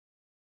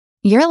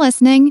You're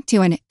listening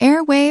to an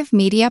Airwave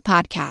Media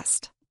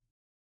Podcast.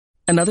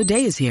 Another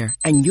day is here,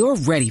 and you're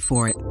ready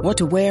for it. What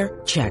to wear?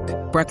 Check.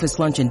 Breakfast,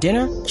 lunch, and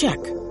dinner? Check.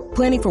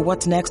 Planning for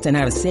what's next and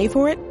how to save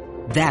for it?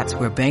 That's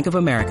where Bank of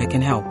America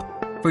can help.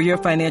 For your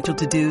financial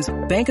to-dos,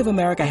 Bank of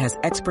America has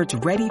experts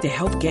ready to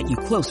help get you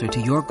closer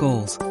to your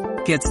goals.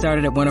 Get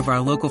started at one of our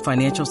local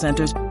financial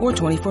centers or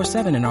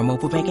 24/7 in our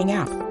mobile banking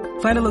app.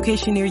 Find a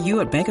location near you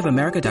at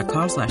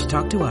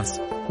bankofamerica.com/talktous.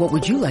 What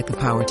would you like the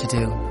power to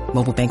do?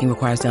 Mobile banking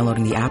requires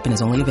downloading the app and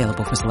is only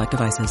available for select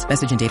devices.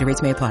 Message and data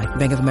rates may apply.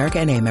 Bank of America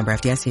N.A., member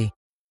FDIC.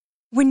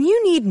 When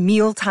you need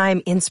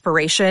mealtime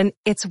inspiration,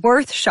 it's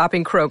worth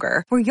shopping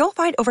Kroger, where you'll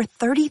find over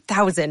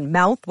 30,000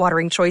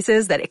 mouth-watering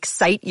choices that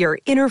excite your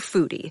inner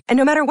foodie. And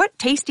no matter what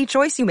tasty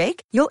choice you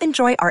make, you'll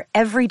enjoy our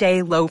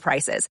everyday low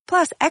prices,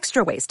 plus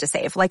extra ways to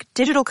save, like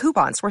digital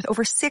coupons worth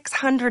over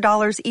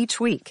 $600 each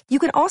week. You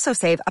can also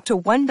save up to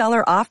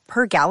 $1 off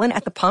per gallon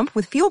at the pump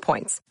with fuel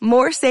points.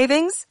 More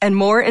savings and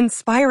more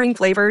inspiring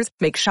flavors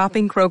make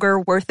shopping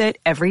Kroger worth it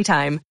every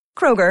time.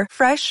 Kroger,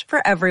 fresh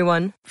for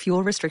everyone.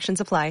 Fuel restrictions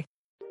apply.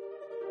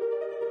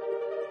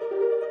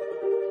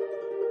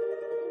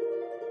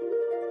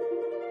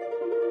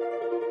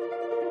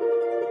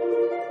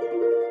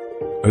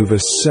 Over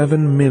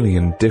 7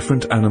 million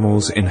different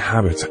animals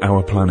inhabit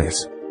our planet.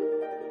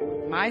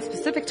 My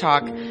specific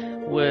talk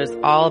was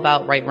all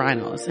about white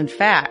rhinos. In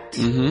fact,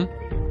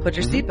 put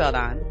your seatbelt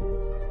on.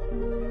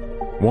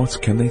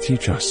 What can they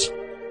teach us?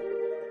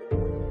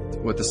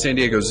 What the San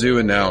Diego Zoo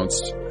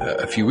announced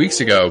a few weeks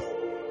ago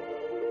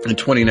in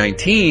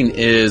 2019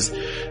 is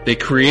they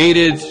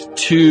created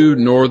 2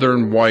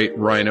 northern white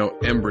rhino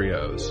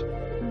embryos.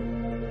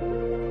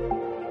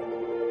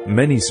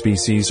 Many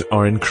species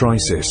are in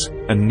crisis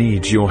and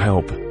need your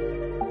help.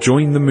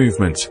 Join the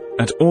movement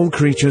at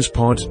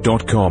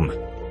allcreaturespod.com.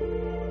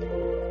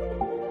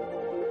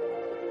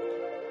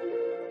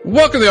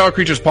 Welcome to the All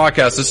Creatures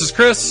Podcast. This is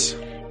Chris.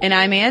 And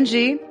I'm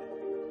Angie.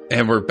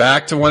 And we're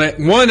back to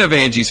one of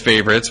Angie's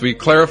favorites. We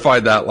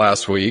clarified that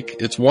last week.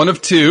 It's one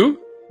of 2.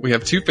 We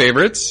have 2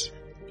 favorites.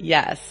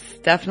 Yes,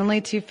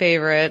 definitely 2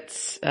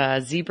 favorites.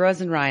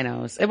 Zebras and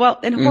rhinos. Well,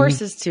 and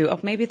horses too. Oh,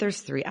 maybe there's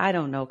 3. I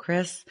don't know,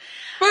 Chris.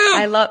 Well,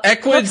 I love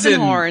equids and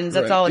horns.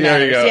 That's all that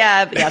matters.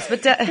 Yeah, yes,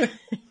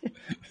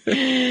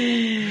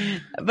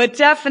 but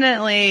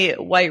definitely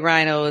white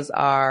rhinos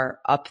are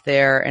up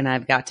there, and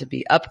I've got to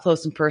be up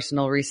close and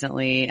personal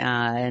recently,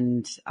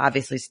 and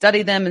obviously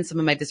study them in some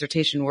of my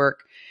dissertation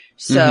work.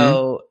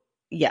 So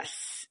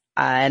yes,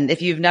 and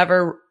if you've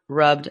never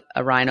rubbed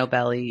a rhino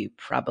belly, you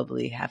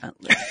probably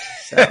haven't lived.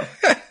 So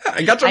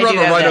I got to rub a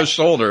rhino's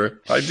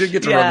shoulder. I did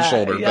get to rub a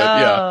shoulder, but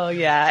yeah. Oh,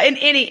 yeah. In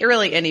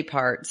any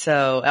part.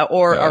 So,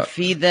 or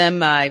feed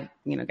them. I,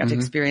 got to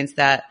experience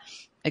that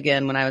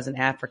again when I was in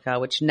Africa,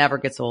 which never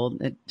gets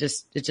old. It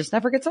just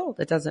never gets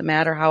old. It doesn't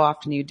matter how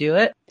often you do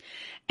it.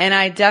 And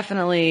I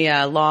definitely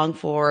long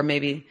for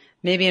maybe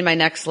in my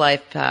next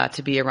life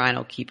to be a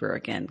rhino keeper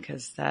again,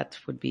 because that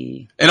would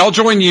be. And I'll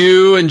join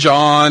you and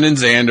John and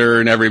Xander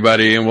and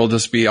everybody, and we'll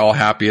just be all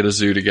happy at a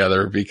zoo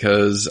together,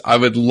 because I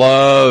would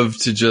love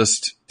to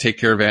just take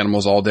care of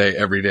animals all day,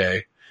 every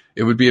day.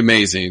 It would be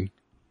amazing.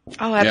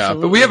 Oh, absolutely. Yeah,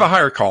 but we have a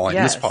higher calling,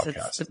 yes, this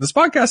podcast. This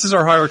podcast is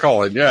our higher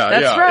calling. Yeah,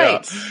 that's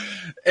right. Yeah.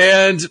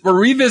 And we're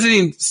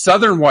revisiting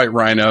southern white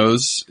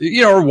rhinos,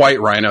 or white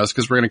rhinos,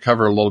 because we're going to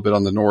cover a little bit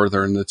on the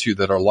northern, the 2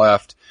 that are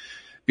left.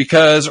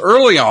 Because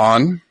early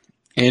on,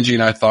 Angie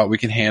and I thought we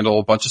could handle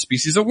a bunch of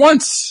species at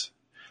once,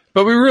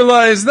 but we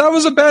realized that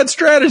was a bad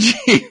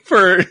strategy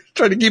for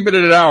trying to keep it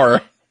at an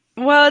hour.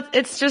 Well,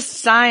 it's just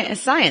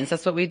science.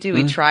 That's what we do.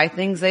 We try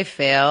things, they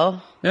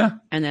fail. Yeah.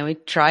 And then we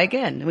try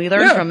again. We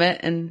learn from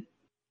it and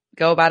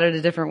go about it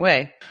a different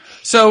way.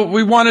 So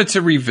we wanted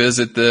to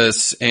revisit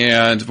this,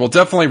 and we'll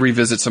definitely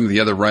revisit some of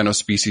the other rhino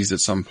species at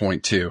some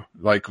point too.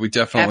 Like, we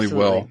definitely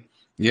will.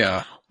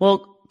 Yeah.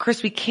 Well,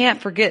 Chris, we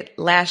can't forget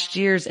last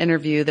year's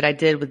interview that I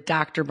did with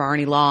Dr.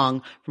 Barney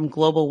Long from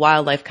Global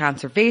Wildlife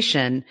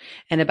Conservation,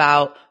 and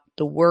about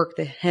the work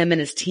that him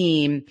and his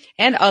team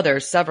and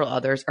several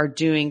others are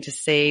doing to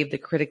save the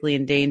critically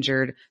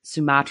endangered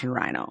Sumatran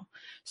rhino.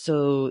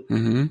 So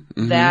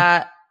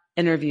that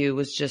interview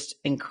was just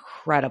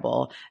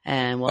incredible,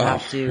 and we'll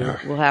have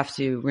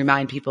to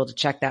remind people to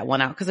check that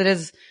one out, because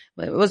it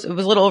was a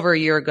little over a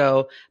year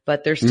ago,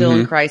 but they're still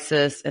in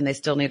crisis and they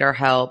still need our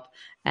help.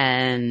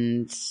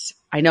 And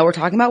I know we're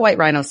talking about white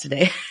rhinos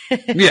today.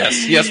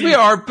 yes, we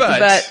are,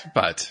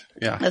 but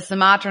yeah. The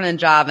Sumatran and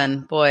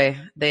Javan, boy,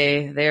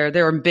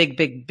 they're in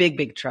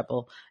big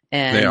trouble.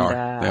 And they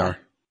are.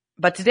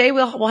 But today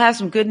we'll have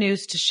some good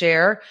news to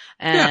share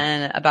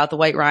about the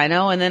white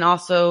rhino, and then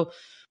also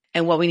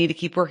and what we need to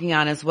keep working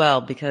on as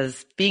well,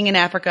 because being in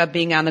Africa,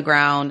 being on the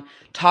ground,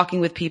 talking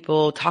with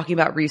people, talking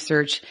about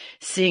research,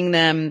 seeing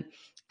them,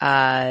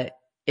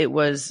 it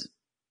was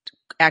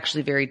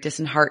actually very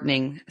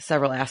disheartening,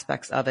 several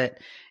aspects of it.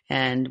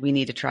 And we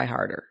need to try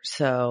harder.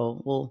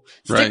 So we'll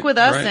stick with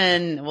us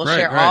and we'll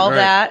share all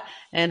that,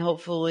 and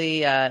hopefully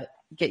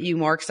get you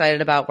more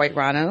excited about white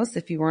rhinos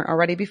if you weren't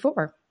already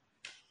before.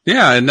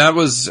 Yeah, and that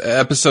was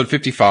episode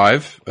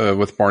 55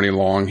 with Barney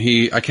Long.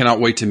 I cannot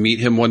wait to meet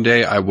him one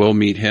day. I will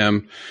meet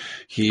him.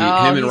 Him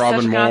and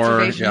Robin such a Moore.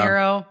 conservation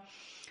hero.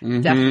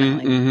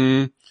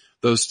 Definitely.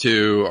 Those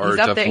two are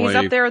definitely. He's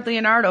up there with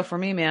Leonardo for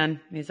me, man.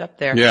 He's up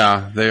there.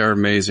 Yeah, they are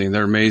amazing.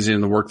 They're amazing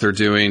in the work they're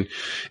doing.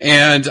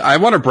 And I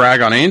want to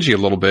brag on Angie a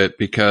little bit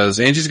because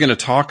Angie's going to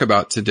talk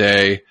about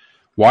today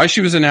why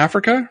she was in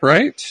Africa,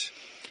 right?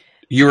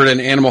 You were at an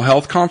animal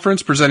health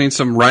conference presenting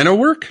some rhino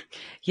work?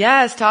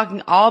 Yes,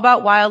 talking all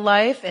about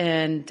wildlife,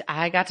 and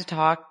I got to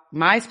talk.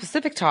 My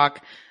specific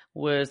talk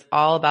was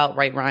all about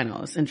white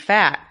rhinos. In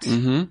fact,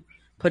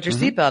 put your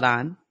seatbelt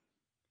on.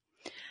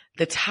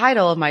 The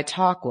title of my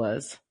talk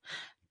was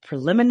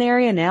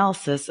Preliminary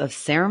Analysis of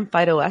Serum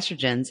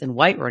Phytoestrogens in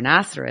White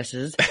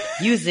Rhinoceroses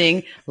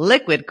Using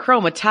Liquid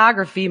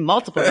Chromatography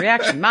Multiple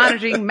Reaction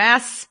Monitoring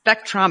Mass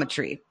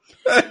Spectrometry.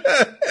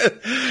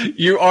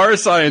 You are a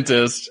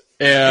scientist.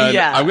 And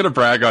I'm going to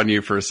brag on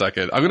you for a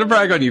second. It was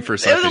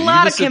a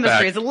lot of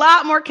chemistry. It's a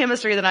lot more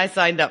chemistry than I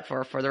signed up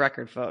for the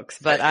record, folks.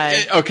 But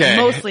I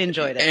mostly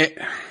enjoyed it.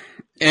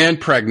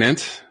 And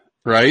pregnant,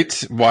 right?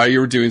 While you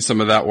were doing some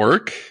of that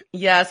work.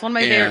 Yes. One of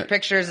my favorite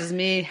pictures is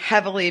me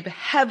heavily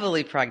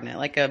pregnant,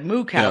 like a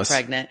moo cow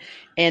pregnant.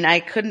 And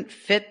I couldn't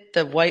fit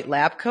the white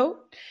lab coat.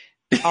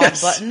 All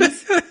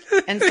buttons.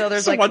 And so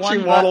there's like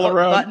one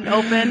button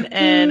open,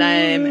 and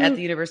I'm at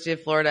the University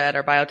of Florida at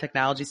our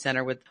biotechnology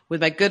center with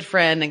my good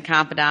friend and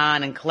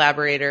confidant and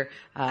collaborator,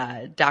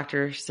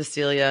 Dr.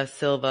 Cecilia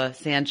Silva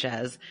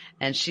Sanchez.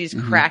 And she's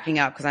cracking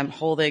up because I'm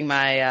holding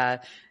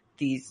my,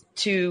 these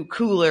two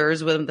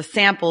coolers with the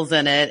samples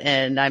in it,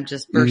 and I'm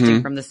just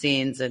bursting from the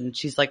scenes. And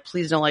she's like,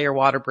 please don't let your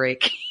water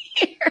break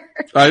here.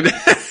 But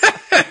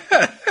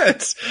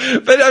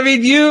I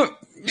mean,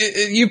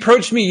 you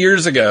approached me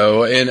years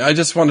ago, and I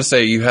just want to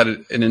say you had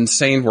an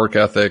insane work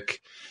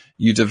ethic.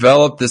 You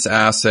developed this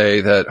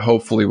assay that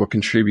hopefully will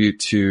contribute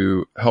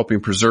to helping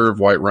preserve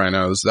white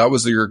rhinos. That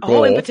was your goal.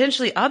 Oh, and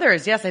potentially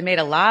others. Yes, I made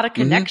a lot of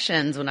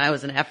connections when I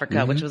was in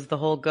Africa, which was the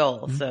whole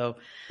goal. So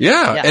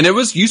yeah. And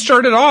you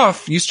started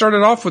off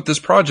with this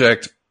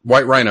project.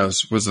 White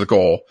rhinos was the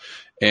goal.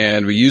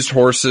 And we used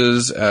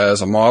horses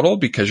as a model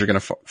because you're going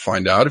to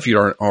find out, if you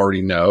don't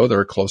already know,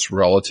 they're a close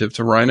relative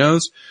to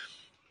rhinos.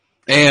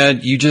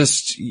 And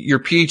your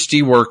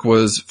PhD work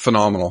was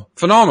phenomenal.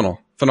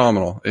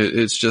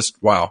 It's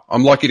just, wow.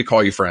 I'm lucky to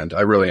call you friend.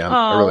 I really am.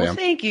 I really am.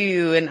 Thank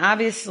you. And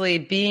obviously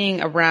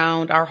being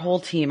around our whole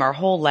team, our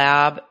whole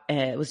lab,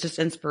 it was just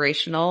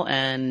inspirational,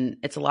 and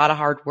it's a lot of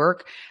hard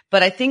work.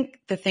 But I think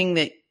the thing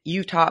that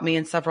you taught me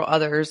and several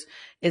others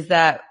is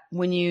that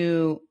when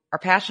you are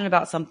passionate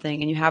about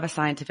something and you have a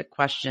scientific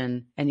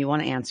question and you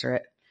want to answer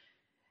it,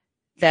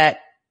 that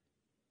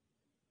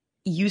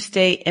you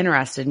stay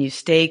interested and you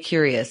stay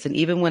curious. And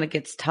even when it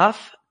gets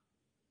tough,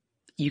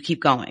 you keep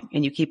going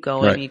and you keep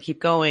going and you keep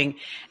going.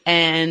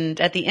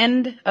 And at the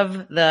end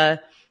of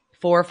the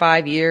 4 or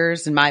 5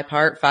 years, in my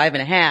part,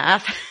 5.5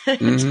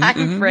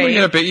 time frame. Well,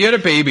 you had a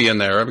baby in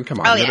there. I mean,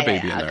 come on. You had a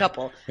baby in there. A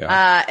couple.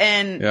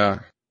 Yeah.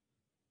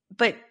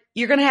 But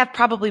you're going to have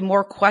probably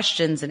more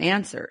questions and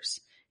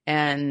answers.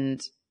 And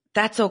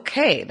that's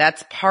okay.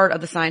 That's part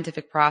of the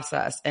scientific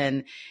process.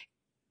 And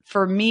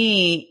for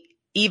me,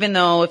 even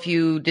though if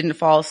you didn't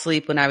fall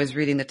asleep when I was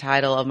reading the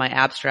title of my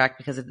abstract,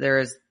 because there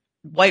is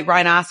white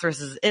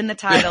rhinoceroses in the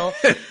title,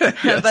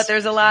 but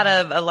there's a lot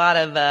of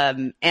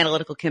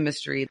analytical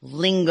chemistry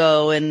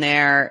lingo in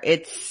there.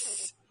 It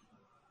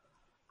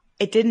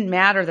didn't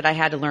matter that I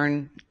had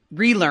to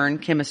relearn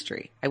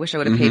chemistry. I wish I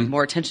would have paid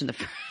more attention the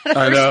first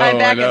time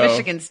back at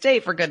Michigan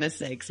State, for goodness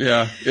sakes.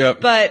 Yeah.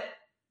 But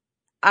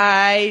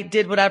I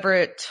did whatever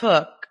it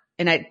took.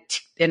 And I,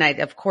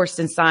 of course,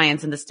 in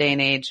science in this day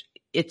and age,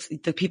 it's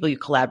the people you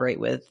collaborate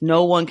with.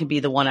 No one can be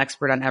the one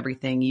expert on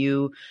everything.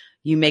 You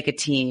make a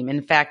team.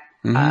 In fact,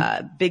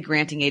 big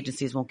granting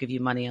agencies won't give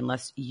you money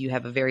unless you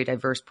have a very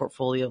diverse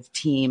portfolio of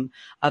team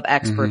of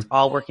experts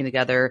all working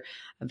together,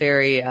 a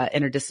very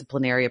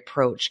interdisciplinary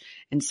approach.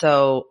 And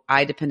so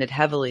I depended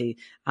heavily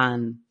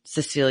on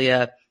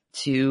Cecilia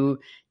to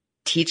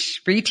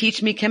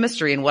reteach me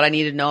chemistry and what I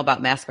needed to know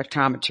about mass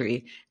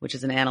spectrometry, which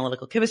is an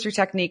analytical chemistry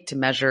technique to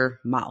measure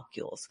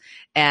molecules.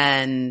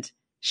 And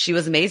she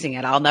was amazing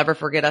at it. I'll never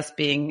forget us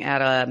being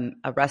at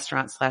a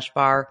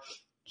restaurant/bar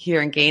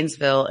here in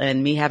Gainesville,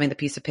 and me having the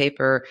piece of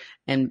paper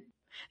and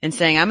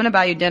saying, I'm going to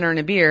buy you dinner and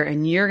a beer,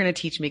 and you're going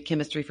to teach me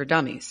chemistry for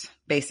dummies,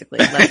 basically.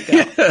 Let's go.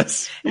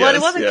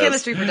 It wasn't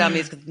chemistry for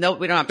dummies, because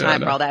we don't have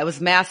time for all that. It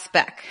was mass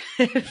spec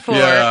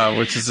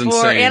which is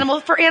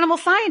insane. For animal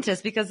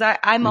scientists, because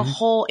I'm a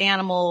whole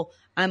animal.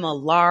 I'm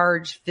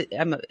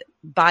a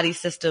body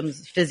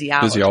systems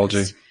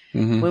physiologist.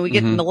 When we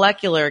get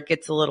molecular, it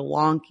gets a little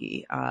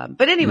wonky.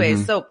 But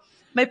anyways, so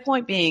my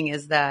point being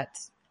is that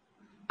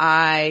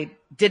I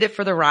did it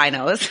for the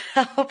rhinos.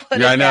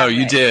 I know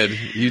you did.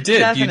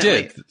 Definitely. You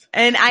did.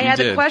 And I had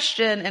a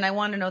question, and I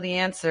wanted to know the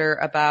answer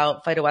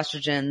about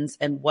phytoestrogens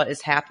and what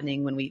is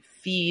happening when we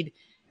feed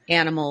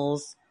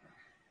animals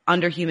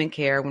under human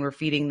care, when we're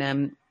feeding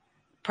them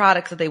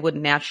products that they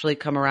wouldn't naturally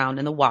come around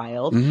in the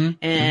wild.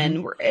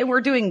 And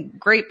we're doing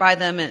great by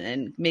them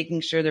and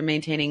making sure they're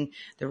maintaining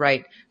the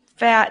right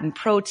fat and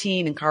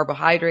protein and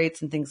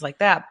carbohydrates and things like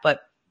that.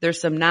 But there's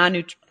some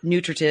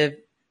non-nutritive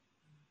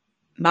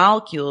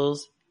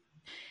molecules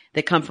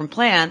that come from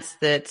plants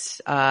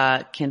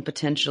that can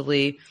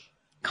potentially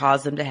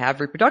cause them to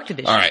have reproductive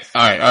issues. All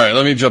right.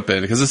 Let me jump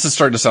in because this is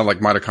starting to sound like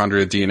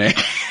mitochondria DNA.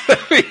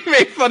 You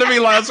made fun of me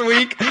last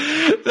week.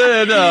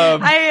 And,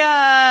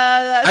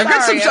 I've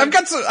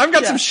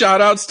got some shout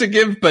outs to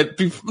give, but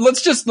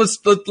let's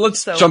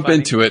jump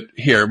into it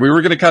here. We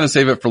were going to kind of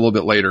save it for a little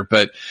bit later,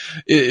 but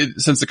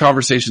since the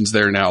conversation's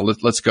there now,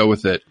 let's go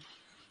with it.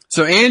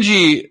 So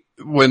Angie,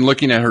 when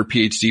looking at her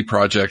PhD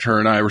project, her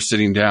and I were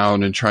sitting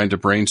down and trying to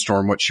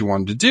brainstorm what she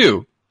wanted to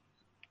do.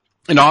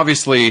 And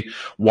obviously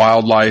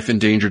wildlife,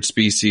 endangered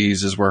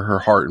species is where her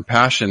heart and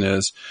passion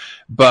is.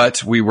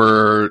 But we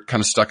were kind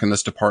of stuck in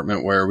this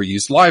department where we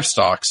use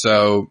livestock.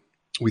 So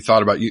we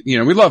thought about,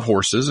 we love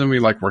horses and we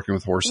like working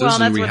with horses.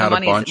 Well, and we had a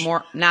bunch.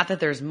 Not that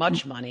there's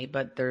much money,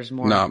 but there's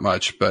more. Not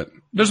much, but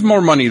there's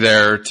more money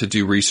there to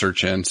do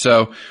research in.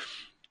 So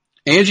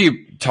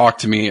Angie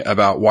talked to me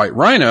about white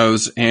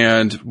rhinos,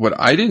 and what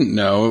I didn't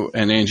know,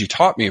 and Angie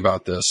taught me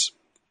about this,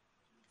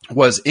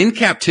 was in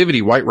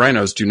captivity, white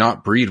rhinos do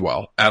not breed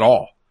well at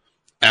all.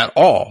 At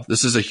all.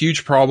 This is a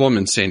huge problem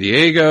in San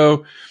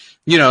Diego.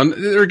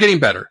 They're getting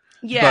better.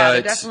 Yeah,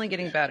 they're definitely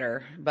getting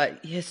better,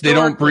 but historically, they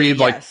don't breed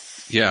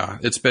yes.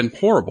 It's been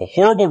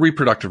horrible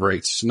reproductive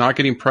rates, not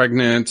getting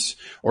pregnant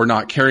or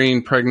not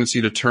carrying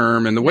pregnancy to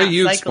term. And the way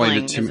you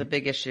explained it to me is a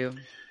big issue.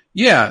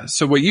 Yeah.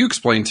 So what you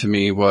explained to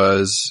me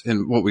was,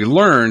 and what we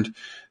learned,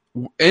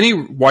 any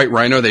white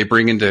rhino they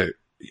bring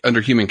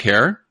under human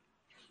care,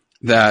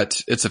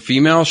 that it's a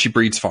female, she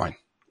breeds fine.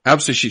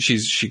 Absolutely.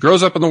 She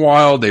grows up in the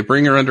wild. They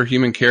bring her under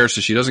human care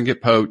so she doesn't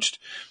get poached,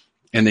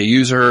 and they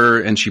use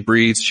her and she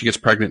breeds. She gets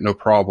pregnant. No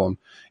problem.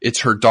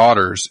 It's her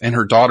daughters and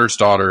her daughter's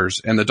daughters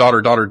and the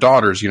daughters,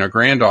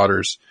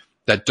 granddaughters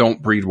that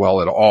don't breed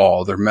well at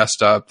all. They're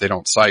messed up. They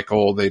don't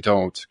cycle. They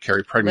don't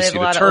carry pregnancy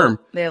to term.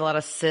 They have a lot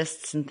of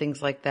cysts and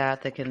things like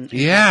that can.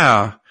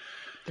 Yeah.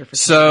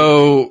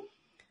 So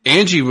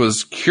Angie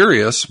was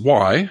curious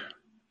why.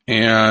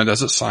 And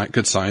as a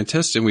good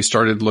scientist, and we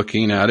started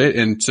looking at it.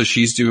 And so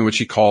she's doing what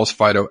she calls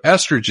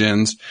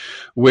phytoestrogens,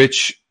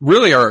 which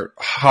really are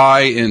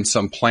high in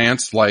some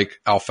plants like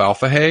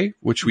alfalfa hay,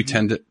 which we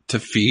tend to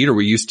feed, or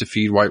we used to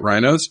feed white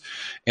rhinos.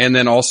 And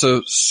then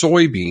also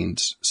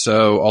soybeans.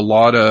 So a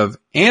lot of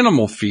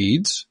animal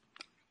feeds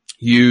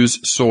use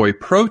soy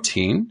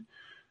protein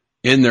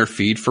in their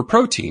feed for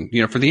protein,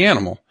 for the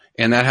animal.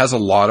 And that has a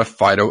lot of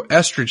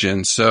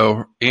phytoestrogens.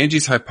 So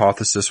Angie's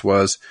hypothesis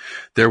was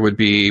there would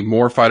be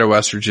more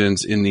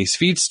phytoestrogens in these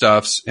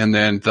feedstuffs, and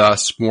then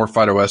thus more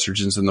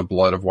phytoestrogens in the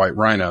blood of white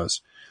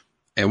rhinos.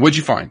 And what'd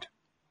you find?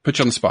 Put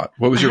you on the spot.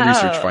 What was your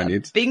research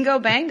findings? Bingo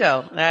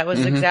bango. That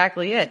was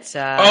exactly it.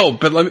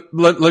 But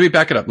let me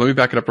back it up. Let me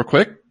back it up real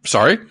quick.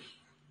 Sorry.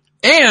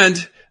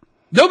 And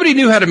nobody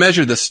knew how to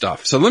measure this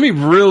stuff. So let me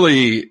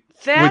really,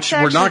 which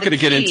we're not going to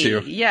get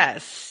into.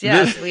 Yes.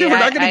 We're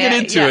not going to get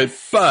into it,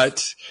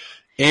 but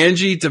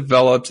Angie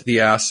developed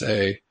the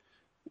assay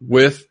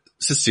with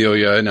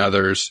Cecilia and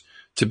others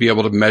to be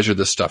able to measure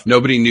this stuff.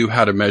 Nobody knew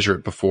how to measure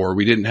it before.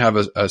 We didn't have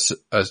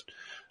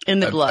in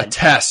the blood. A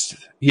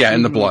test. Yeah,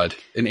 in the blood.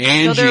 And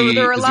Angie is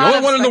the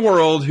only one in the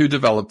world who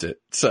developed it.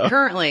 So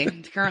currently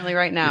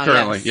right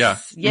now.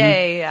 Yes. Yeah.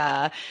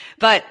 Yay.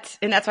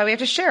 And that's why we have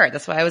to share it.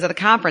 That's why I was at the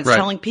conference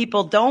telling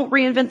people, don't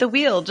reinvent the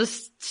wheel.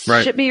 Just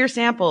ship me your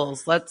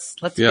samples. Let's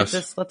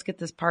get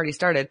this party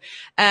started.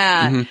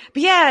 But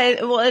yeah,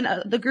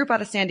 the group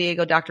out of San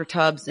Diego, Dr.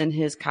 Tubbs and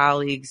his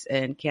colleagues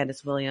and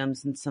Candace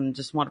Williams and some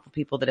just wonderful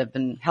people that have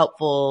been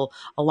helpful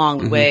along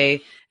the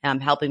way,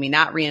 helping me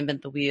not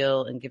reinvent the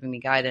wheel and giving me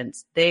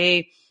guidance.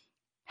 They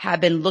have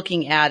been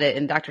looking at it,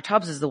 and Dr.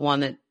 Tubbs is the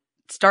one that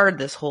started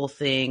this whole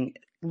thing,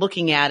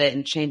 looking at it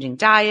and changing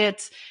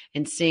diets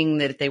and seeing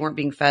that if they weren't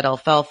being fed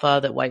alfalfa,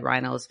 that white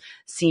rhinos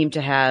seem to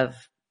have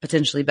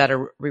potentially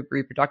better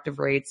reproductive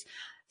rates.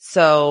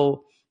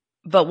 So,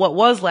 but what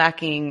was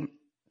lacking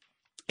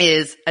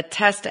is a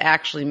test to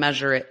actually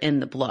measure it in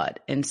the blood.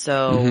 And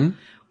so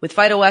with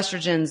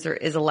phytoestrogens, there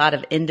is a lot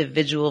of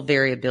individual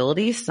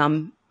variability.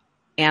 Some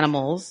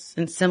animals,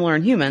 and similar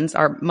in humans,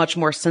 are much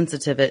more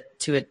sensitive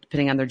to it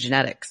depending on their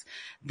genetics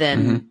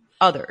than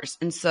others.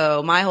 And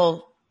so my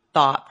whole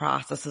thought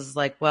process is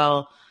like,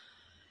 well,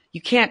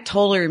 you can't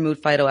totally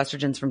remove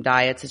phytoestrogens from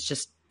diets. It's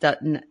just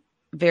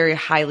very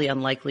highly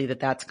unlikely that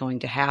that's going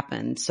to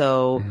happen.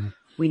 So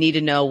we need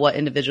to know what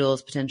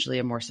individuals potentially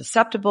are more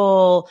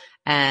susceptible,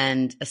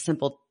 and a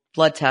simple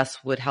blood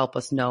test would help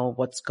us know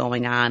what's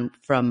going on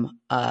from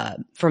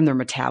their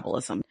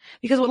metabolism.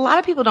 Because what a lot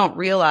of people don't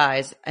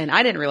realize, and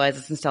I didn't realize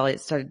this until I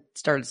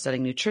started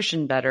studying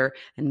nutrition better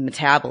and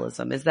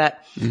metabolism, is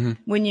that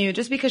when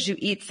just because you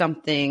eat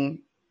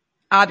something,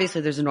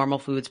 obviously there's the normal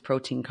foods,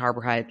 protein,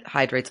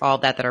 carbohydrates, all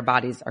that our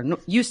bodies are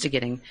used to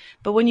getting.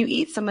 But when you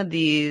eat some of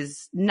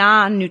these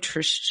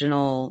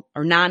non-nutritional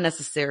or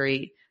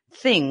non-necessary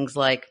things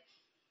like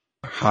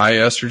High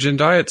estrogen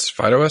diets,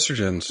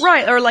 phytoestrogens.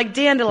 Right. Or like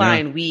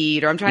dandelion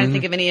weed, or I'm trying to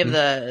think of any of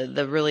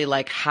the really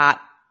like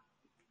hot,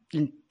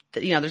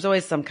 there's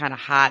always some kind of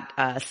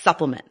hot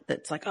supplement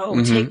that's like,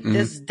 take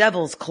this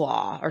devil's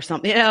claw or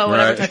something,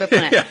 whatever type of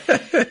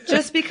plant.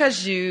 Just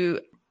because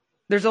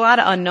there's a lot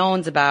of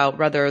unknowns about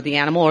whether the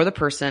animal or the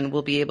person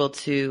will be able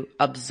to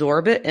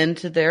absorb it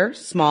into their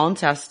small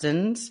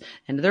intestines,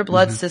 into their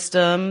blood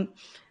system,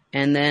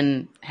 and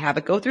then have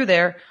it go through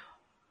there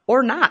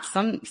or not.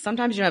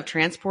 Sometimes you have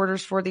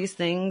transporters for these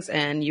things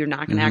and you're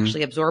not going to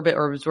actually absorb it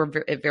or absorb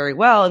it very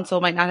well. And so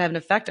it might not have an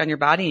effect on your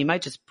body. You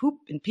might just poop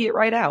and pee it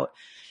right out.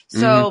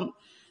 So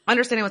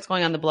understanding what's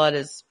going on in the blood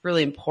is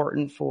really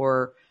important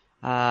for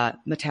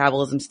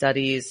metabolism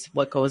studies,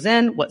 what goes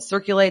in, what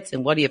circulates,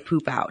 and what do you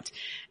poop out.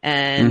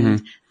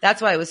 And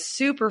that's why it was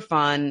super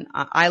fun.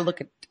 I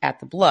look at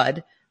the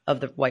blood of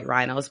the white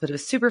rhinos, but it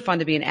was super fun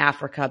to be in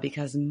Africa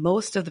because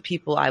most of the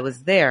people I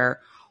was there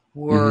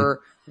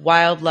were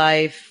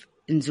wildlife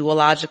and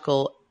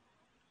zoological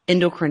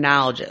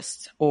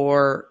endocrinologists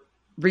or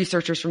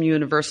researchers from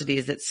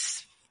universities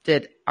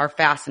that are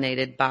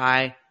fascinated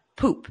by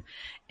poop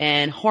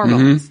and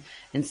hormones.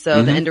 And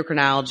so the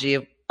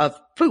endocrinology of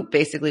poop,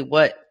 basically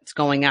what's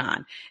going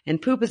on.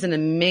 And poop is an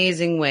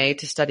amazing way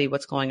to study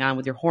what's going on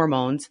with your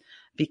hormones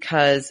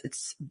because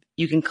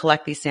you can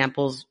collect these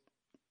samples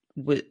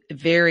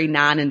very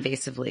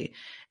non-invasively.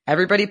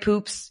 Everybody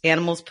poops,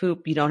 animals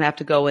poop. You don't have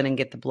to go in and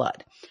get the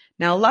blood.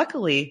 Now,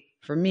 luckily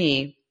for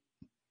me,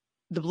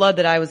 the blood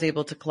that I was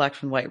able to collect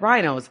from white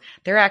rhinos,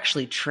 they're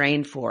actually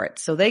trained for it.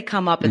 So they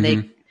come up and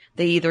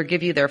they either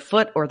give you their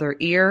foot or their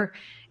ear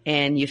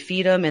and you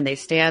feed them and they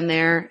stand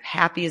there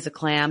happy as a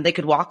clam. They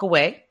could walk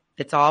away.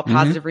 It's all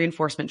positive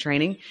reinforcement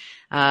training.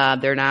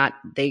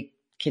 They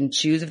can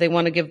choose if they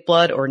want to give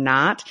blood or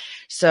not.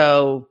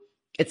 So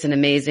it's an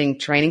amazing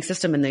training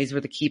system. And these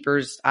were the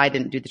keepers. I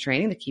didn't do the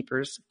training. The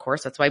keepers, of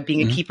course, that's why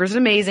being a keeper is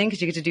amazing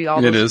because you get to do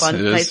all those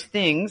fun type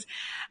things.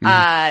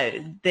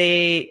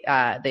 They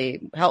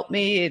helped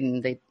me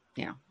and they,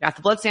 got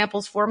the blood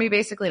samples for me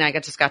basically. And I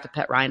just got to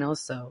pet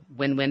rhinos. So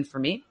win-win for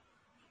me,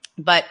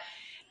 but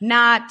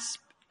not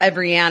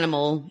every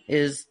animal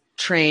is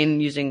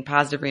trained using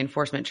positive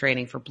reinforcement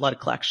training for blood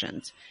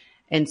collections.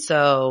 And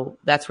so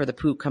that's where the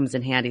poop comes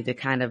in handy to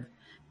kind of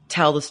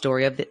tell the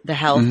story of the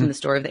health and the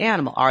story of the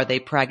animal. Are they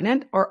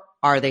pregnant or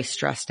are they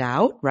stressed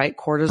out? Right.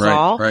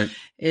 Cortisol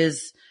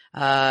is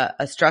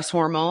a stress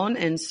hormone.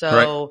 And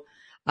so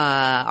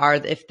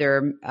if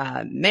they're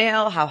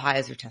male, how high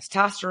is their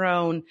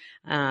testosterone?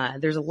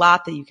 There's a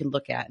lot that you can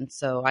look at. And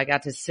so I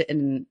got to sit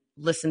and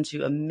listen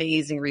to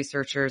amazing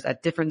researchers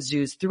at different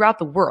zoos throughout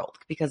the world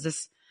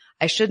because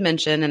I should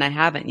mention, and I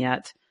haven't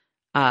yet,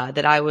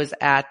 that I was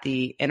at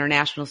the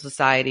International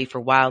Society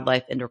for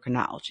Wildlife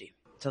Endocrinology.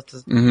 So it's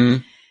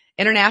an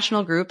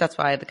international group. That's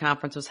why the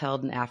conference was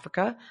held in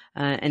Africa,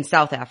 in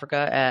South Africa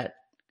at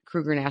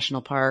Kruger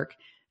National Park.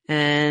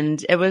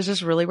 And it was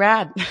just really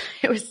rad.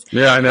 It was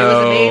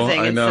amazing.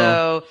 I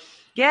know.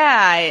 So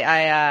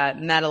I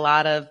met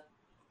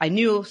I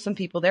knew some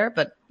people there,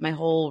 but my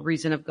whole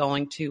reason of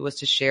going was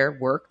to share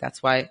work.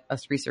 That's why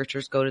us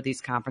researchers go to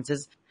these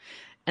conferences.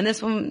 And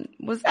this one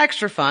was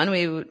extra fun.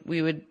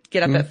 We would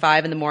get up at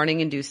 5 a.m.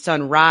 and do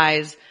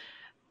sunrise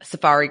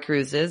safari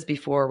cruises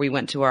before we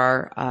went to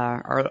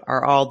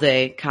our all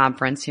day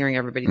conference, hearing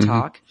everybody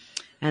talk.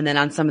 And then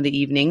on some of the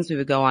evenings, we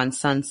would go on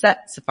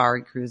sunset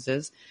safari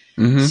cruises.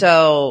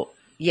 So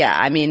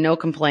no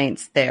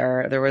complaints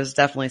there. There was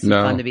definitely some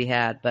fun to be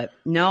had, but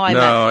one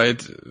of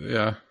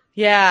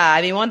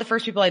the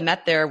first people I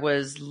met there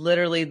was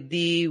literally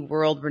the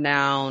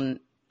world-renowned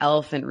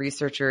elephant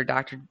researcher,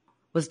 Dr.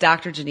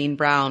 Janine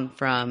Brown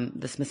from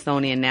the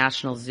Smithsonian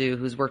National Zoo,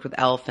 who's worked with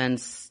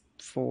elephants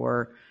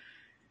for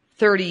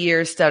 30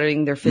 years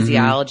studying their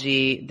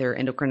physiology, their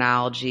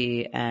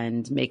endocrinology,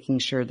 and making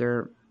sure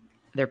their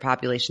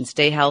populations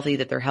stay healthy,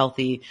 that they're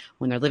healthy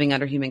when they're living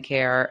under human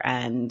care.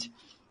 And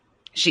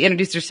she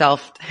introduced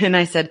herself and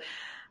I said,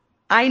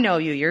 I know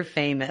you, you're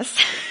famous.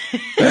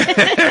 She's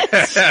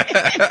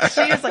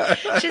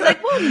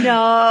like, well,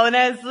 no. And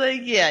I was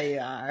like, yeah, you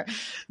are.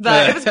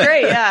 But it was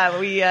great. Yeah.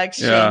 We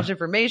exchanged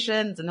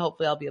information and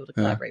hopefully I'll be able to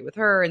collaborate with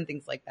her and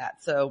things like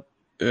that. So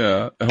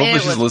yeah. Hopefully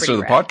she's listening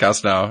to the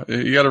podcast now.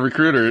 You got to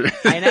recruit her.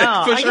 I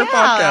know. Push her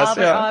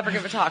podcast. I'll have her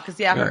give a talk. Cause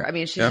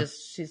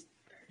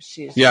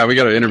she's we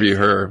got to interview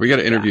her. We got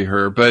to interview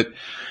her. But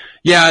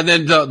and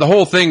then the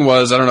whole thing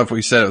was, I don't know if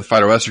we said it with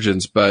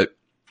phytoestrogens, but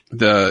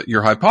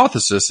your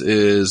hypothesis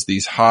is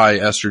these high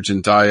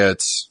estrogen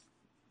diets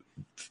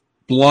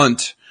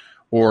blunt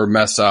or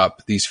mess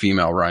up these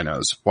female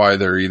rhinos, why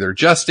they're either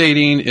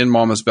gestating in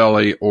mama's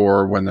belly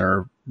or when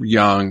they're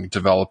young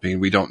developing.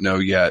 We don't know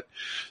yet.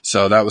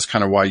 So that was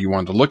kind of why you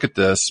wanted to look at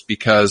this,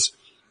 because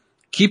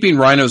keeping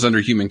rhinos under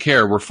human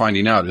care, we're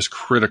finding out, is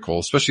critical,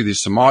 especially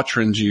these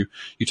Sumatrans. You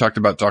talked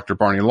about Dr.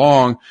 Barney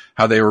Long,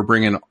 how they were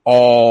bringing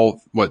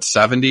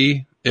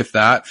 70, if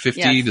that,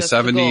 50 to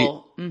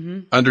 70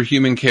 under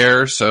human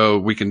care so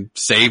we can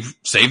save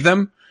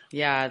them.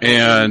 Yeah.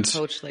 They're being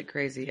poached like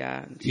crazy.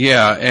 Yeah.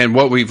 Yeah. And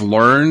what we've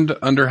learned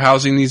under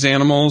housing these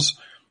animals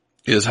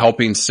is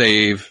helping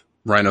save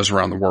rhinos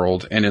around the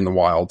world and in the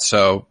wild.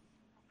 So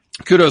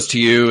kudos to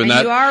you. And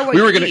that you are what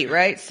you eat,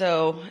 right?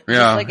 So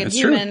just like in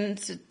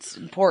humans, it's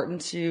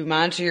important to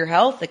monitor your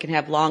health. It can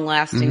have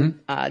long-lasting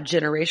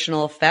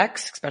generational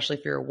effects, especially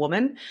if you're a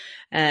woman.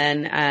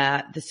 And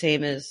the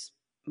same is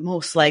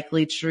most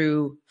likely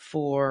true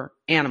for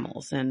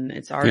animals. And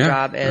it's our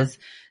job as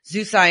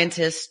zoo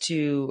scientists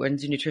and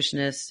zoo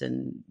nutritionists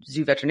and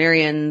zoo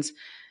veterinarians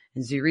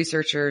and zoo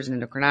researchers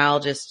and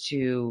endocrinologists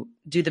to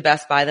do the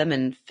best by them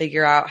and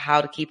figure out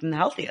how to keep them the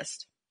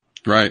healthiest.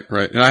 Right.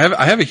 And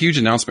I have a huge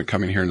announcement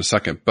coming here in a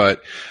second,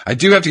 but I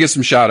do have to get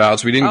some shout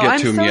outs. We didn't get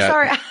to them yet.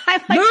 Sorry.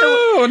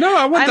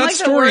 I'm like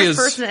the worst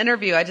person to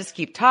interview. I just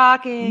keep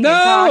talking.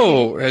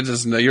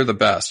 You're the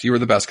best. You were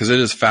the best because it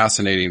is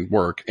fascinating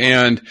work.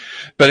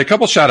 But a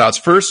couple shout outs.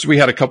 First, we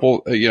had a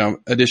couple,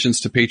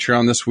 additions to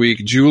Patreon this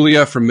week.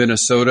 Julia from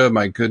Minnesota.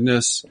 My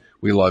goodness.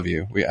 We love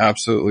you. We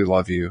absolutely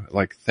love you.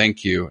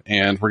 Thank you.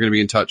 And we're going to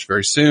be in touch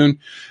very soon.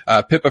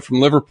 Pippa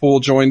from Liverpool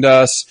joined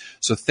us.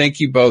 So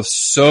thank you both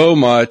so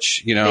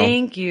much.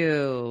 Thank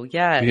you.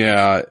 Yes.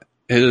 Yeah.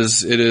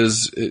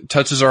 It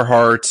touches our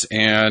hearts.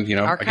 And,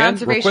 our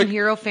conservation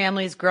hero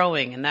family is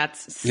growing, and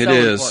that's so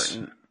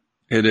important.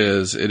 It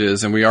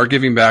is. And we are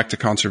giving back to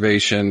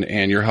conservation,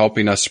 and you're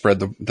helping us spread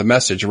the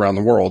message around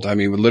the world. I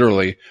mean,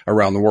 literally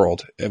around the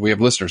world. We have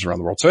listeners around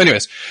the world. So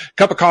anyways,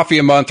 cup of coffee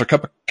a month or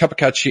cup of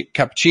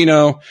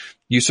cappuccino.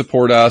 You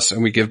support us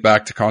and we give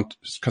back to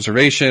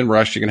conservation. We're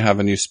actually going to have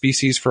a new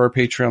species for our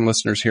Patreon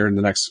listeners here in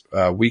the next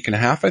week and a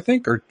half, I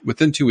think, or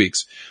within 2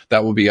 weeks.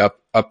 That will be up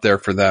there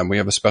for them. We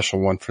have a special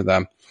one for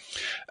them.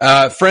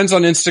 Friends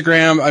on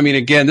Instagram. I mean,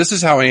 again, this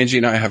is how Angie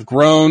and I have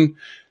grown.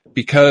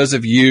 Because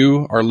of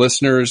you, our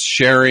listeners,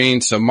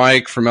 sharing. So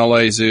Mike from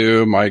LA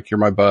Zoo, Mike, you're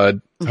my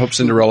bud. Hope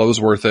Cinderella was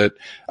worth it.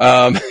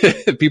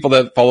 People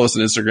that follow us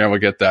on Instagram will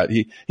get that.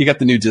 He got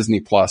the new Disney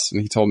Plus,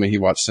 and he told me he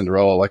watched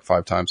Cinderella like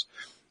 5 times.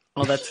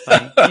 Oh, that's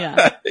funny.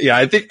 Yeah. Yeah,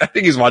 I think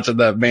he's watching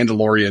the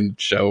Mandalorian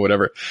show,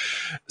 whatever.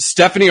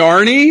 Stephanie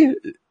Arney,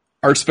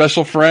 our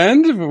special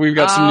friend. We've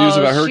got some news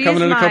about her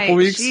coming in a couple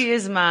weeks. She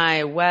is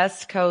my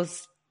West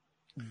Coast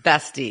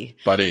bestie.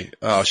 Buddy.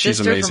 Oh, she's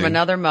Sister amazing. From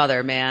another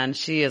mother, man.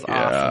 She is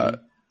awesome.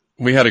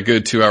 We had a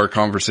good 2-hour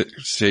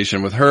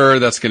conversation with her.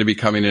 That's going to be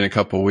coming in a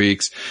couple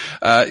weeks.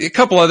 A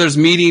couple others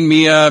meeting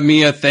Mia.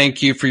 Mia,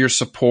 thank you for your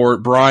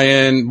support.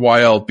 Brian,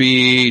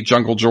 YLB,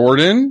 Jungle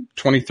Jordan,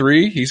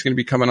 23. He's going to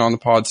be coming on the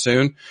pod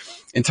soon.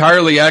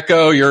 Entirely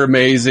Echo, you're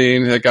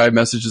amazing. That guy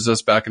messages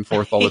us back and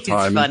forth all the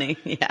time. He's funny.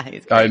 Yeah,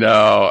 he's I great.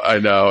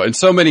 know. And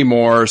so many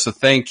more. So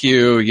thank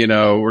you.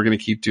 We're going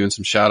to keep doing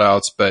some shout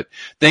outs, but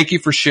thank you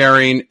for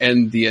sharing.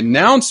 And the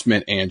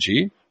announcement,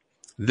 Angie,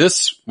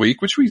 this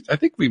week, which I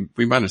think we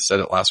might have said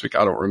it last week.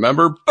 I don't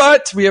remember,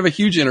 but we have a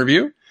huge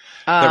interview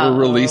that we're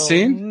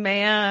releasing.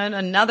 Man,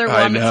 another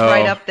one that's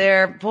right up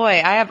there.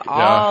 Boy, I have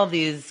all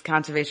these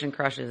conservation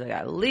crushes. I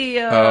got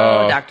Leo,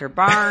 Dr.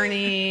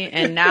 Barney,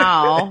 and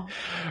now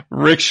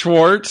Rick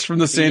Schwartz from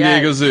the San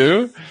Diego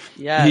Zoo.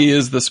 Yes. He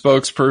is the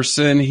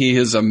spokesperson. He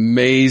is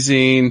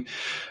amazing.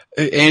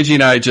 Angie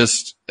and I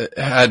just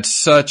had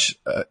such,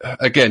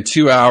 again,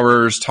 2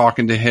 hours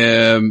talking to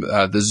him.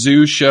 The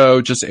zoo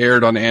show just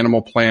aired on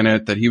Animal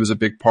Planet that he was a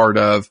big part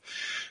of.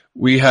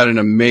 We had an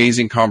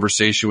amazing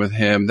conversation with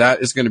him.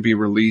 That is going to be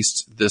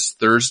released this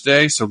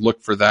Thursday, so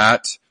look for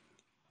that.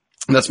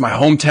 And that's my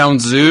hometown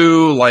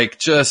zoo.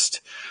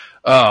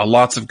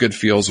 Lots of good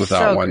feels with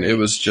that one. It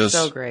was just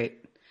so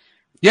great.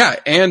 Yeah,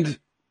 and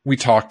we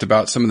talked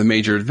about some of the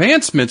major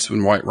advancements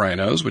in white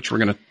rhinos, which we're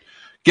going to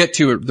get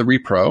to at the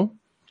repro.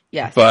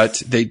 Yes.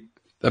 But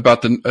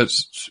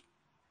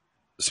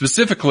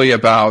specifically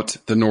about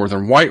the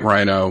northern white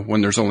rhino when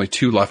there's only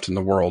 2 left in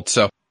the world.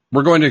 So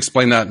we're going to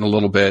explain that in a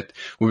little bit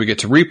when we get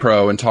to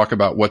repro and talk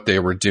about what they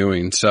were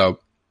doing. So,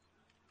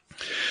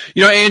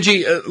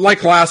 Angie,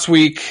 like last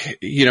week,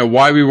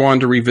 why we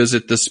wanted to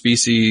revisit this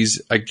species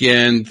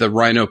again, the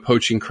rhino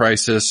poaching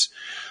crisis.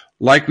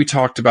 Like we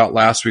talked about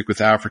last week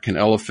with African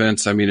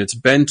elephants. I mean, it's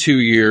been 2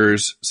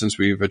 years since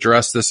we've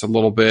addressed this a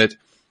little bit.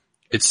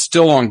 It's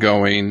still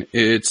ongoing.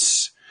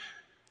 It's,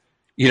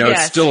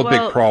 it's still a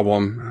big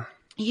problem.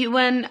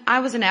 When I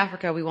was in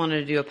Africa, we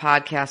wanted to do a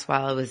podcast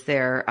while I was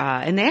there,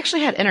 and they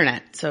actually had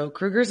internet. So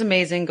Kruger's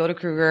amazing. Go to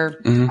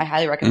Kruger. Mm-hmm. I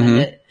highly recommend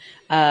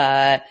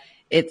it.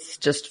 It's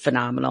just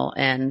phenomenal.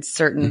 And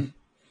certain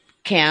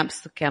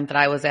camps, the camp that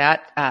I was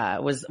at,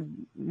 was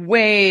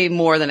way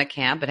more than a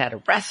camp. It had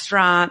a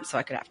restaurant, so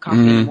I could have coffee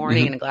in the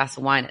morning and a glass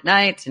of wine at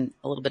night and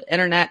a little bit of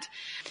internet.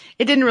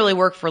 It didn't really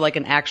work for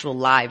an actual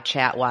live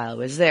chat while I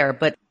was there,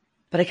 but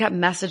I kept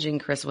messaging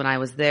Chris when I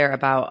was there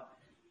about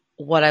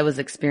what I was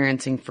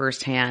experiencing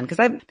firsthand.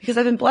 Because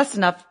I've been blessed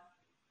enough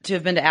to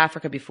have been to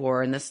Africa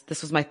before, and this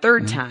was my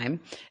 3rd time.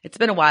 It's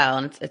been a while,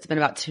 and it's been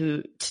about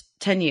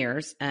 10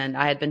 years, and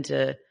I had been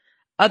to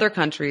other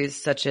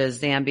countries such as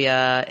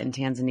Zambia and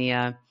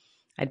Tanzania.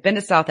 I'd been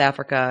to South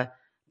Africa,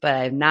 but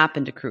I had not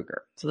been to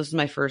Kruger. So this is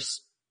my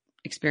first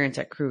experience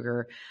at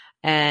Kruger,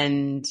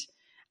 and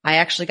I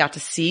actually got to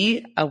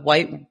see a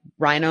white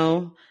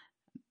rhino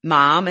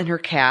mom and her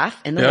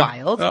calf in the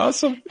wild.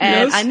 Awesome.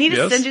 And yes, I need to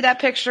yes. send you that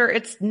picture.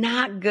 It's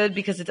not good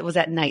because it was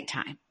at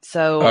nighttime.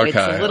 So it's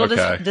a little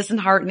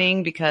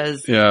disheartening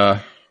because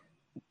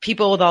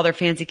people with all their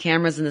fancy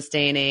cameras in this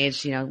day and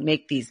age,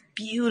 make these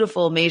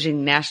beautiful,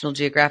 amazing National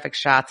Geographic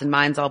shots, and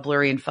mine's all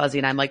blurry and fuzzy.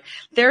 And I'm like,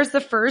 there's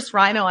the first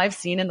rhino I've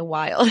seen in the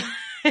wild.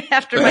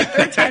 After my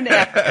third time to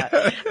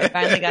Africa, I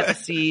finally got to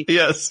see.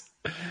 Yes.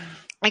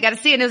 I got to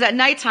see it, and it was at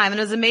nighttime, and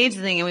it was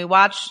amazing. And we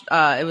watched,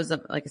 like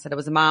I said, it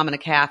was a mom and a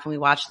calf, and we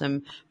watched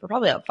them for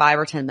probably about 5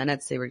 or 10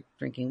 minutes. They were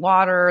drinking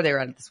water. They were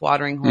at this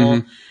watering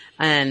hole,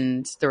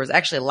 and there was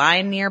actually a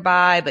lion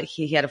nearby, but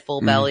he had a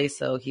full belly,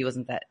 so he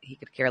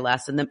could care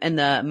less. And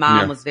the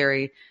mom was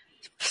very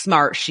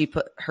smart. She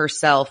put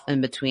herself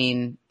in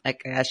between,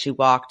 like as she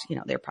walked,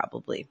 they're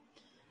probably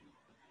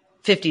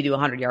 50 to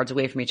 100 yards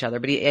away from each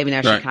other. But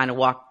as she kind of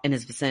walked in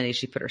his vicinity,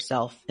 she put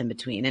herself in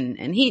between. And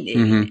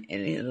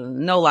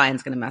no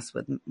lion's going to mess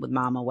with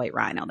mama white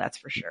rhino. That's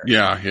for sure.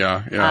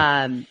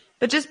 Yeah.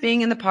 But just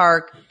being in the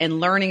park and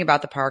learning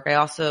about the park, I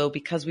also,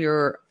 because we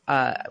were,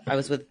 I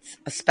was with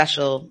a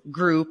special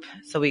group,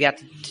 so we got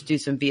to do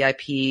some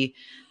VIP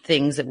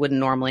things that wouldn't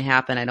normally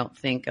happen, I don't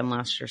think,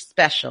 unless you're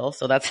special.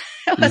 So that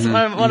was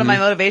one of my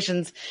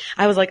motivations.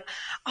 I was like,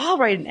 I'll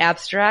write an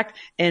abstract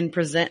and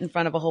present in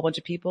front of a whole bunch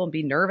of people and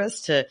be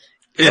nervous to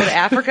go to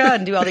Africa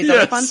and do all these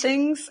other fun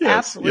things.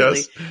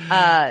 Absolutely.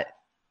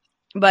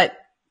 But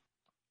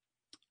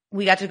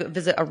we got to go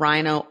visit a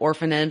rhino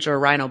orphanage, or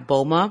rhino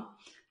boma,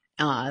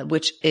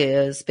 which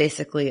is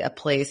basically a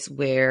place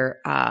where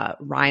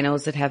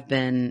rhinos that have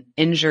been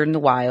injured in the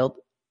wild,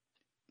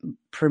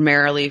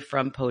 primarily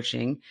from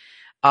poaching,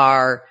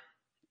 are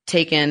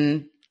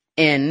taken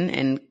in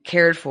and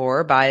cared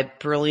for by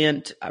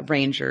brilliant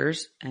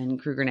rangers in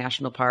Kruger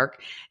National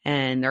Park,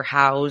 and they're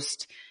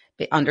housed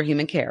under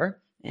human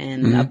care.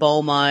 And a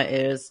boma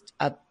is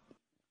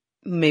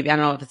maybe, I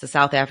don't know if it's a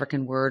South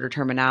African word or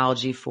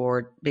terminology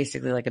for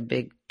basically like a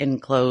big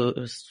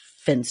enclosed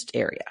fenced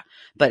area,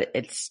 but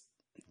it's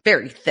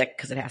very thick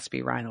because it has to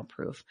be rhino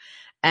proof.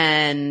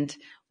 And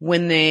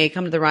when they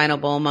come to the rhino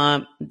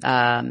boma,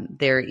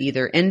 they're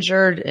either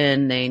injured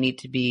and they need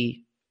to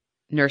be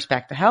nursed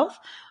back to health,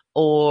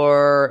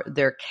 or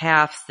they're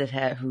calves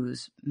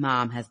whose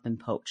mom has been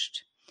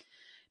poached,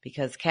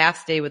 because calves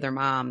stay with their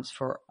moms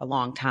for a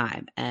long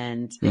time.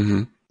 And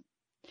when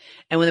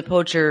the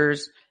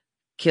poachers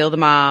kill the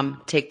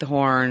mom, take the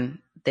horn,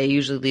 they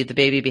usually leave the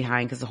baby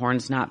behind because the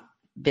horn's not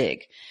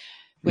big,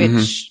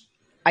 which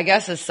I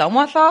guess is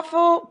somewhat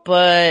thoughtful,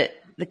 but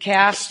the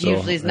calf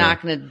usually is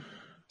not going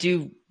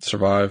to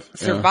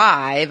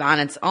survive on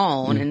its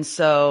own. And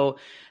so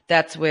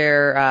that's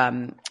where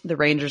the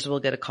rangers will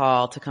get a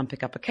call to come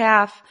pick up a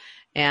calf.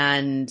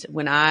 And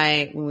when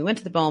we went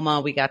to the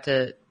boma, we got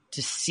to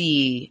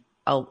see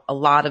a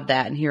lot of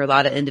that and hear a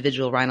lot of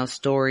individual rhino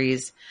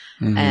stories.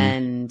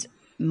 And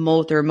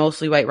there were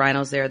mostly white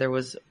rhinos there. There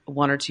was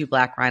 1 or 2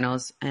 black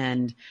rhinos,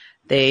 and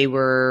they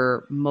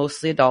were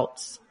mostly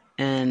adults.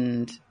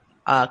 And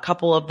a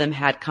couple of them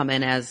had come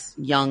in as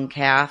young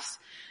calves,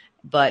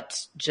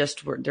 but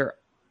they're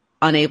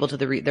unable to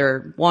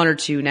they're 1 or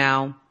 2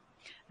 now.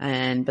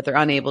 But they're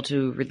unable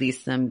to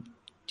release them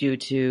due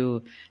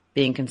to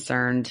being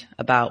concerned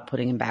about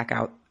putting them back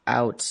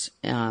out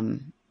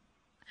in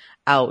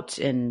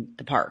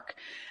the park,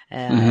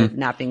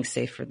 not being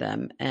safe for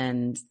them.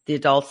 And the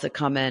adults that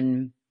come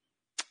in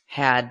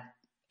had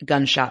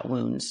gunshot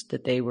wounds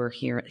that they were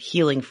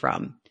healing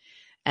from.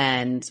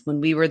 And when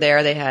we were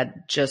there, they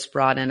had just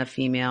brought in a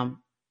female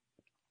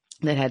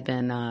that had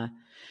been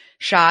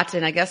shot.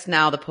 And I guess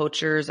now the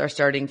poachers are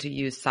starting to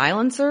use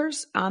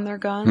silencers on their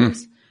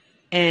guns.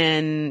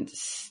 And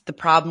the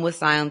problem with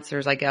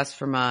silencers, I guess,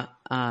 from a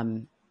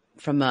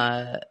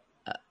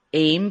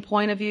aim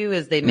point of view,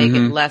 is they make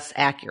it less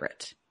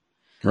accurate.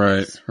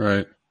 Right.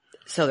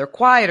 So they're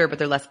quieter, but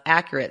they're less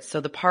accurate.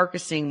 So the park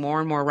is seeing more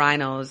and more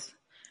rhinos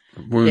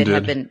that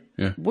have been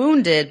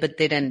wounded, but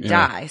they didn't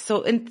die.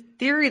 So in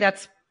theory,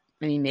 that's,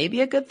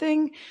 maybe a good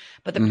thing.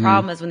 But the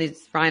problem is when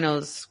these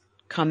rhinos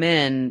come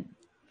in,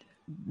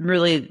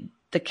 really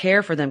the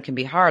care for them can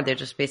be hard. They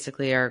just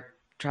basically are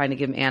trying to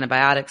give them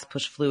antibiotics,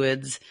 push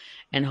fluids,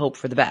 and hope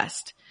for the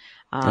best.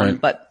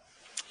 But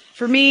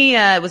for me,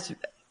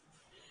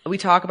 we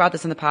talk about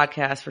this on the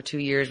podcast for 2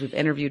 years. We've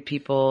interviewed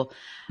people.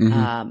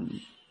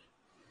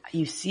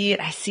 You see it.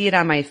 I see it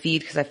on my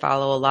feed because I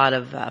follow a lot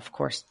of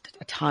course,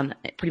 a ton,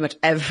 pretty much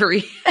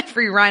every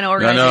rhino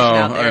organization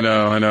out there.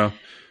 I know.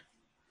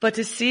 But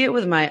to see it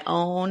with my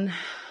own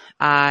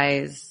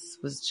eyes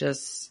was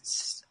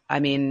just,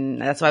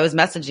 that's why I was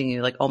messaging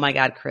you, like, oh my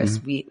God,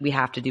 Chris, we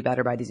have to do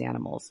better by these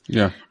animals.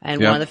 Yeah.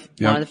 And one of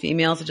the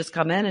females had just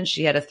come in, and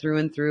she had a through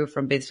and through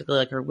from basically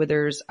like her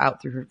withers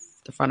out through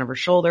the front of her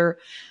shoulder.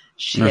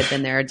 She had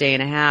been there a day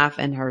and a half,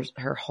 and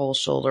her whole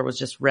shoulder was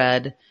just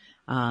red.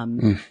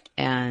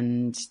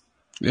 And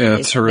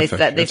it's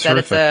horrific. They said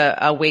it's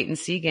a wait and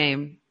see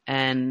game.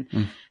 And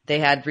they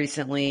had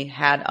recently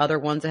had other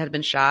ones that had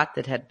been shot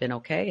that had been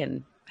okay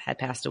and had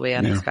passed away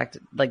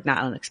unexpected, like not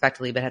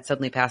unexpectedly, but had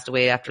suddenly passed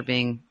away after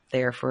being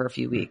there for a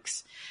few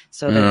weeks.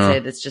 So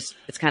that's it.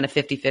 It's kind of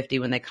 50-50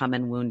 when they come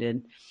in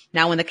wounded.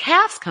 Now, when the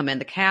calves come in,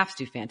 the calves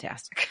do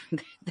fantastic.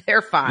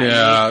 They're fine.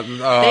 Yeah. They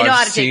know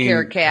how to take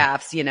care of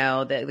calves, you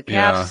know, the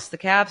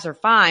calves are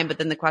fine. But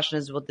then the question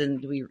is, well, then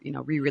do we,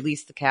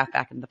 re-release the calf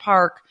back in the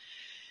park?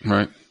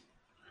 Right.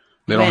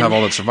 They don't have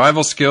all the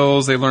survival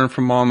skills they learned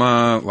from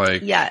mama.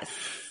 Like, yes.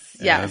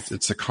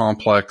 It's a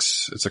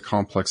complex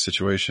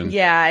situation.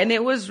 Yeah. And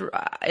it was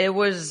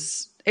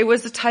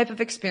the type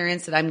of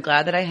experience that I'm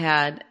glad that I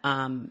had.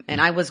 And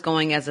I was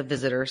going as a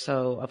visitor.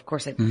 So of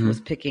course I was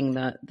picking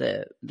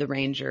the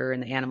ranger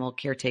and the animal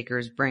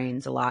caretaker's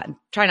brains a lot and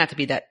try not to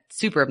be that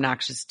super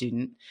obnoxious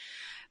student,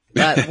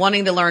 but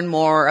wanting to learn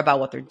more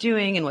about what they're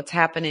doing and what's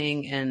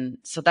happening. And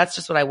so that's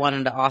just what I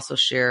wanted to also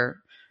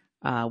share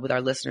with our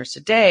listeners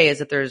today, is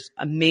that there's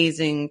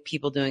amazing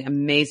people doing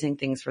amazing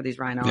things for these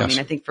rhino. Yes. I mean,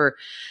 I think for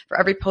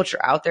every poacher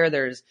out there,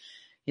 there's,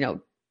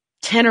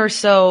 10 or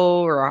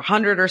so or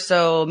 100 or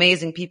so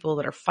amazing people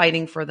that are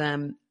fighting for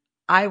them.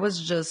 I was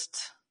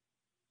just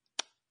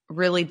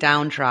really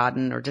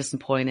downtrodden or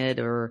disappointed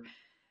or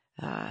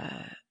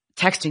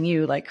texting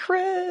you like,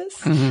 Chris,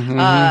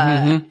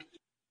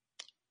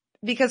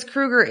 because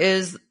Kruger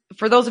is,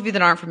 for those of you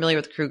that aren't familiar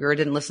with Kruger,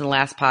 didn't listen to the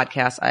last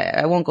podcast,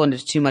 I won't go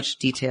into too much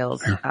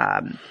details.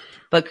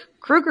 But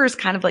Kruger is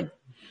kind of like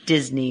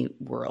Disney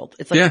World.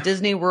 It's like the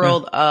Disney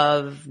World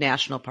of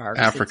national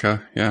parks.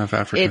 Africa.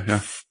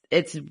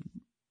 It's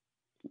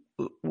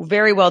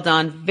very well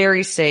done,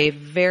 very safe,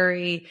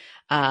 very,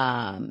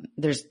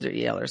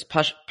 there's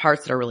parts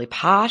that are really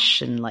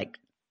posh and like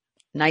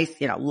nice,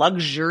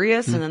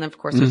 luxurious. And then of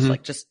course there's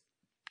like just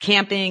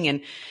camping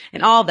and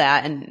all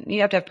that. And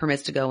you have to have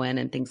permits to go in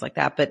and things like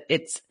that. But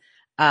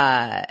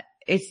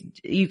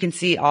you can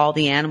see all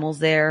the animals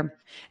there,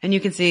 and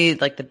you can see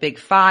like the big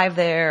five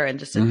there, and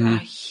just a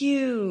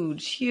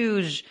huge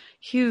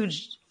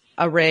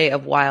array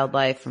of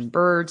wildlife, from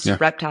birds to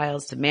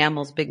reptiles to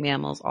mammals, big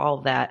mammals, all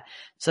of that.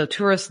 So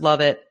tourists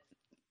love it.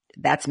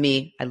 That's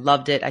me. I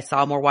loved it. I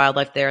saw more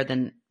wildlife there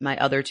than my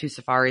other 2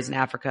 safaris in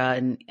Africa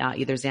in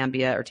either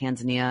Zambia or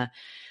Tanzania.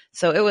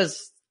 So it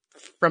was,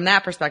 from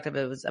that perspective,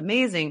 it was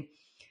amazing.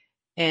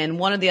 And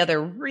one of the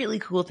other really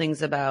cool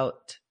things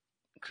about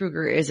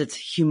Kruger is it's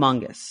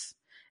humongous.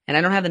 And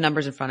I don't have the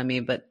numbers in front of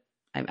me, but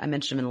I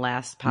mentioned them in the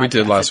last podcast. We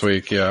did last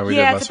week.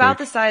 Yeah, it's about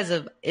the size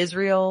of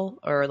Israel,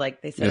 or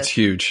like they said. It's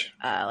huge.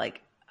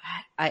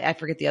 I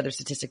forget the other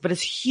statistic, but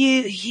it's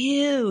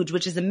huge,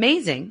 which is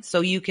amazing. So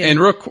you can. And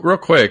real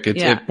quick,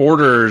 it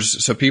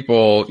borders, so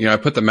people, I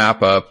put the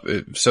map up.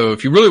 So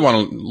if you really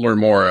want to learn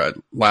more,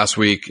 last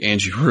week,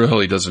 Angie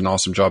really does an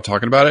awesome job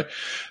talking about it.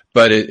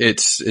 But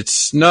it's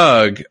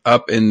snug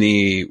up in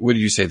the, what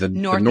did you say? The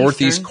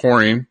northeast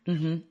corner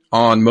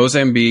on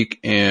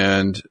Mozambique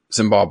and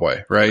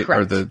Zimbabwe, right?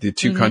 Correct. Are the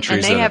 2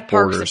 countries and they that have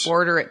borders. Parks that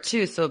border it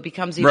too. So it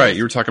becomes even right.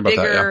 You were talking about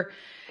bigger. that.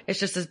 Yeah. It's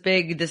just this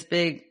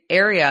big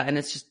area, and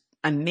it's just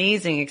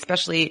amazing.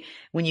 Especially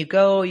when you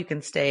go, you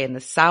can stay in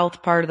the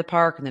south part of the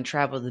park and then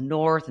travel to the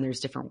north, and there's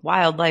different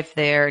wildlife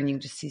there, and you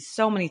can just see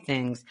so many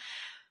things.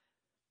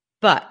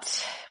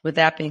 But with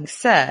that being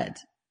said,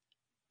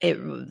 it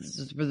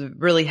was with a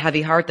really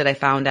heavy heart that I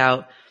found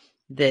out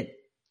that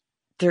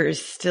there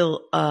is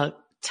still a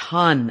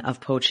ton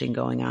of poaching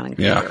going on in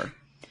Kruger.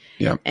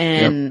 Yeah.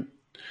 And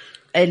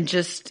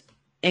just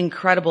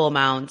incredible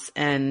amounts.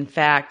 And in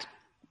fact,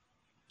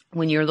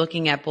 when you're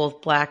looking at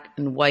both black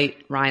and white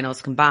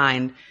rhinos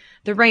combined,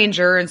 the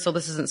ranger, and so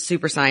this isn't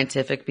super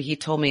scientific, but he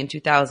told me in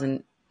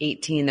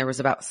 2018 there was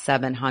about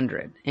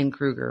 700 in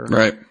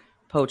Kruger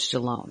poached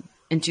alone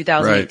in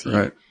 2018.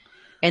 Right.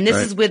 And this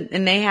is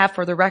and they have,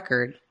 for the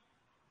record,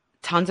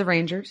 tons of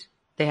rangers.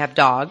 They have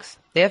dogs.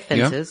 They have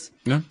fences.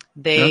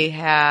 They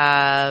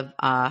have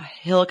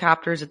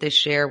helicopters that they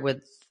share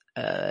with,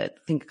 I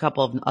think, a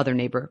couple of other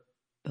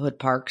neighborhood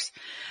parks.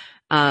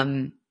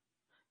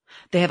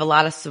 They have a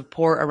lot of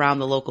support around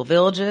the local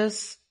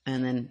villages,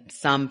 and then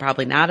some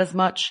probably not as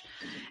much.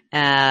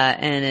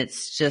 And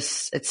it's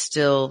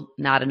still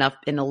not enough.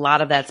 And a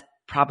lot of that's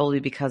probably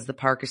because the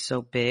park is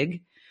so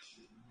big.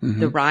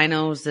 The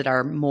rhinos that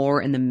are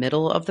more in the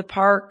middle of the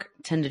park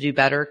tend to do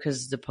better,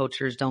 because the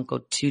poachers don't go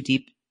too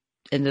deep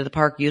into the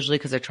park usually,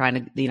 because they're trying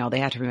to, they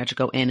have to pretty much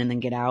go in and then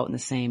get out in the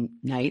same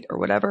night or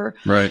whatever.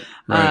 Right.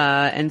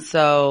 And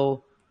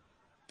so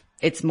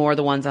it's more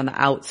the ones on the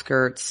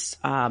outskirts,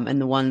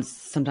 and the ones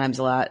sometimes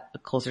a lot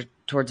closer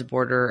towards the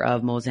border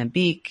of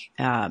Mozambique,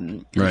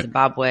 and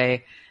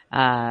Zimbabwe.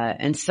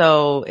 And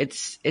so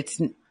it's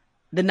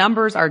the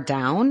numbers are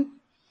down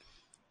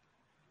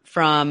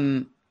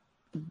from.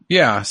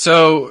 Yeah.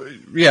 So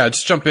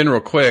just jump in real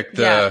quick.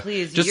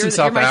 Please. Just in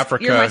South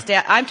Africa. You're my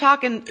stat. I'm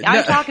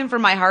talking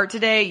from my heart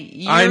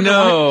today. I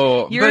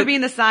know. You're being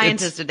the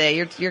scientist today.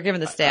 You're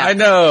giving the stats. I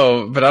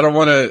know, but I don't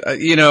want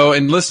to,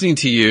 and listening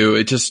to you,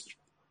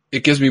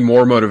 it gives me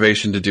more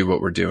motivation to do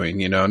what we're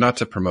doing, not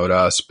to promote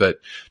us, but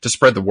to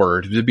spread the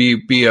word, to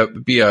be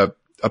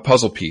a a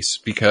puzzle piece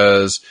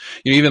because,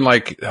 even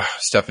like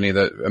Stephanie,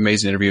 the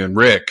amazing interview, and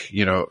Rick,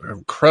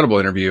 incredible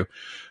interview.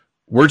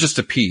 We're just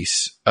a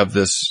piece of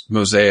this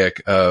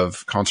mosaic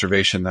of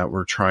conservation that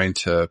we're trying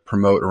to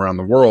promote around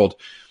the world.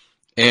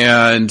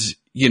 And,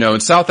 in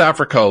South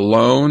Africa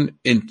alone,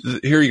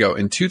 here you go.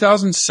 In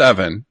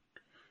 2007,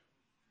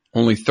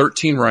 only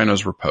 13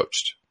 rhinos were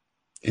poached.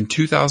 In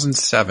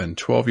 2007,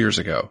 12 years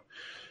ago.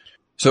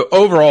 So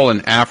overall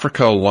in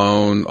Africa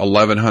alone,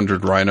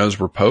 1,100 rhinos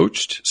were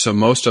poached. So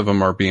most of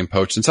them are being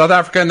poached in South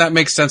Africa. And that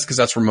makes sense because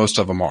that's where most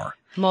of them are.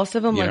 Most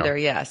of them live there,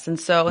 yes. And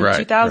so in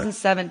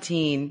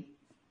 2017,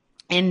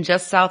 in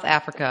just South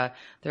Africa,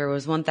 there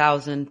was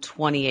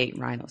 1,028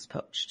 rhinos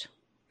poached.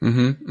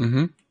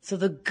 So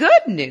the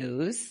good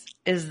news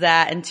is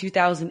that in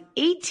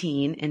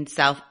 2018 in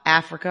South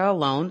Africa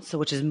alone,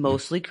 which is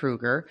mostly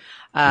Kruger,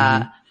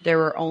 there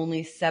were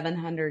only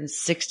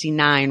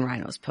 769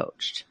 rhinos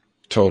poached.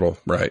 Total,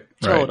 right.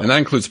 And that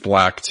includes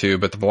black too,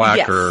 but the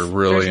black are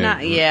really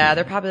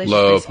their population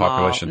low is pretty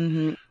population.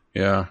 Mm-hmm.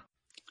 Yeah.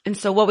 And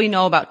so what we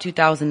know about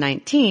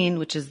 2019,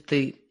 which is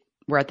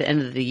we're at the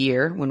end of the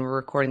year when we're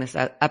recording this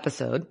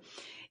episode,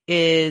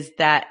 is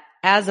that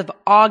as of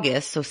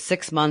August, so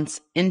 6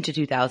 months into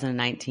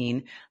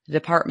 2019, the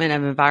Department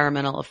of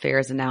Environmental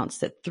Affairs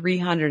announced that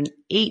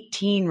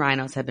 318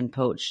 rhinos have been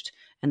poached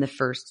in the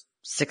first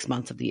 6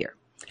 months of the year.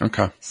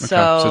 Okay.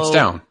 So it's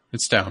down.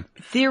 It's down.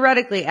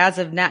 Theoretically, as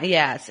of now,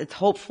 yes, it's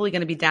hopefully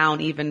going to be down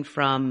even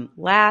from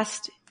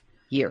last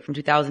year, from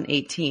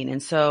 2018.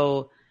 And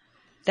so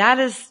that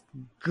is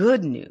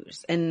good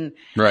news. And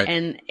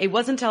it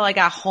wasn't until I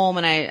got home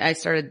and I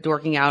started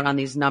dorking out on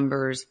these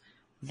numbers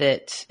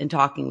and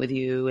talking with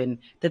you, and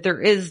that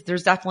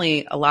there's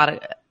definitely a lot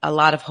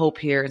of hope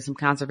here and some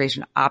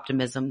conservation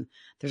optimism.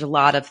 There's a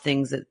lot of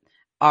things that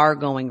are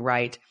going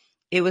right.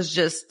 It was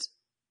just,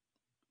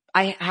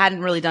 I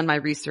hadn't really done my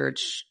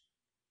research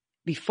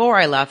before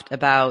I left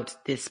about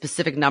the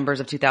specific numbers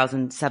of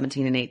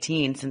 2017 and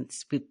 18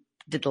 since we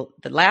did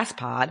the last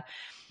pod.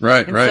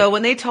 Right. So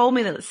when they told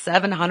me that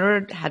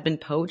 700 had been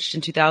poached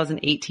in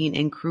 2018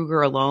 in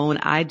Kruger alone,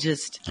 I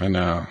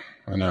know.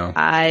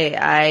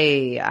 I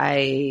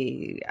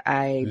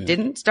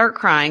didn't start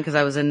crying because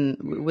I was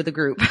with a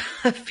group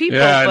of people.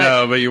 Yeah, I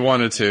know, but you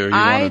wanted to.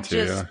 I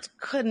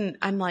couldn't.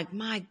 I'm like,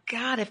 my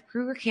God, if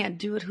Kruger can't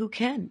do it, who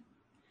can?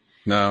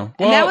 No.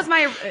 Well, and that was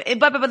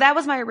but that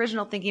was my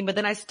original thinking. But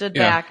then I stood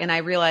back and I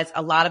realized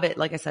a lot of it,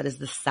 like I said, is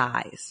the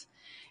size.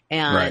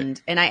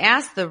 And I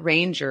asked the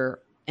ranger,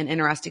 and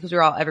interesting because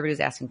everybody was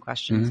asking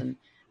questions, and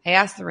I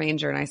asked the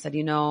ranger and I said,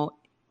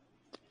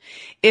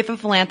 if a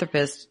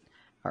philanthropist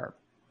or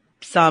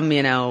some,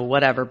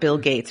 whatever, Bill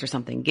Gates or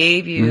something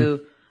gave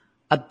you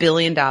 $1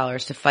 billion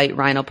to fight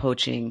rhino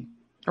poaching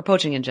or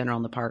poaching in general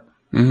in the park,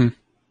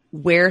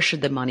 where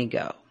should the money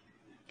go?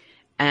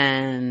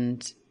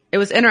 And it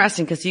was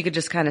interesting because you could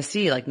just kind of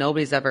see like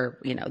nobody's ever,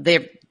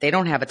 they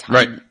don't have a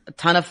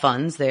ton of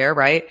funds there,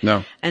 right?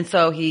 No. And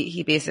so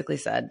he basically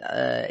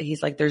said,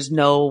 he's like, there's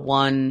no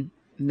one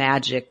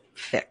magic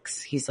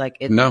fix. He's like,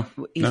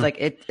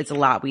 it's a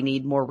lot. We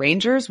need more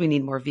rangers. We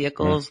need more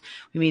vehicles.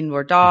 We need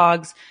more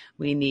dogs.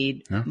 We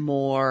need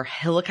more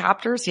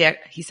helicopters.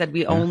 He said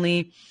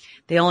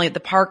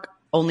the park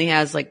only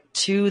has like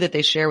 2 that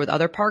they share with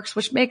other parks,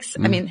 which makes,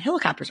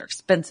 helicopters are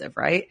expensive,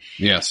 right?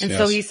 Yes. And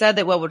so he said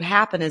that what would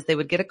happen is they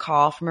would get a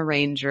call from a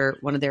ranger,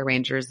 one of their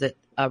rangers, that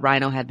a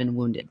rhino had been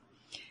wounded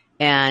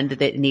and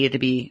that it needed to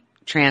be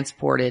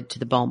transported to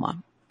the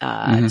Boma,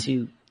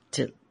 to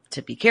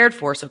be cared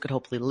for so it could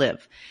hopefully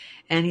live.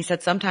 And he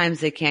said sometimes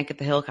they can't get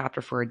the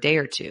helicopter for a day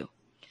or 2.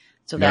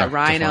 So that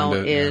rhino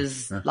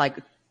is like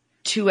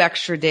 2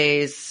 extra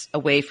days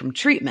away from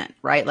treatment,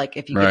 right? Like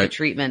if you get the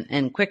treatment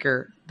in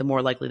quicker, the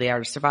more likely they are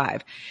to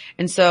survive.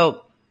 And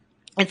so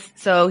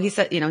he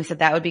said,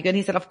 that would be good.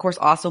 He said, of course,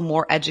 also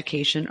more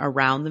education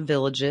around the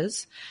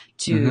villages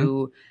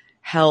to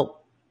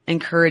help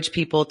encourage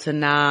people to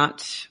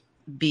not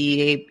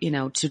be,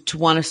 to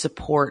want to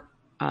support,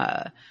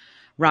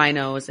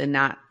 rhinos and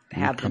not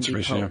have them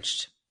be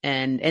poached.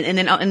 And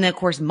then of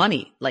course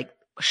money, like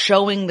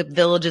showing the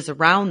villages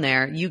around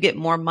there, you get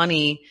more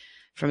money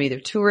from either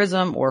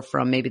tourism or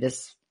from maybe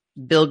this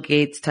Bill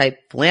Gates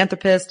type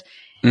philanthropist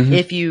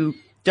if you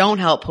don't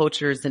help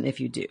poachers than if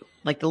you do.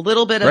 Like the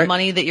little bit of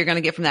money that you're going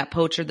to get from that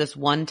poacher this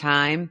one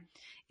time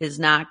is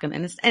not going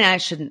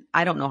to,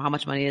 I don't know how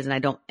much money it is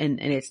and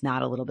it's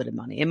not a little bit of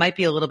money. It might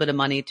be a little bit of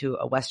money to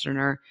a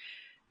Westerner,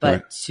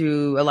 but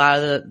to a lot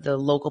of the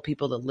local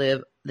people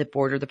that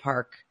border the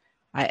park,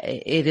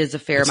 it is a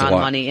fair amount of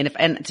money.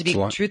 And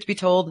truth be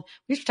told,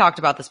 we've talked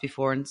about this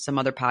before in some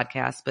other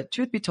podcasts, but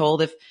truth be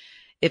told,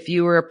 if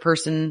you were a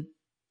person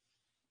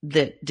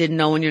that didn't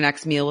know when your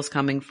next meal was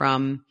coming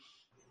from,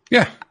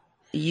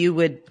 you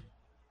would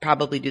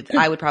probably do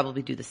I would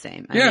probably do the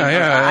same.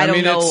 I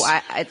don't know.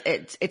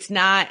 It's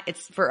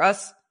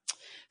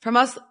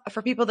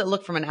for people that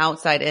look from an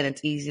outside in,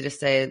 it's easy to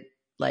say,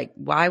 like,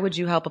 why would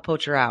you help a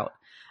poacher out?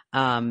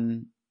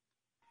 And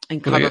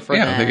cover for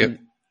them.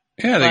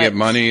 They get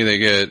money, they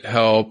get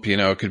help,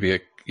 it could be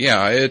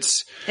Yeah,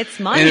 it's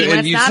money.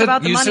 When it's not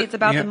about the money, it's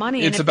about the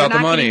money. It's about the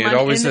money. It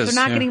always is. If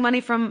they're not getting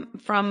money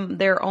from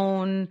their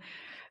own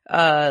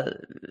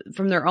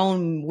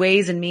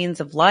ways and means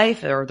of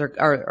life,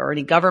 or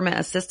any government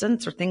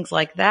assistance or things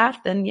like that,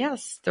 then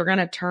yes, they're going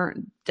to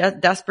turn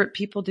desperate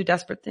people do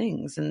desperate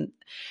things. And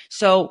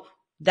so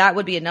that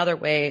would be another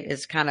way,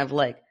 is kind of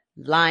like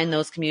line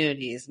those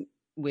communities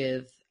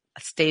with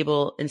a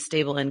stable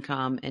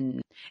income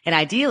and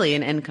ideally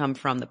an income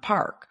from the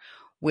park,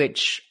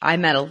 which I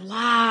met a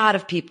lot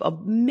of people,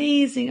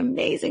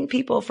 amazing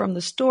people, from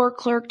the store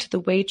clerk to the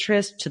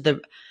waitress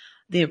to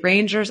the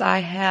rangers I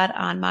had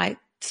on my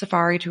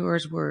safari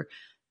tours were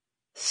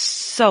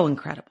so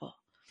incredible.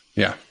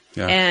 Yeah.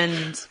 Yeah.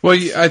 And well,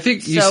 I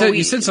think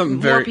you said something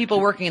very, more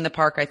people working in the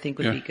park, I think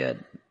would be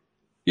good.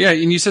 Yeah.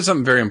 And you said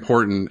something very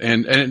important.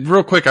 And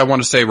real quick, I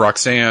want to say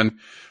Roxanne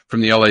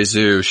from the LA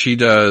Zoo, she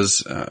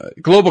does,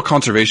 Global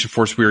Conservation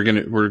Force. We're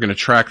going to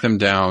track them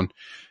down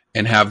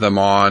and have them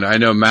on. I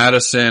know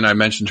Madison, I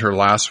mentioned her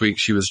last week.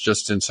 She was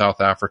just in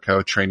South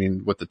Africa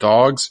training with the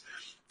dogs.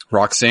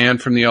 Roxanne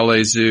from the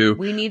LA Zoo.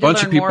 We need to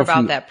learn more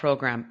about that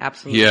program.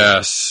 Absolutely.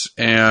 Yes.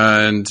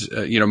 And,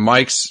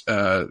 Mike's,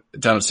 down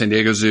at San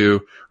Diego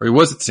Zoo, or he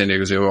was at the San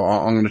Diego Zoo.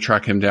 I'm going to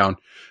track him down.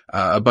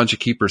 A bunch of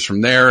keepers from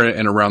there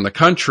and around the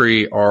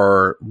country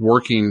are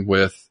working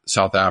with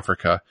South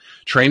Africa,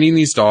 training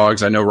these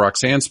dogs. I know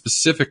Roxanne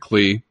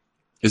specifically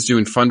is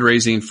doing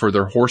fundraising for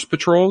their horse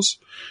patrols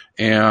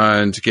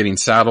and getting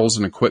saddles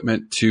and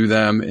equipment to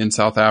them in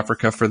South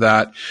Africa for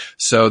that.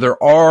 So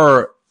there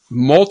are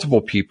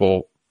multiple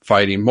people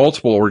fighting,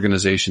 multiple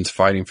organizations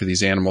fighting for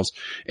these animals.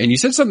 And you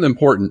said something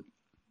important,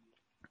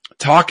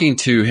 talking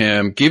to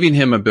him, giving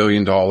him $1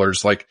 billion.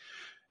 Like,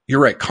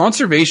 you're right.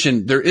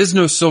 Conservation, there is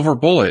no silver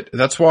bullet.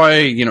 That's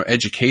why,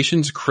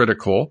 education's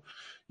critical,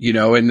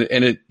 and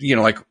it,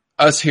 like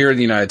us here in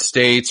the United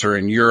States or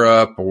in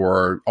Europe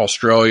or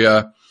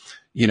Australia,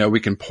 we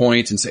can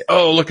point and say,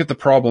 oh, look at the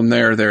problem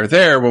there,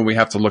 when we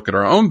have to look at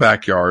our own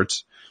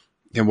backyards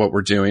and what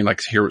we're doing,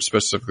 like here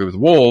specifically with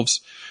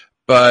wolves.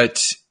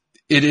 But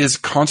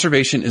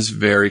conservation is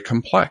very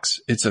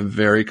complex. It's a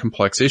very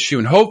complex issue.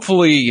 And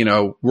hopefully,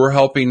 we're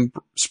helping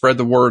spread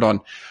the word on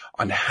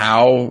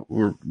how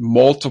we're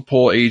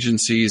multiple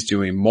agencies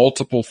doing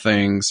multiple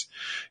things.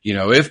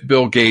 If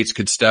Bill Gates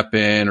could step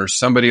in or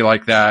somebody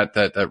like that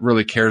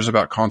really cares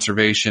about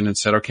conservation and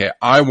said, okay,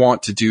 I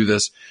want to do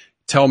this.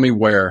 Tell me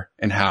where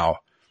and how.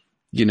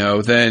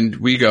 Then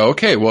we go,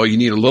 okay, well, you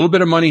need a little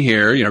bit of money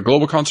here.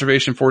 Global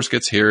Conservation Force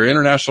gets here.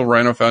 International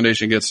Rhino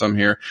Foundation gets some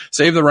here.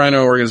 Save the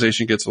Rhino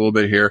organization gets a little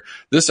bit here.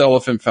 This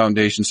Elephant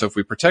Foundation. So if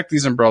we protect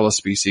these umbrella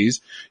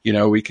species,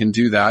 we can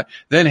do that.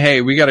 Then,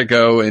 hey, we got to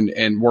go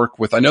and work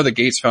with, I know the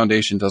Gates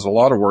Foundation does a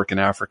lot of work in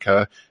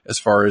Africa as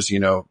far as,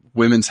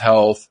 women's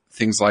health,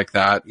 things like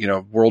that,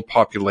 world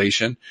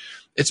population.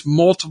 It's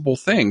multiple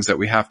things that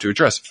we have to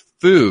address.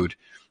 Food.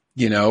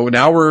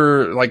 Now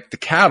we're like the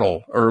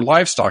cattle or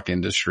livestock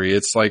industry.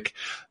 It's like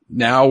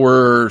now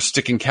we're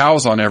sticking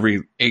cows on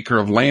every acre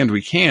of land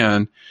we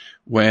can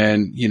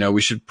when,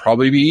 we should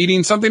probably be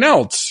eating something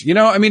else.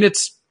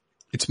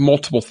 It's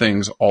multiple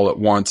things all at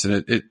once,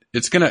 and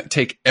it's going to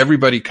take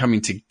everybody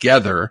coming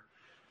together.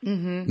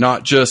 Mm-hmm.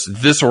 Not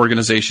just this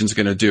organization's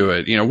going to do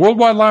it. World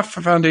Wildlife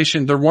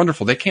Foundation, they're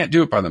wonderful. They can't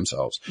do it by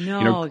themselves.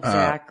 No,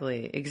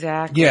 exactly.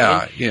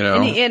 Yeah,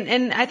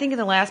 And I think in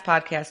the last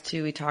podcast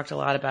too, we talked a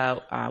lot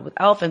about, with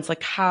elephants,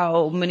 like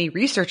how many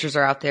researchers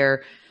are out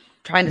there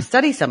trying to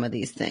study some of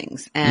these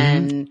things.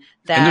 And and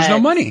there's no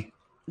money.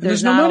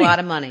 There's not a lot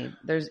of money.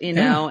 There's,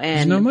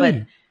 there's no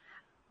money.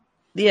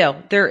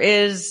 But, there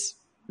is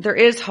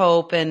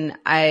hope. And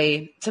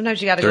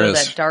sometimes you got to go to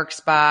that dark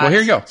spot. Well,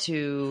 here you go.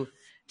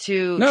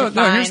 To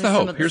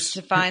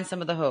find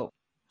some of the hope.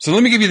 So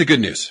let me give you the good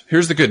news.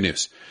 Here's the good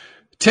news.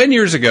 10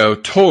 years ago,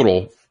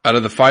 total out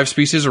of the 5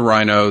 species of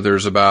rhino,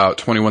 there's about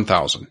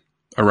 21,000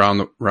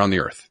 around the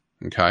earth.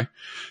 Okay.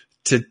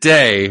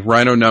 Today,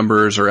 rhino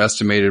numbers are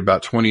estimated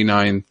about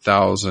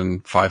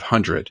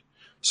 29,500.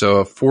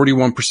 So a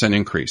 41%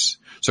 increase.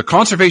 So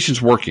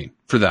conservation's working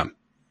for them.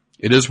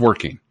 It is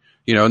working,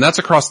 and that's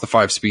across the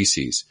 5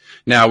 species.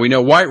 Now we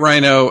know white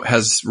rhino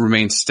has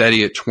remained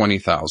steady at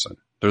 20,000.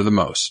 They're the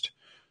most.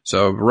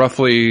 So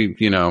roughly,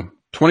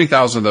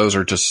 20,000 of those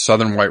are just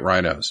southern white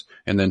rhinos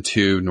and then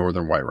 2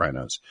 northern white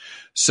rhinos.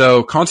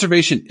 So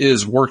conservation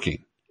is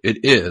working.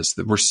 It is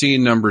that we're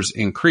seeing numbers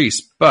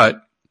increase,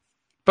 but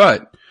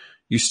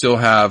you still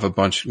have a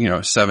bunch,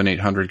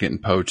 700-800 getting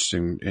poached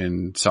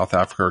in South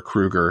Africa or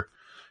Kruger.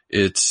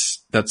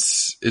 It's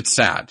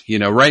sad.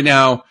 Right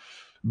now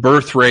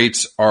birth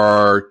rates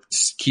are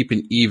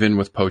keeping even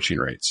with poaching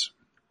rates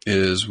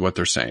is what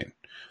they're saying.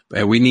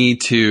 And we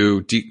need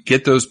to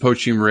get those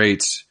poaching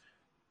rates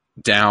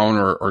down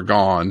or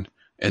gone,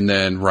 and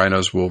then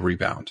rhinos will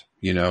rebound,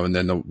 and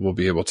then we'll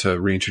be able to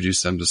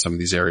reintroduce them to some of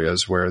these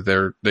areas where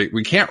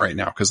we can't right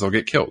now because they'll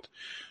get killed.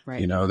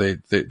 Right.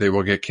 They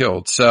will get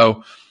killed.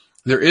 So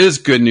there is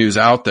good news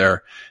out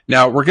there.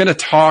 Now we're going to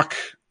talk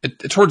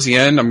towards the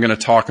end, I'm going to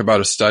talk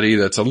about a study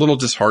that's a little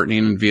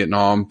disheartening in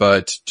Vietnam,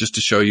 but just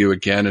to show you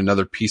again,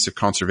 another piece of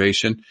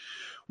conservation.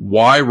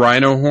 Why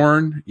rhino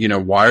horn?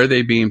 Why are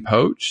they being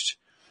poached?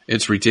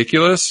 It's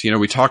ridiculous.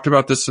 We talked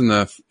about this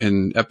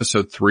in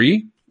episode 3,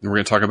 and we're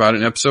going to talk about it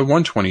in episode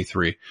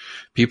 123.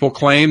 People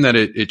claim that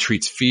it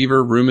treats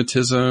fever,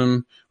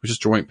 rheumatism, which is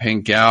joint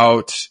pain,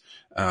 gout,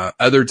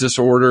 other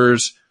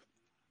disorders.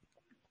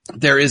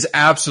 There is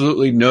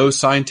absolutely no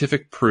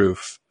scientific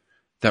proof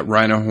that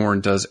rhino horn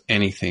does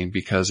anything,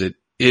 because it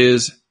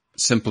is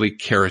simply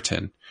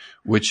keratin,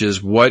 which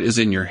is what is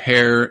in your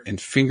hair and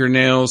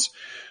fingernails.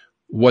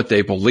 What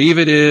they believe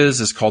it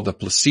is called the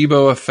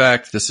placebo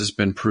effect. This has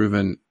been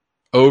proven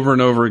over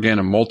and over again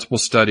in multiple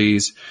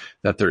studies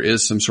that there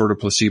is some sort of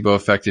placebo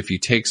effect. If you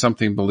take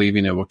something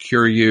believing it will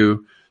cure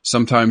you,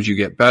 sometimes you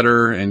get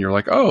better and you're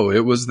like, oh,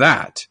 it was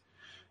that.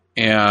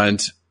 And,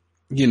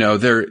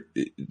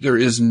 there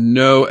is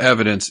no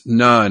evidence,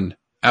 none,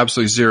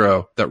 absolutely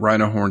zero, that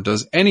rhino horn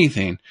does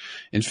anything.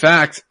 In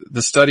fact,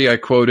 the study I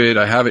quoted,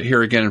 I have it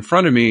here again in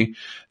front of me,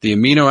 the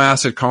amino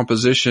acid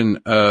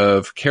composition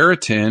of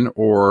keratin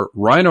or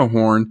rhino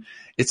horn,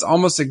 it's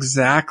almost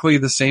exactly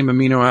the same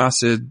amino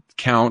acid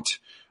count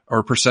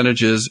or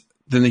percentages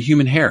than the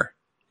human hair.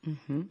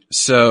 Mm-hmm.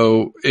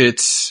 So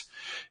it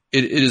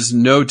is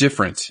no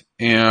different.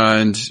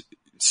 And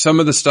some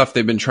of the stuff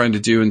they've been trying to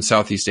do in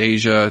Southeast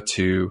Asia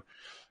to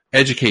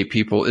educate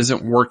people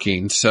isn't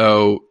working.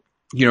 So,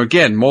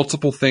 again,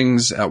 multiple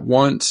things at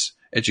once.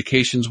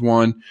 Education's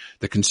one,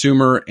 the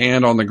consumer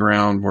and on the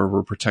ground where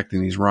we're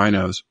protecting these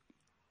rhinos.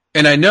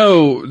 And I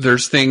know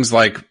there's things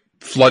like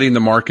flooding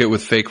the market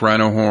with fake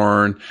rhino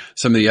horn,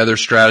 some of the other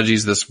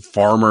strategies, this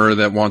farmer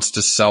that wants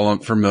to sell them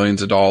for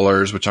millions of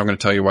dollars, which I'm going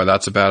to tell you why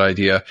that's a bad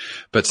idea.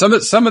 But some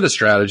of the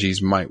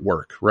strategies might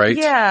work, right?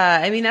 Yeah.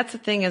 I mean, that's the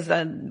thing is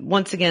that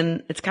once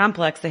again, it's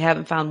complex. They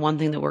haven't found one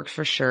thing that works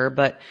for sure.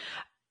 But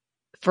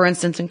for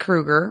instance, in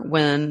Kruger,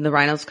 when the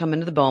rhinos come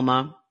into the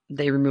boma,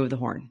 they remove the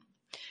horn.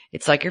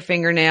 It's like your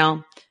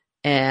fingernail,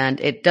 and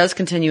it does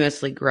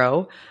continuously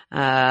grow.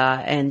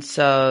 And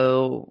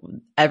so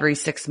every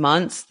 6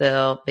 months,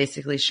 they'll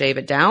basically shave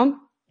it down.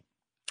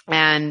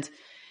 And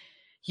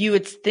you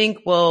would think,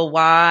 well,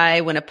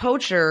 why can't a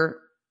poacher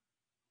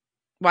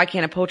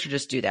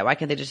just do that? Why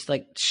can't they just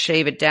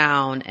shave it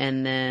down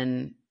and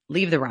then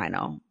leave the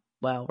rhino?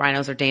 Well,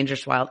 rhinos are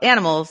dangerous wild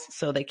animals,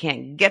 so they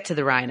can't get to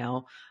the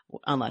rhino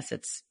unless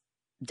it's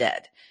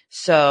dead.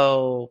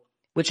 So,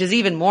 which is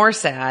even more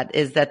sad,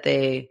 is that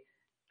they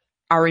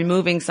are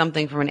removing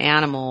something from an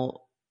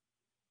animal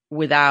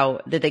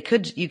without that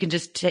you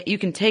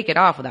can take it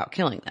off without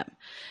killing them.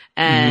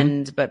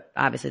 And, but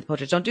obviously the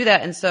poachers don't do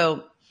that. And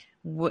so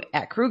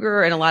at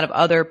Kruger and a lot of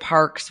other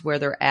parks where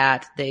they're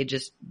at, they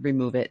just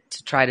remove it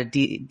to try to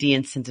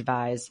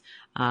de-incentivize,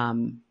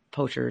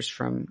 poachers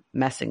from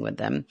messing with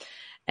them.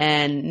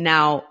 And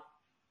now,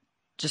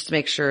 just to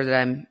make sure that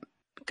I'm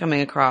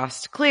coming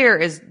across clear,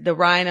 is the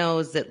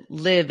rhinos that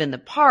live in the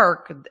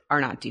park are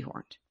not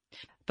dehorned.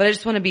 But I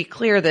just want to be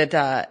clear that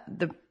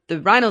the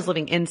rhinos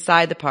living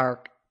inside the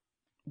park,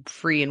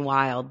 free and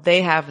wild,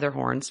 they have their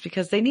horns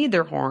because they need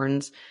their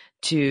horns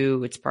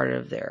it's part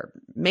of their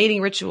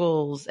mating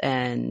rituals,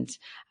 and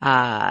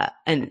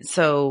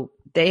so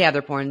they have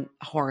their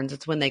horns.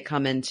 It's when they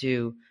come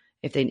into,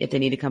 if they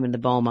need to come into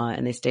the boma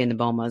and they stay in the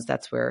bomas,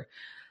 that's where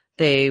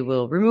they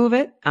will remove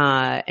it.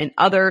 And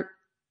other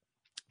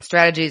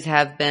strategies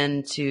have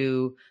been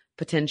to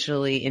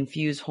potentially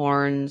infuse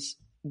horns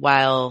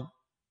while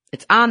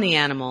it's on the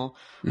animal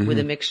with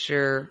a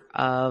mixture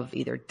of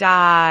either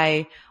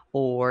dye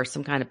or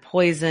some kind of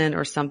poison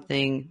or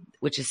something,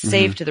 which is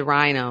safe to the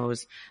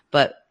rhinos,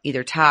 but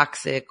either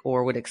toxic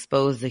or would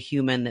expose the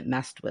human that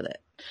messed with it.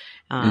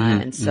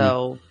 And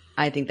so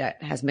I think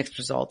that has mixed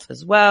results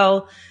as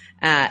well.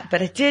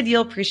 But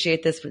you'll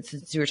appreciate this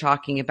since you were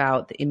talking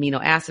about the amino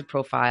acid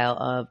profile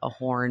of a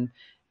horn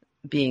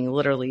being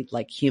literally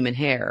like human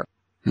hair.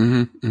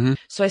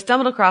 So I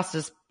stumbled across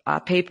this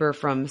paper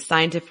from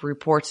Scientific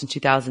Reports in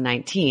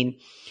 2019,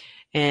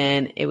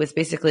 and it was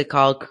basically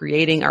called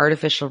Creating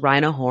Artificial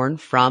Rhino Horn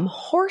from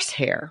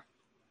Horsehair,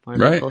 one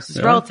of my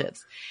closest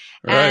relatives.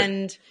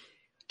 And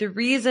the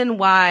reason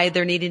why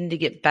they're needing to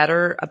get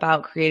better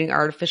about creating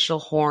artificial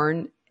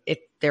horn, if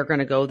they're going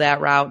to go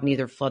that route and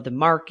either flood the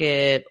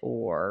market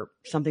or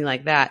something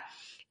like that,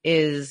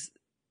 is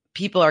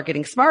people are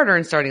getting smarter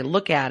and starting to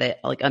look at it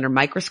like under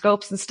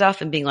microscopes and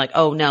stuff and being like,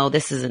 oh no,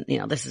 this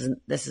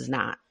is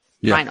not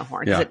rhino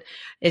horn.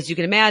 As you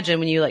can imagine,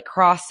 when you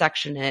cross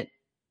section it,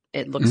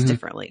 it looks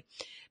differently.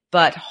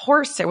 But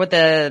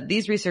horsehair,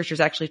 these researchers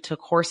actually took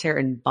horsehair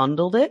and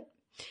bundled it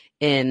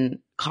in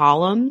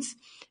columns,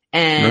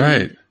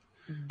 and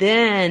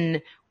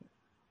then,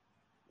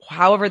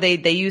 however,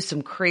 they use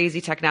some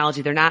crazy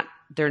technology. They're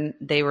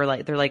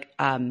mechanical.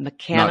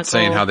 Not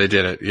saying how they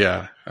did it.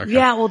 Yeah. Okay.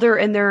 Yeah. Well,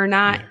 they're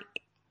not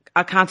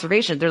a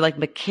conservation. They're like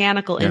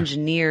mechanical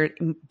engineered,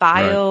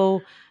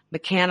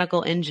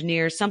 mechanical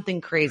engineers,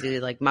 something crazy,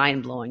 like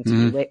mind blowing to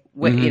me.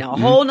 A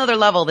whole nother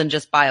level than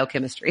just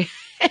biochemistry.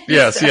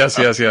 Yes.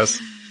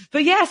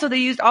 But yeah, so they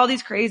used all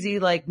these crazy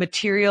like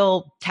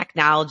material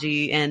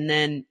technology, and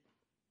then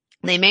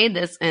they made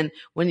this. And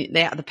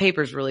the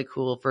paper's really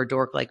cool for a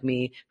dork like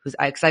me, cause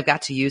I've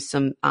got to use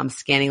some,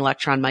 scanning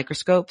electron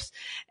microscopes.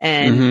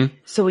 And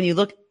so when you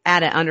look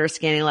at it under a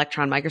scanning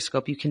electron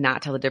microscope, you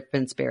cannot tell the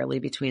difference barely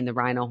between the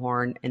rhino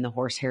horn and the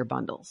horsehair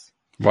bundles.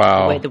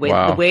 Wow. The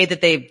way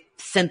that they've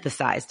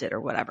synthesized it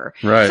or whatever.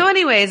 Right. So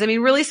anyways, I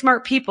mean, really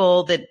smart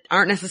people that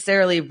aren't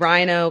necessarily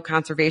rhino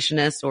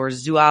conservationists or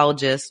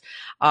zoologists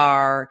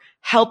are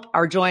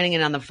joining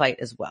in on the fight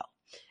as well.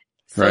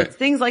 So Right. it's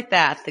things like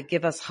that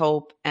give us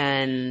hope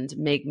and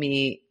make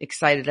me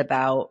excited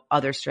about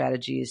other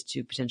strategies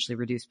to potentially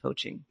reduce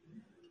poaching.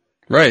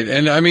 Right.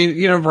 And I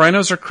mean,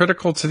 rhinos are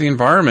critical to the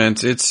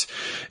environment.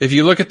 If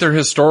you look at their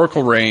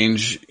historical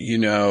range,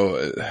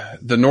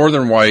 the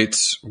northern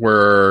whites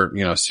were,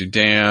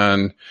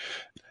 Sudan,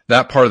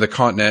 that part of the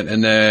continent.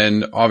 And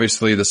then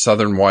obviously the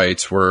southern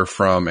whites were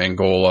from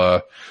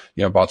Angola,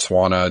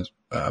 Botswana,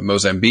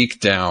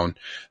 Mozambique down.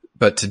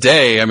 But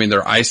today, I mean,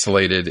 they're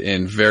isolated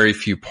in very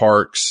few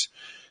parks.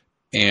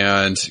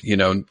 And,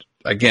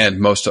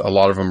 again, a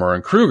lot of them are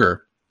in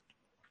Kruger.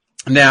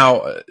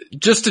 Now,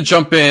 just to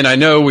jump in, I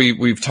know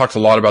we've talked a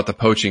lot about the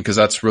poaching because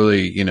that's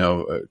really,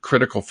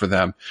 critical for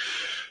them.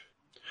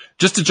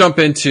 Just to jump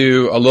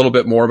into a little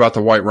bit more about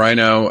the white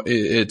rhino,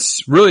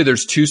 it's really,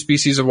 there's two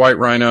species of white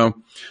rhino.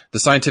 The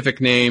scientific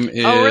name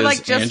is Oh, we're like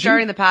just Angie.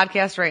 starting the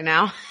podcast right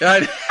now.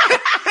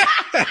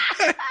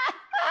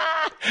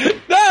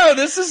 No,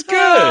 this is good.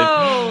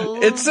 Oh,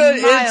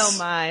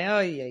 Oh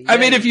yeah. I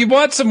mean, if you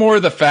want some more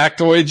of the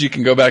factoids, you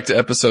can go back to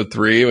episode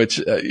 3, which,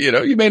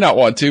 you may not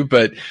want to,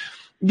 but,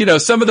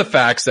 some of the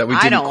facts that we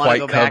didn't I don't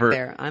quite want to go cover. back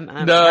there.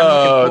 I'm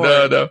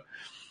No.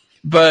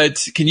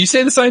 But can you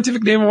say the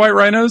scientific name of white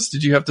rhinos?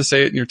 Did you have to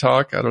say it in your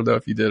talk? I don't know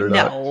if you did or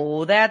not.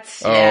 No,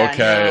 that's.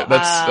 Okay. No.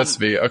 That's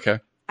me. Okay.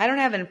 I don't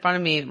have it in front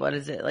of me. What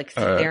is it? Like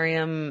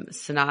Citharium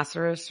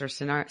Rhinoceros or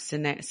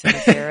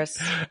Rhinoceros?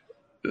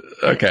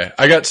 Okay.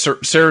 I got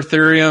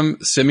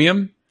Ceratherium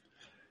simium.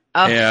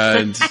 Oh.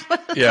 And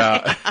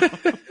yeah.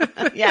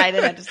 Yeah, I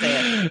didn't have to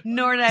say it.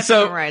 Nor did I have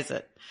to memorize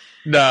it.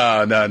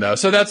 No.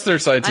 So that's their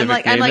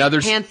scientific name. I'm like now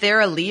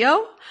Panthera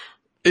Leo?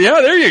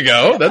 Yeah, there you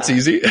go. Yeah. That's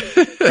easy.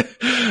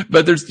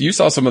 But you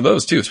saw some of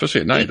those too,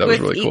 especially at night. That was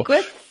really cool.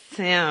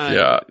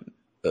 Yeah.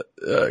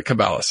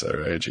 Cabalis,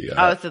 right? Yeah.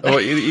 Oh,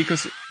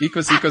 it's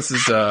Equus is,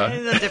 it's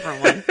a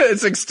different one.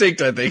 It's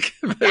extinct, I think.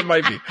 It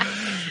might be.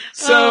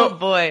 So, oh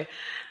boy.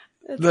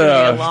 It's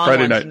gonna be a long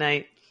Friday one night.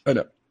 tonight. I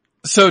know.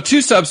 So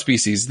two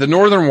subspecies, the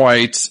northern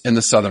whites and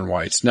the southern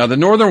whites. Now the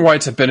northern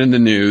whites have been in the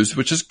news,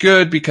 which is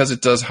good because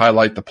it does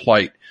highlight the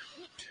plight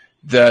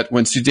that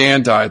when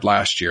Sudan died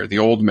last year, the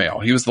old male,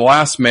 he was the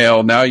last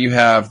male. Now you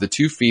have the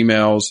two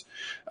females,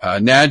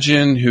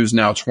 Najin, who's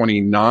now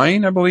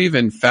 29, I believe,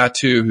 and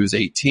Fatu, who's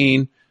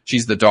 18.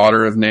 She's the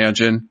daughter of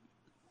Najin.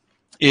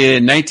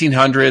 In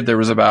 1900, there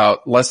was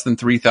about less than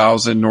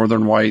 3,000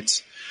 northern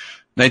whites.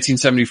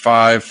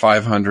 1975,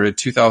 500,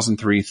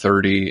 2003,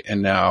 30,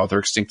 and now they're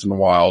extinct in the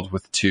wild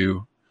with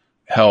two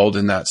held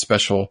in that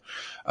special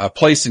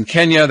place in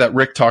Kenya that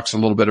Rick talks a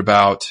little bit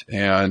about,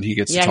 and he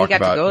gets to talk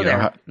about, to go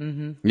there.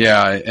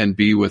 And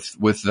be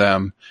with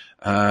them.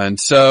 And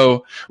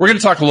so we're going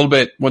to talk a little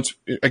bit once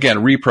again,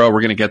 repro,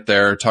 we're going to get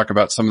there, talk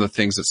about some of the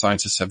things that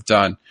scientists have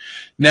done.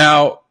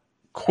 Now,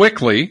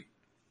 quickly,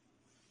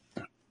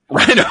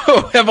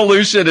 rhino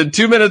evolution in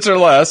 2 minutes or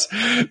less,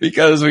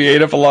 because we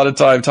ate up a lot of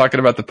time talking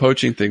about the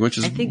poaching thing, which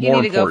is more important. I think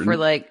you need to go for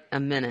like a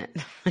minute.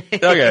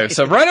 Okay,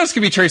 so rhinos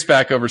can be traced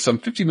back over some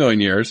 50 million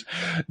years.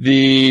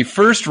 The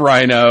first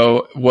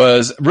rhino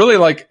was really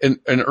like an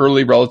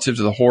early relative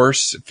to the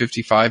horse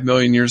 55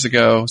 million years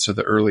ago, so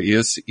the early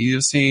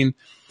Eocene.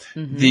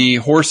 Mm-hmm. The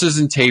horses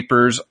and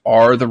tapirs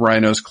are the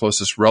rhino's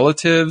closest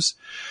relatives.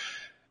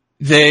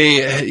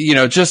 They,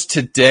 just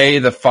today,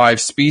 the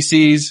 5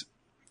 species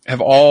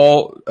have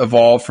all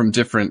evolved from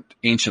different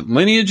ancient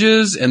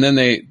lineages, and then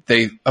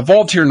they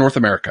evolved here in North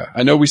America.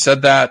 I know we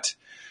said that.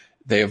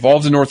 They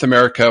evolved in North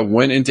America,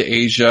 went into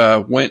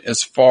Asia, went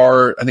as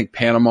far, I think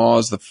Panama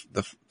is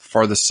the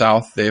farthest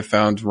south they have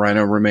found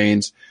rhino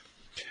remains.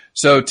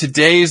 So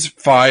today's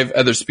 5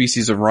 other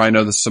species of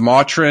rhino, the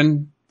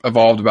Sumatran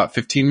evolved about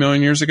 15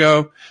 million years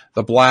ago,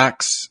 the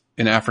blacks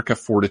in Africa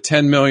 4 to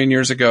 10 million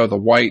years ago, the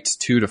whites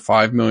 2 to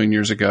 5 million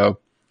years ago,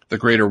 the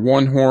greater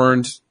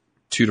one-horned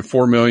 2 to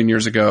 4 million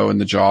years ago, and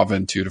the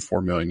Javan 2 to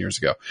 4 million years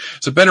ago.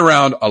 So been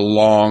around a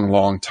long,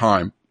 long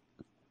time.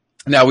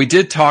 Now we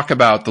did talk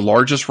about the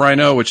largest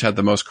rhino, which had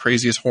the most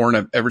craziest horn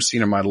I've ever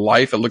seen in my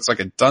life. It looks like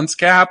a dunce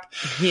cap.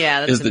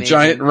 Yeah, that's is the amazing.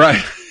 giant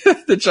rhino,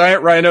 the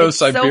giant rhino of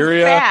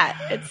Siberia. So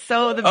fat. It's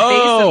so the base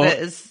of it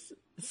is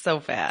so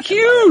fat.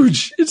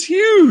 Huge. It's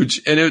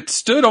huge, and it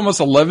stood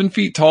almost 11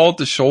 feet tall at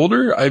the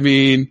shoulder. I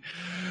mean,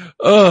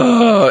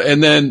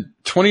 and then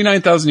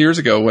 29,000 years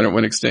ago when it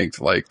went extinct,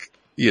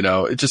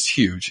 it's just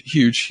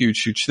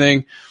huge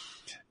thing.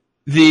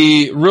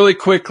 The really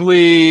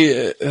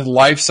quickly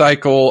life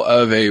cycle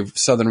of a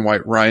southern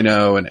white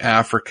rhino in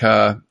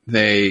Africa,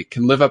 they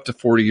can live up to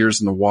 40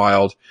 years in the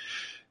wild.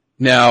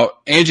 Now,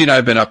 Angie and I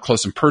have been up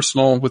close and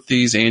personal with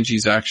these.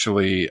 Angie's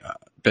actually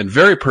been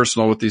very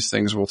personal with these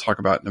things we'll talk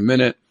about in a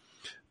minute.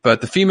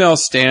 But the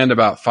females stand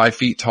about 5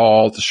 feet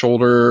tall at the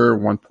shoulder,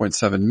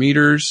 1.7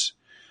 meters,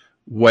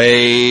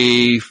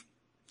 weigh,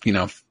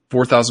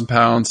 4,000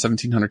 pounds,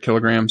 1,700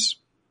 kilograms.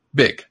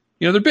 Big.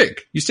 They're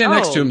big. You stand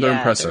next to them, they're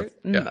impressive.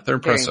 They're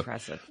impressive. Very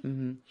impressive.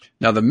 Mm-hmm.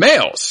 Now the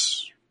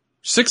males,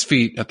 6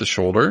 feet at the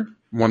shoulder,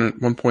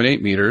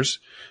 1.8 meters,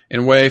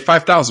 and weigh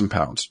 5,000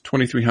 pounds,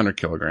 2,300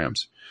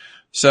 kilograms.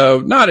 So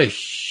not a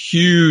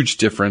huge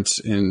difference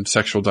in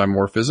sexual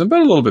dimorphism, but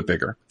a little bit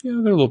bigger. They're a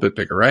little bit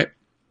bigger, right?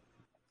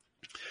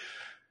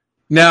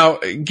 Now,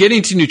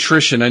 getting to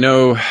nutrition, I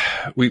know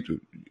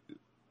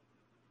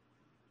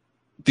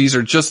these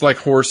are just like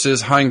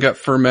horses,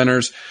 hindgut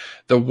fermenters.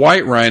 The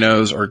white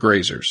rhinos are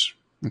grazers.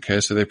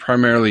 Okay, so they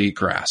primarily eat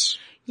grass.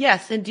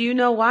 Yes, and do you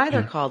know why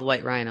they're called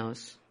white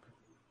rhinos?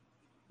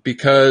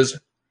 Because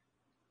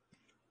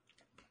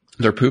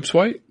their poop's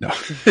white? No.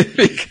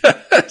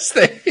 Because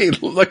they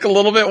look a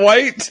little bit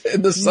white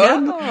in the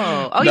sun?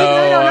 No. Oh,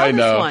 no, you don't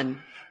know this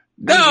one.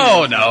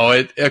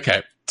 No.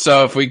 Okay.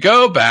 So if we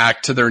go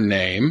back to their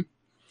name,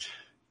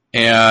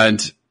 and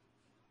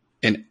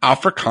in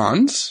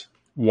Afrikaans,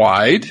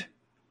 wide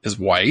is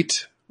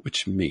white,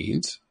 which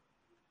means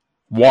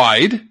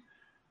wide,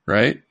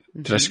 right?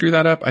 Mm-hmm. Did I screw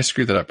that up? I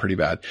screwed that up pretty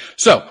bad.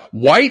 So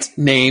white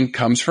name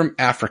comes from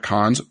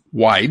Afrikaans,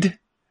 wide,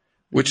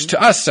 which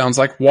to us sounds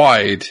like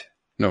wide.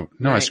 No,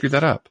 right. I screwed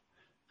that up.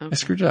 Okay. I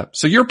screwed it up.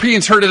 So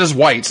Europeans heard it as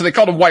white, so they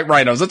called them white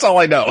rhinos. That's all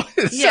I know.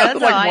 It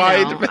sounded like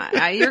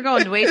wide. You're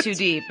going way too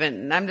deep,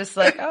 and I'm just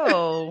like, it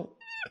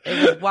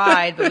was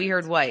wide, but we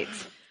heard white.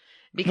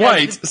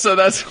 White, so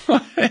that's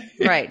why.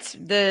 Right.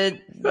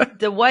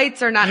 The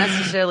whites are not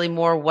necessarily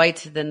more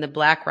white than the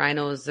black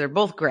rhinos. They're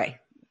both gray.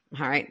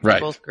 All right. They're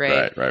both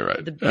gray.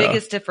 Right. The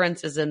biggest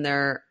difference is in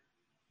their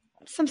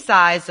some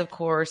size, of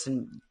course,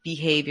 and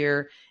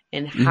behavior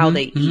and how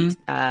they eat,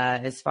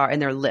 as far in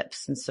their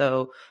lips. And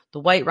so the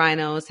white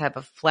rhinos have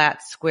a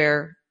flat,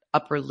 square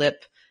upper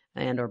lip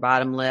or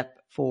bottom lip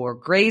for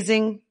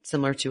grazing,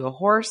 similar to a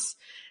horse.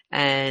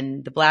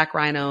 And the black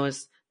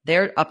rhinos,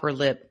 their upper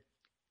lip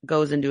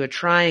goes into a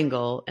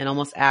triangle and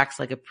almost acts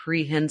like a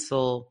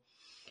prehensile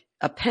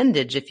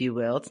appendage, if you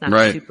will. It's not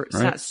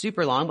not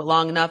super long, but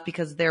long enough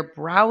because they're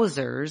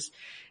browsers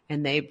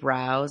and they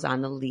browse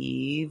on the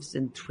leaves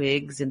and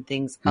twigs and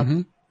things up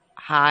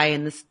high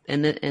in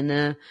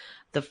the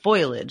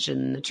foliage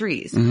and the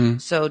trees.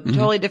 So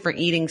totally different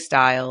eating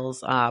styles,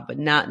 but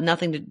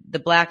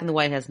the black and the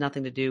white has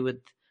nothing to do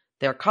with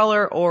their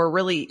color or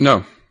really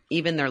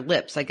even their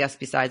lips, I guess,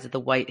 besides that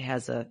the white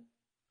has a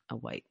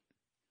white.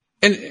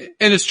 And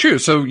it's true.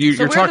 So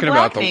you're talking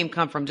about the name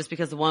come from just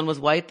because the one was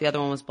white, the other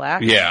one was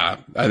black? Yeah,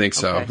 I think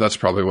so. Okay. That's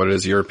probably what it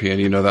is.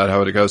 European,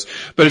 how it goes.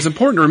 But it's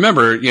important to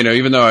remember,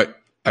 even though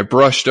I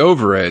brushed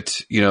over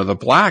it, the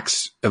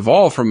blacks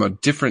evolved from a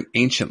different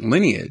ancient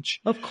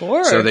lineage. Of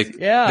course. So they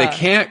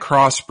can't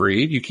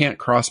crossbreed. You can't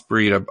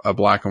crossbreed a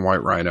black and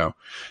white rhino.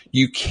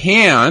 You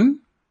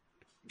can,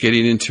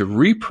 getting into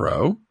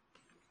repro,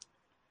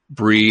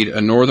 breed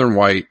a northern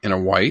white and a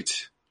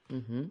white.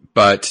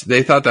 But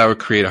they thought that would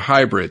create a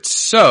hybrid.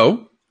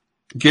 So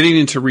getting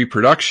into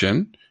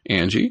reproduction,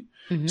 Angie,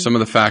 some of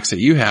the facts that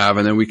you have,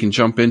 and then we can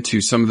jump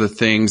into some of the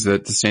things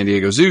that the San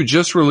Diego Zoo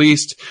just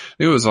released.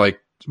 It was like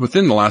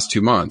within the last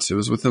 2 months. It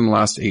was within the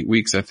last 8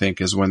 weeks, I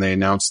think, is when they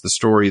announced the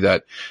story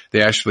that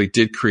they actually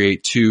did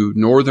create 2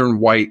 northern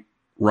white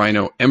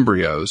rhino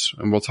embryos.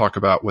 And we'll talk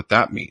about what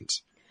that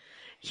means.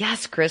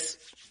 Yes, Chris.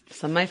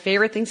 Some of my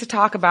favorite things to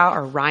talk about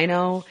are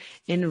rhino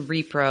and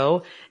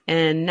repro,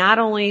 and not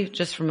only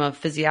just from a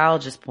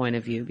physiologist point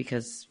of view,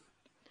 because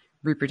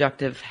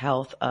reproductive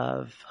health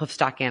of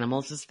hoofstock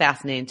animals is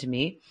fascinating to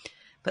me,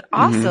 but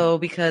also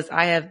because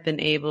I have been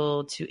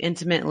able to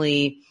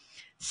intimately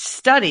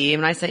study,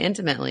 and when I say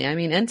intimately, I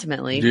mean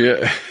intimately.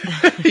 Yeah.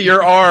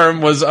 Your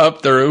arm was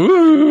up their,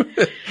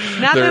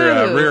 not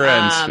their rear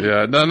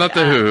end. Not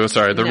the who.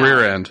 Sorry, the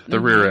rear end. The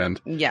rear end.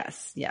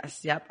 Yes.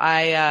 Yep.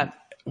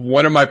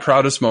 One of my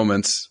proudest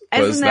moments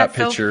was that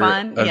picture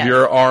of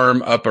your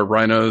arm up a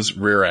rhino's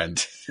rear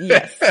end.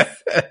 Yes.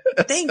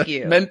 Thank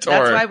you. Mentor.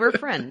 That's why we're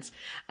friends.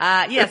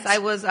 Yes, I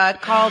was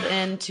called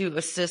in to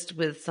assist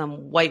with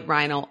some white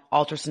rhino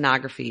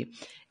ultrasonography.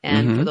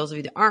 And for those of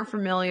you that aren't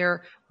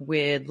familiar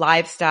with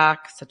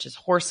livestock, such as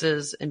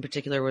horses in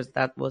particular,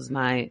 was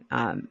my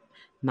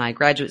my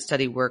graduate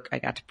study work. I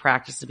got to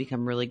practice to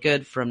become really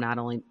good from not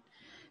only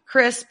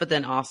Chris, but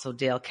then also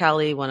Dale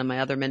Kelly, one of my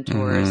other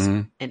mentors,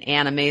 and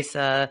Anna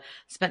Mesa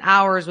spent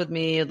hours with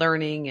me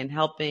learning and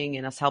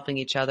us helping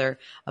each other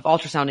of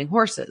ultrasounding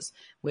horses,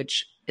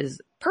 which is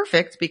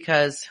perfect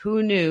because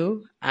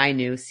I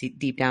knew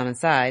deep down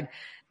inside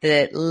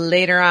that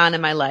later on in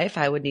my life,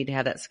 I would need to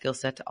have that skill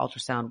set to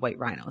ultrasound white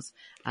rhinos.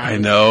 I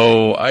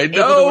know.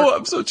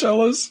 I'm so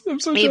jealous.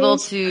 Able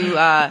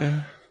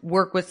to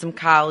work with some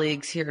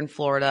colleagues here in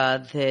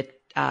Florida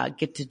that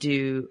get to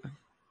do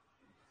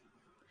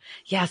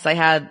Yes, I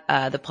had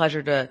the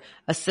pleasure to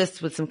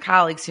assist with some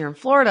colleagues here in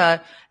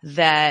Florida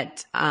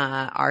that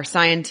are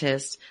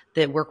scientists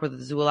that work with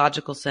the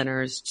zoological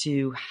centers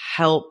to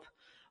help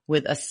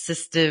with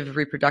assistive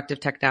reproductive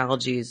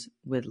technologies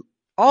with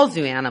all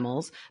zoo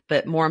animals,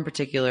 but more in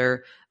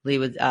particularly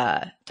with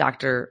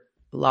Dr.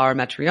 Laura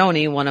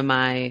Metrioni, one of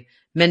my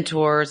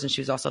mentors, and she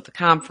was also at the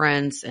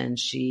conference, and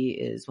she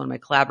is one of my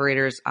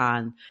collaborators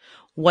on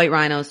white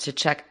rhinos to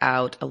check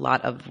out a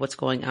lot of what's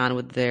going on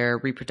with their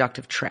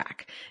reproductive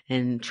tract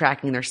and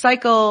tracking their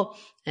cycle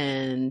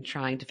and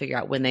trying to figure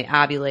out when they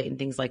ovulate and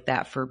things like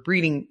that for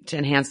breeding, to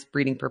enhance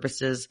breeding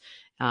purposes,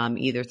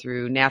 either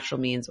through natural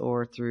means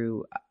or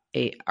through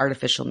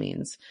artificial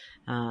means.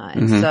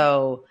 And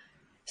so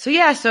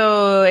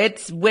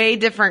it's way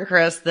different,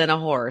 Chris, than a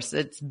horse.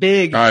 It's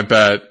big. I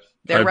bet.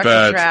 Their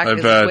rectal tract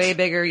is way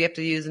bigger. You have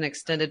to use an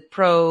extended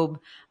probe.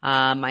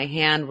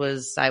 I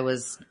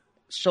was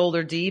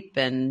shoulder deep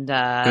and,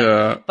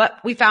 but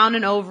we found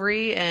an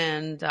ovary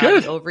and,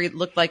 the ovary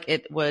looked like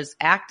it was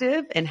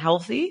active and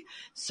healthy.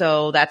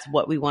 So that's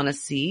what we want to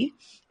see.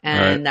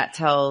 And that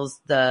tells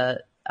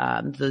the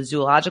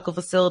zoological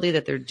facility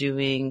that they're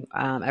doing,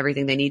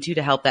 everything they need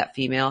to help that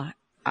female,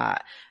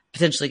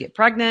 potentially get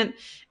pregnant.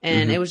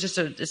 And it's just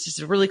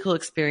a really cool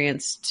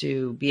experience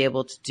to be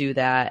able to do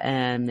that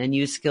and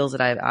use skills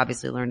that I've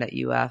obviously learned at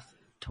UF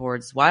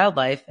towards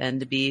wildlife and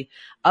to be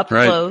up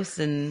close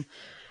and,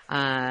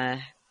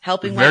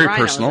 helping white rhinos.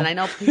 Personal. And I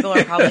know people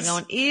are probably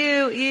going,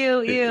 ew.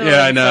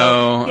 Yeah, I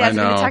know. So,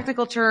 the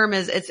technical term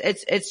is,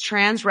 it's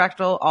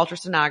transrectal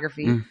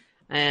ultrasonography.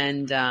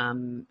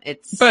 And,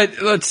 it's kind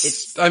of,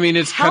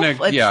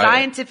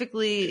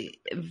 scientifically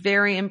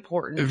very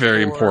important.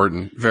 Very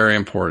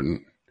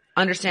important.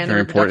 Understand the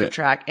reproductive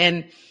tract.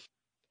 And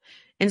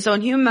so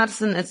in human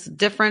medicine, it's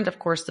different. Of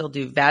course, they'll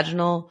do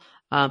vaginal,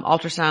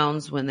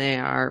 ultrasounds when they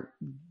are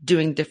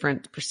doing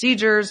different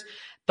procedures,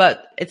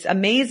 but it's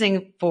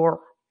amazing for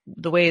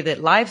the way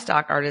that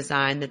livestock are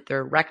designed, that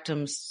their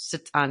rectum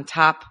sits on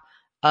top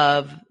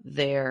of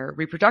their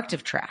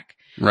reproductive tract.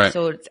 Right.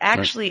 So it's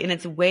actually, and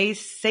it's way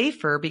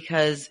safer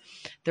because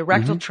the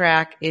rectal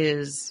tract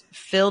is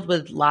filled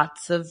with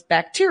lots of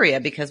bacteria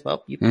because,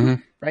 well, you poop,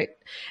 right?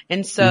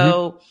 And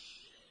so,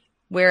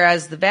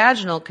 whereas the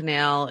vaginal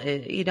canal,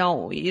 you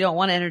don't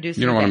want to introduce.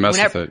 You don't want to mess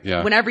with it.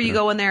 Yeah. Whenever you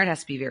go in there, it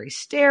has to be very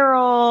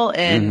sterile.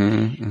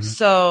 And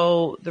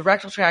so the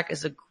rectal tract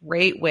is a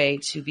great way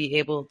to be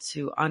able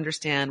to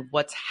understand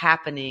what's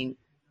happening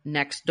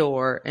next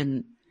door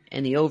in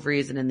the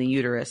ovaries and in the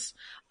uterus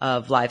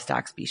of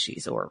livestock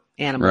species or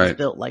animals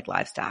built like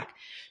livestock.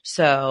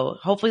 So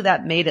hopefully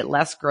that made it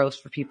less gross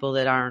for people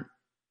that aren't.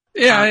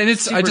 Yeah, and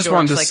I just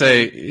wanted to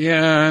say,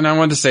 and I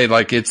wanted to say,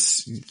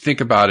 think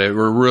about it.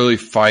 We're really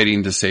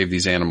fighting to save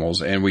these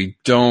animals, and we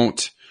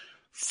don't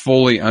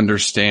fully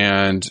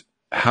understand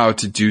how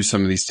to do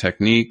some of these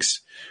techniques.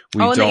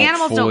 And the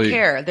animals don't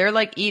care. They're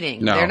like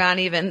eating. No. They're not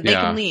even, they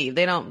can leave.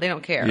 They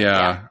don't care.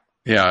 Yeah.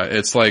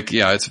 It's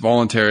it's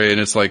voluntary,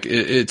 and it's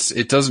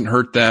it doesn't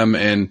hurt them,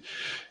 and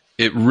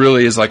it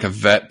really is like a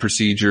vet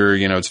procedure.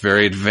 It's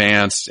very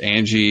advanced.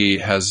 Angie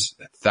has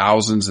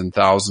thousands and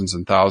thousands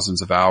and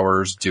thousands of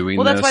hours doing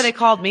this. Well, that's why they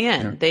called me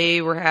in. Yeah.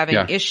 They were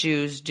having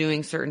issues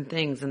doing certain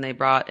things, and they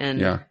brought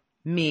in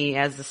me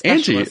as the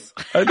specialist.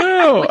 Angie, I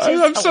know.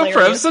 I'm so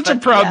proud. It's such a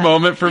proud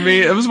moment for me.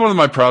 It was one of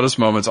my proudest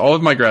moments. All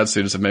of my grad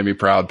students have made me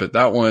proud, but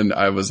that one,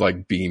 I was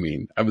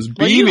beaming. I was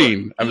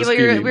beaming. And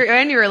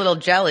you were a little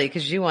jelly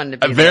because you wanted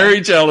to be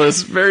very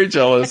jealous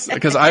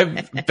because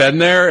I've been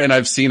there and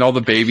I've seen all the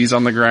babies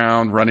on the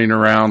ground running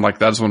around.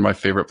 That's one of my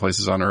favorite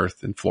places on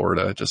earth in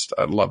Florida.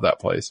 I love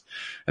that place.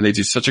 And they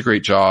do such a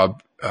great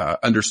job,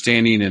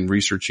 understanding and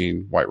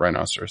researching white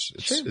rhinoceros.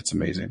 It's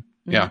amazing.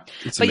 Yeah.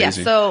 It's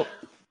amazing.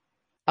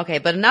 Okay,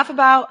 but enough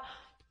about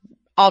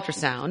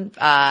ultrasound,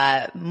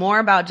 more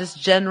about just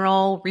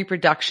general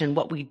reproduction.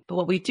 What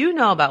we do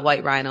know about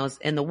white rhinos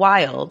in the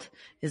wild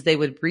is they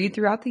would breed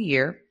throughout the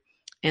year.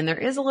 And there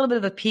is a little bit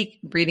of a peak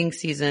breeding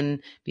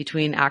season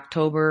between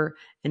October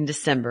and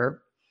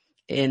December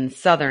in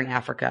southern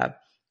Africa,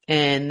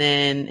 and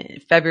then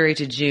February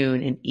to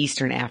June in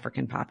eastern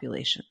African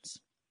populations.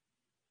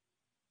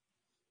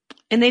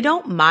 And they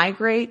don't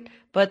migrate,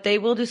 but they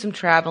will do some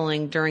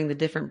traveling during the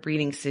different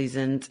breeding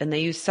seasons, and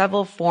they use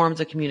several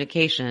forms of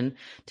communication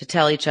to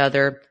tell each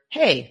other,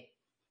 hey,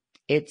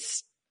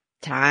 it's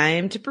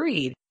time to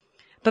breed.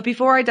 But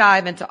before I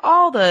dive into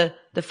all the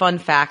fun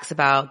facts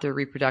about their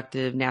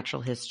reproductive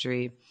natural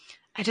history,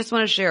 I just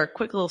want to share a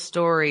quick little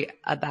story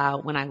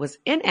about when I was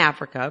in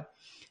Africa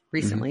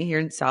recently, here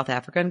in South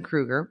Africa in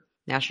Kruger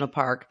National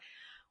Park.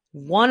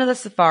 One of the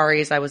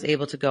safaris I was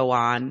able to go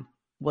on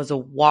was a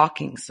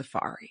walking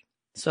safari.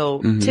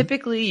 So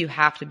typically you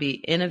have to be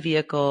in a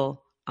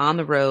vehicle on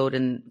the road,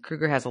 and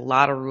Kruger has a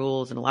lot of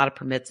rules and a lot of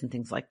permits and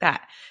things like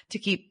that to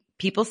keep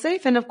people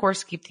safe and of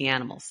course keep the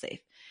animals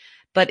safe.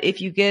 But if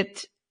you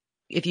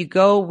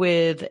go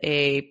with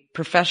a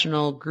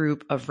professional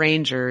group of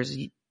rangers,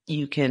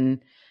 you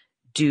can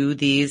do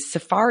these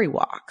safari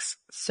walks.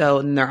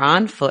 So they're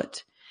on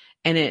foot,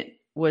 and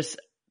it was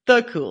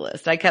the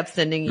coolest. I kept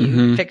sending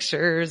you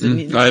pictures.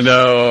 And I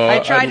know. I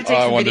tried to take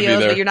some to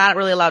videos, but you're not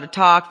really allowed to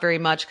talk very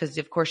much because,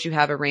 of course, you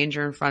have a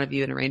ranger in front of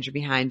you and a ranger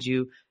behind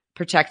you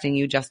protecting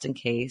you just in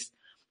case.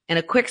 And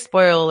a quick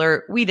spoiler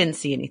alert, we didn't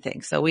see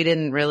anything. So we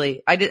didn't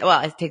really, I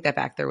take that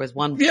back. There was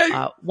one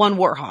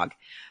warthog.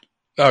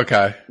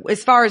 Okay.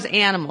 As far as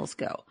animals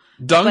go.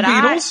 Dung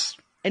beetles?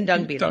 And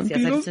dung beetles.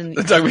 Yes, I've seen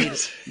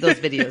those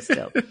videos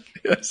still.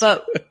 Yes.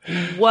 But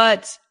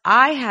what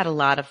I had a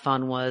lot of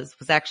fun was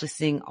actually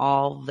seeing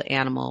all the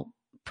animal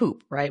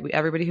poop, right?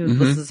 Everybody who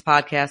listens to this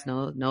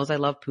podcast knows I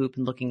love poop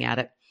and looking at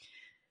it.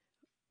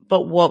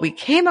 But what we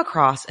came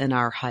across in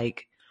our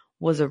hike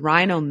was a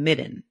rhino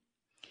midden.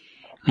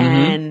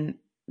 And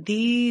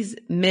these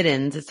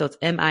middens, so it's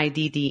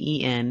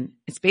midden,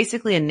 it's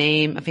basically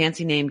a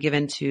fancy name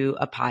given to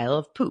a pile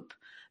of poop,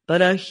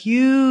 but a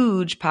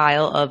huge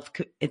pile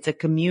it's a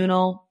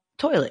communal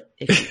toilet.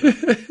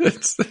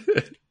 It's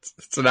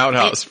an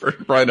outhouse for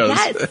rhinos.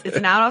 Yes, it's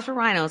an outhouse for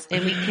rhinos.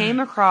 And we came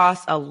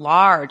across a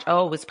large,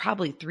 it was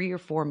probably 3 or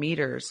 4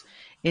 meters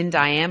in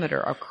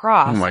diameter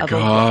across. Oh my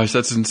gosh,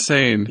 that's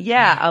insane.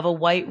 Yeah, of a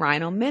white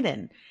rhino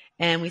midden.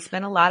 And we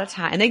spent a lot of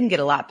time, and they can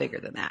get a lot bigger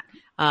than that.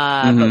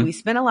 But we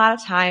spent a lot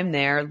of time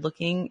there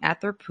looking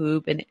at their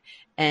poop.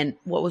 And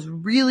what was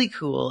really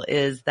cool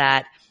is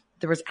that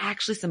there was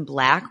actually some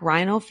black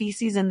rhino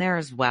feces in there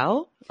as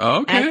well.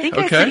 Okay. And I think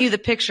I sent you the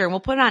picture, and we'll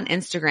put it on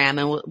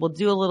Instagram, and we'll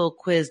do a little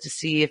quiz to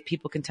see if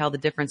people can tell the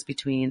difference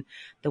between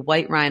the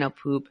white rhino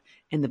poop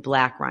and the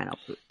black rhino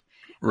poop.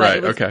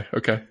 Right.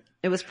 Okay.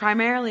 It was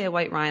primarily a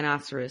white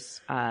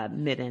rhinoceros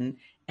midden,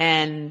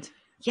 and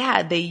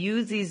yeah, they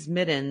use these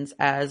middens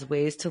as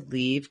ways to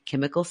leave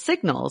chemical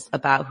signals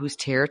about whose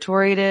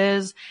territory it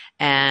is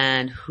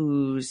and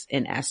who's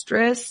in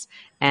estrus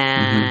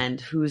and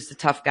who's the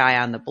tough guy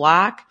on the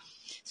block.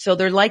 So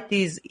they're like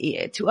these,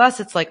 to us,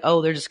 it's like,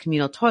 oh, they're just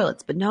communal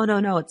toilets. But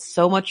no, it's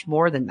so much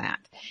more than that.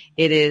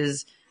 It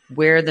is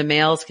where the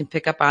males can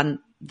pick up on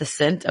the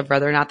scent of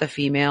whether or not the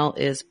female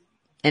is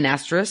in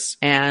estrus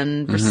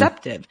and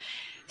receptive.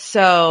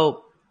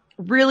 So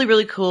really,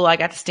 really cool. I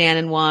got to stand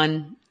in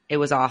one. It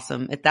was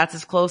awesome. If that's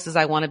as close as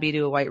I want to be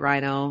to a white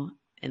rhino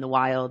in the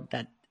wild,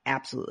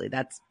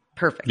 that's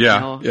perfect.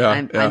 Yeah.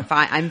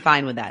 I'm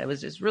fine with that. It was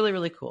just really,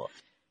 really cool.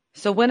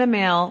 So when a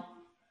male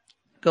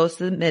goes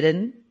to the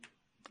midden,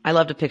 I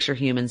love to picture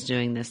humans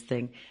doing this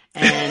thing,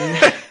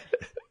 and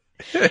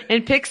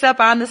and picks up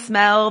on the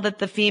smell that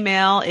the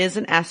female is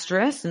an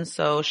estrus, and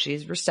so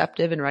she's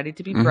receptive and ready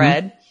to be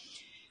bred.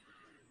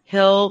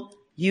 He'll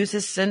use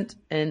his scent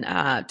and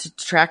to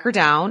track her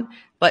down.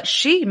 But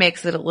she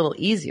makes it a little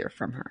easier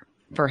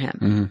for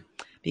him,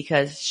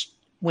 because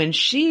when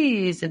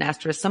she's an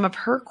estrus, some of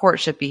her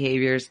courtship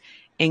behaviors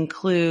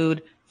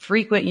include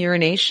frequent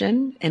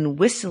urination and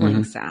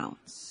whistling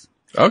sounds.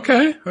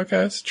 Okay.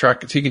 So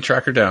he can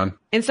track her down.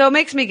 And so it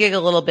makes me giggle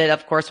a little bit,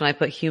 of course, when I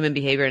put human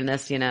behavior in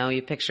this.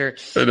 You picture,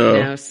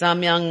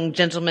 some young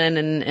gentleman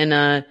in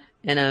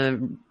a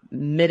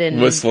midden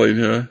whistling.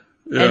 Yeah.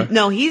 And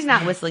no, he's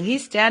not whistling.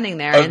 He's standing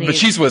there. But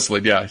she's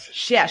whistling, yeah.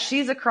 Yeah,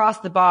 she's across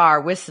the bar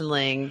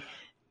whistling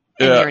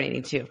and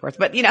urinating too, of course.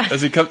 But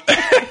as he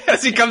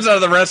comes out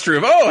of the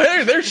restroom, oh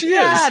hey, there she is.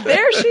 Yeah,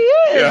 there she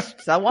is. Yeah.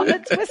 Someone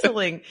that's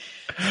whistling.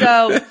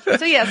 So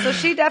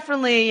she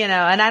definitely, and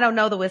I don't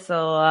know the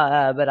whistle,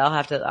 but I'll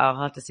have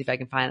to see if I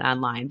can find it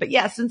online. But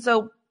yes, and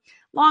so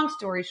long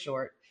story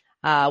short,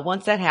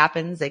 once that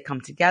happens, they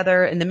come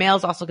together, and the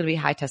male's also going to be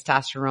high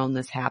testosterone.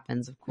 This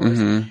happens, of course,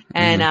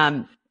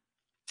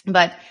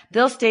 but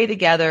they'll stay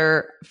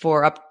together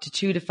for up to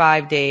 2 to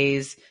 5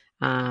 days,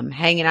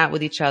 hanging out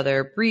with each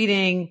other,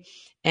 breeding.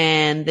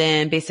 And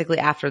then basically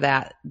after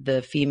that,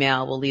 the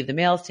female will leave the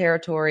male's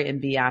territory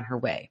and be on her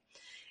way.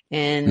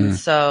 And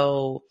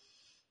so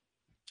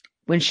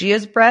when she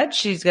is bred,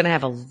 she's going to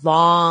have a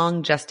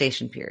long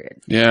gestation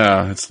period.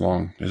 Yeah, it's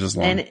long. It is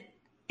long. And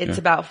it's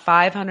about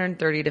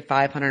 530 to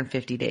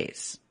 550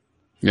 days.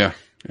 Yeah,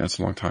 it's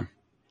a long time.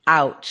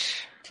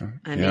 Ouch.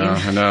 I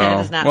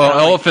know. Well,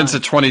 elephants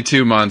at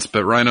 22 months,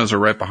 but rhinos are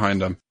right behind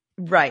them.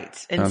 Right.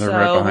 And so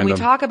right when we them.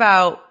 talk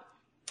about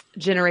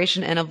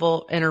generation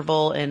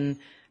interval and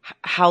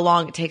how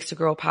long it takes to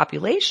grow a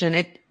population,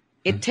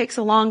 it takes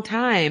a long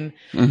time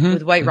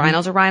with white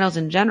rhinos or rhinos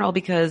in general,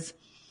 because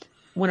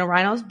when a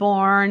rhino's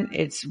born,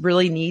 it's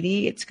really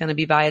needy. It's going to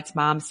be by its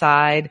mom's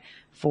side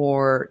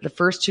for the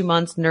first 2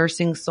 months,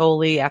 nursing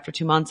solely. After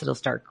 2 months, it'll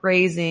start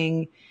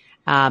grazing.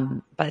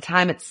 By the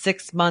time it's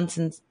 6 months,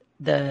 and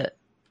the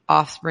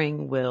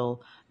offspring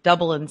will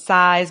double in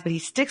size, but he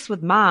sticks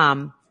with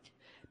mom.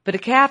 But a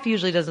calf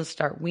usually doesn't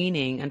start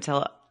weaning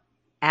until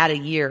at a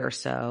year or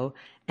so,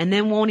 and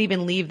then won't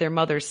even leave their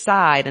mother's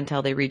side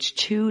until they reach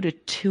 2 to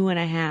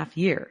 2.5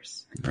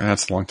 years.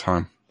 That's a long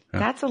time. Yeah.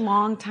 That's a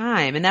long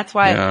time. And that's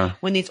why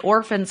when these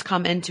orphans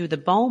come into the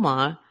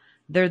boma,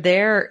 they're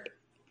there.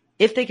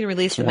 If they can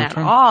release them at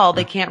all,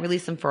 they can't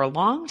release them for a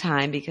long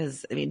time,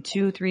 because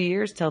 2-3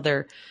 years till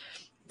they're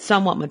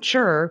somewhat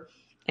mature.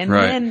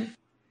 And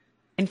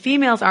and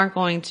females aren't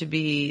going to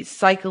be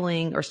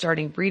cycling or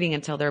starting breeding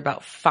until they're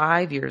about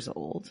 5 years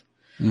old.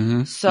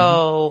 Mm-hmm.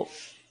 So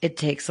it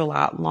takes a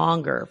lot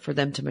longer for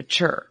them to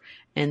mature.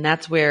 And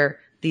that's why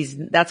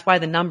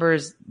the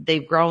numbers,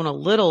 they've grown a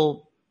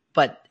little,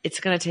 but it's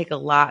going to take a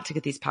lot to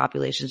get these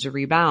populations to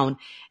rebound.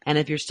 And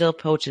if you're still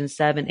poaching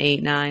 7,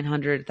 8,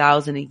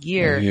 900,000 a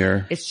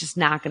year, it's just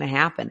not going to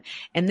happen.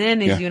 And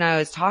then as you and I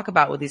always talk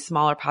about with these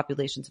smaller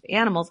populations of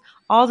animals,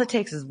 all it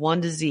takes is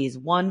one disease,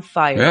 one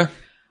fire,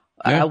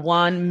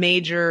 one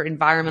major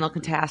environmental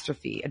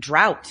catastrophe, a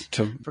drought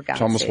to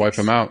sakes. almost wipe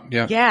them out.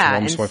 Yeah. Yeah. To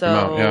almost wipe them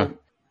out. Yeah.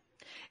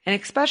 And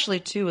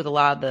especially too with a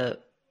lot of the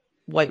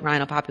white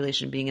rhino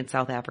population being in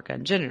South Africa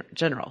in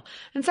general.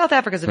 And South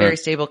Africa is a very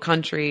stable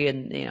country,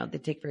 and they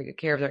take very good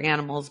care of their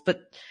animals,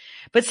 but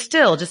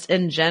still, just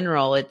in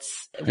general,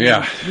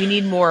 we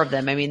need more of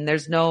them. I mean,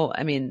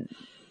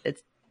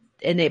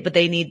 but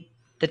they need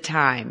the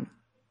time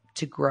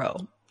to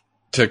grow.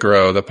 To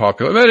grow the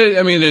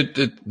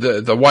population.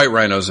 But the white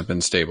rhinos have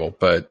been stable,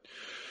 but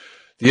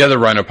the other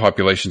rhino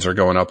populations are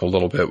going up a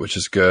little bit, which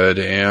is good.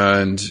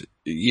 And,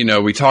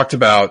 we talked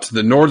about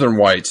the northern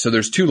whites. So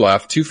there's 2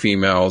 left, 2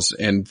 females.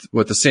 And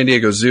what the San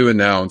Diego Zoo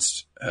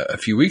announced a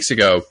few weeks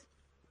ago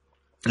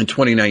in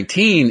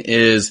 2019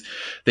 is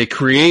they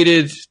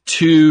created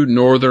 2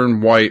 northern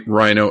white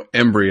rhino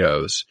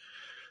embryos.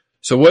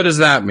 So what does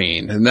that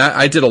mean? And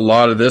I did a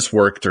lot of this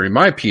work during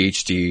my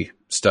PhD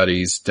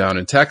studies down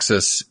in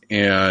Texas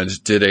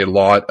and did a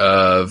lot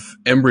of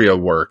embryo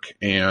work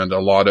and a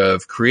lot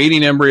of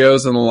creating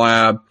embryos in the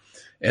lab.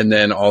 And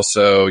then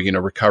also,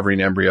 recovering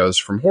embryos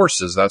from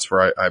horses. That's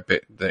where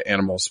the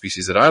animal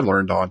species that I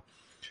learned on.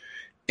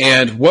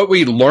 And what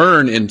we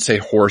learn in, say,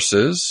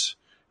 horses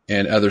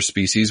and other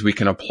species, we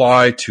can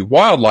apply to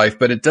wildlife,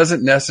 but it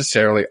doesn't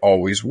necessarily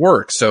always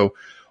work. So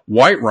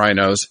white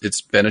rhinos,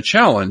 it's been a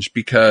challenge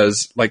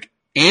because, like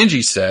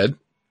Angie said,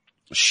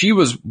 she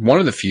was one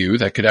of the few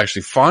that could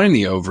actually find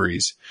the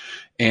ovaries.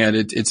 And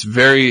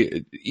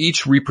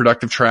each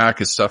reproductive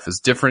tract is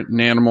different in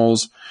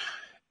animals.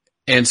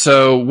 And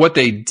so what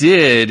they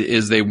did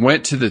is they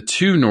went to the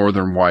 2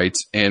 northern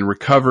whites and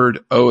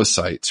recovered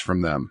oocytes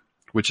from them,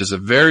 which is a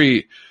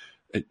very,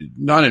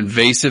 not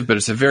invasive, but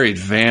it's a very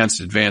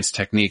advanced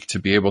technique to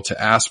be able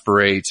to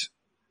aspirate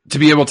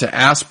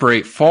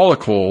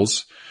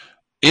follicles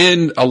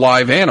in a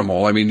live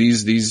animal. I mean,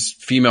 these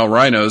female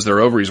rhinos,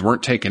 their ovaries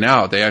weren't taken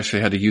out. They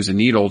actually had to use a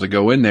needle to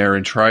go in there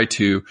and try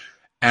to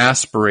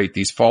aspirate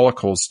these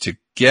follicles to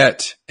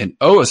get an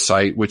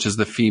oocyte, which is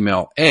the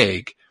female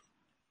egg.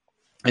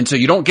 And so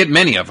you don't get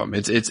many of them.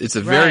 It's a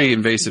very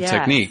invasive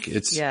technique. We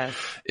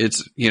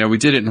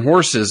did it in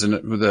horses, and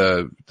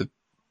the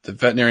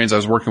veterinarians I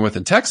was working with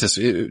in Texas,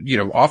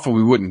 often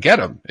we wouldn't get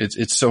them.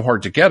 It's so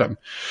hard to get them.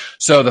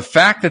 So the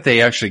fact that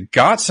they actually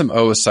got some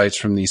oocytes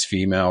from these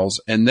females,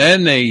 and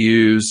then they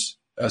use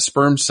a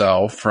sperm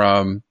cell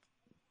from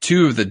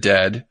 2 of the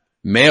dead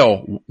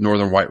male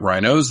northern white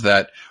rhinos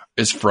that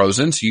is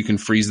frozen, so you can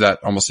freeze that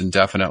almost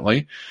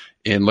indefinitely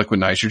in liquid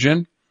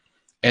nitrogen.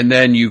 And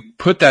then you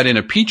put that in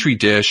a petri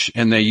dish,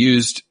 and they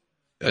used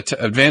an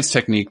advanced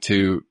technique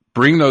to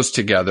bring those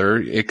together,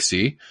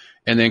 ICSI,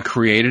 and then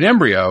create an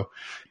embryo.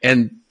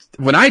 And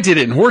when I did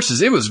it in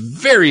horses, it was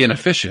very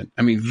inefficient.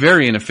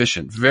 Very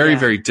inefficient,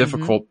 very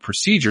difficult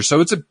procedure. So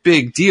it's a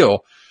big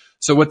deal.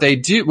 So what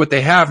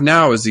they have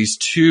now is these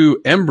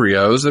 2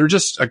 embryos that are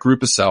just a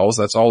group of cells.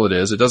 That's all it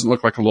is. It doesn't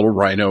look like a little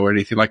rhino or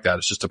anything like that.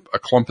 It's just a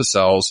clump of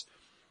cells.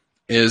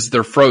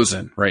 They're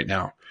frozen right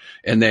now.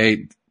 And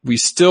we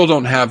still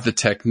don't have the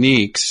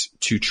techniques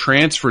to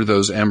transfer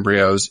those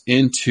embryos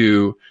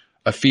into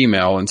a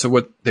female. And so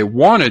what they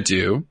want to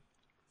do,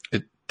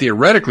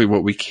 theoretically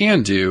what we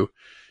can do,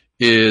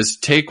 is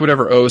take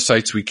whatever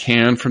oocytes we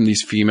can from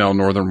these female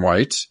northern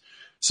whites,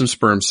 some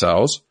sperm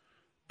cells,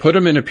 put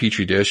them in a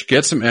petri dish,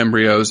 get some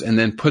embryos, and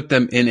then put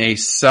them in a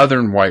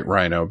southern white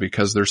rhino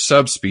because they're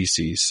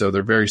subspecies. So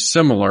they're very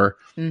similar,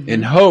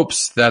 in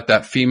hopes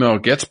that female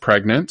gets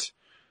pregnant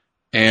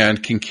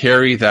and can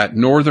carry that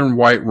northern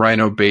white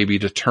rhino baby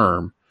to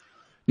term.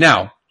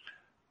 Now,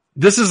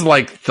 this is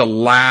like the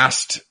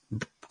last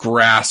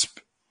grasp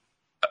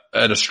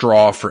at a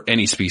straw for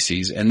any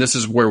species, and this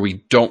is where we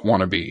don't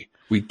want to be.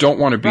 We don't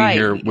want to be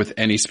here with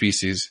any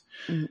species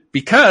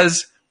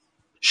because,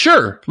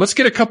 sure, let's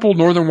get a couple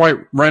northern white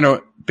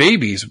rhino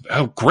babies.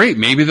 Oh, great.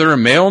 Maybe they're a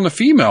male and a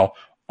female.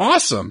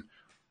 Awesome.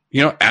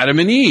 Adam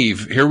and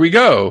Eve, here we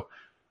go.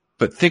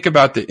 But think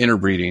about the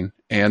interbreeding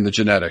and the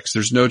genetics.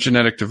 There's no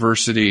genetic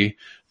diversity.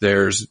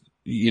 There's,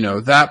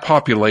 that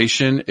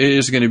population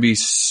is going to be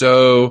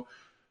so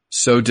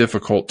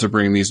difficult to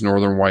bring these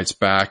northern whites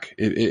back.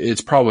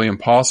 It's probably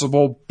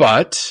impossible,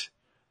 but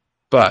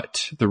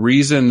the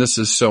reason this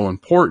is so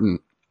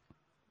important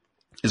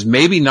is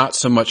maybe not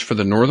so much for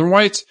the northern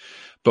whites,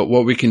 but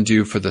what we can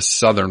do for the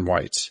southern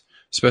whites,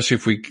 especially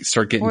if we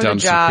start getting down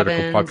to some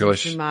critical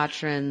population.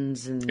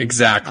 Sumatrans and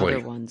exactly.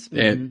 Other ones.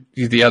 And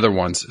the other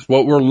ones.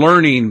 What we're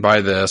learning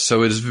by this,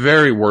 so it is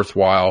very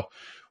worthwhile.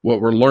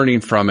 What we're learning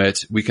from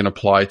it, we can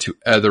apply to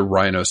other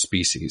rhino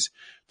species.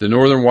 The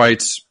northern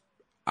whites,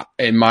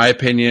 in my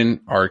opinion,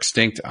 are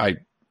extinct.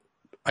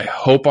 I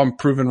hope I'm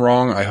proven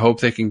wrong. I hope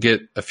they can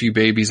get a few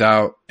babies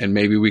out and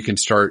maybe we can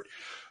start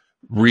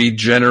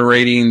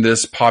regenerating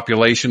this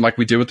population like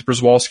we did with the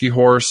Przewalski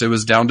horse. It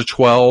was down to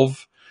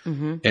 12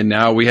 and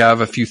now we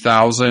have a few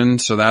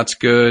thousand. So that's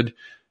good.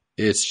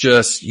 It's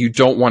just, you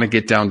don't want to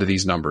get down to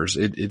these numbers.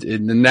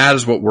 And that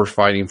is what we're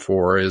fighting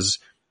for, is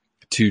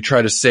to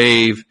try to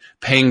save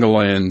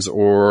pangolins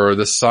or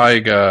the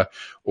saiga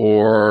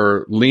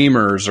or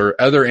lemurs or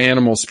other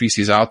animal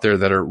species out there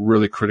that are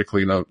really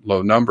critically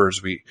low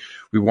numbers. We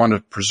want to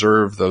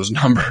preserve those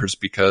numbers,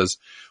 because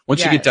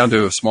once you get down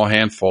to a small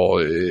handful,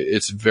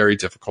 it's very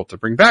difficult to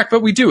bring back,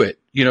 but we do it.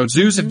 You know,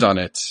 zoos have done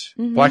it.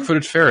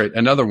 Black-footed ferret,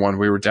 another one,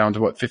 we were down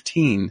to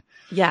 15.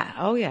 Yeah.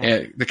 Oh yeah.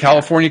 And the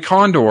California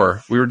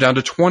condor, we were down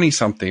to 20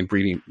 something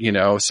breeding, you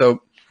know,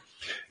 so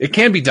it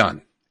can be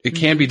done. It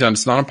can be done.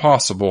 It's not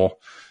impossible.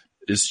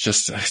 It's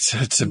just,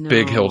 it's a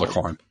big hill to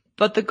climb.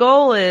 But the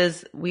goal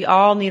is, we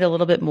all need a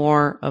little bit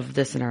more of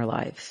this in our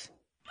lives.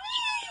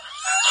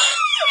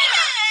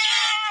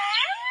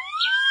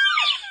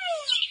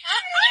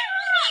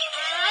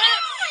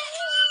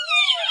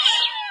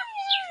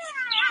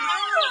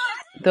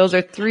 Those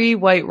are 3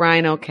 white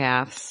rhino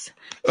calves.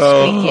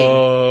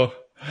 Squeaking.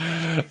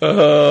 If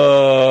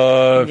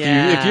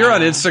you're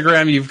on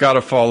Instagram, you've got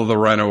to follow the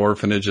rhino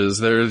orphanages.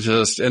 They're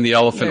just, and the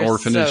elephant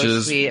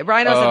orphanages. So sweet.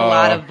 Rhinos have a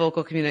lot of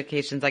vocal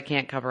communications. I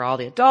can't cover all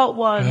the adult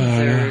ones.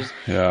 There's,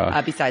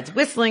 besides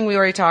whistling, we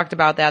already talked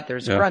about that.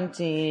 There's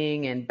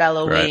grunting and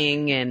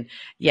bellowing, and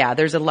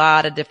there's a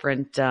lot of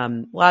different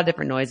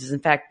noises.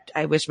 In fact,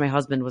 I wish my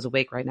husband was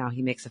awake right now.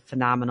 He makes a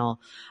phenomenal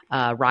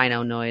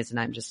rhino noise,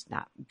 and I'm just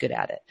not good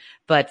at it.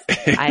 But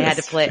I had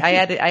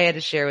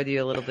to share with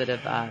you a little bit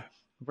of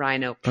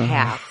rhino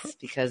calves,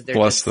 because they're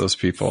bless those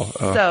people.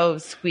 So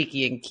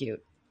squeaky and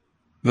cute.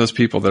 Those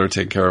people that are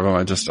taking care of them,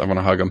 I want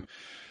to hug them.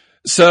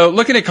 So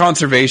looking at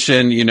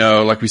conservation, you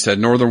know, like we said,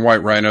 northern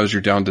white rhinos,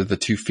 you're down to the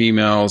 2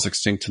 females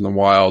extinct in the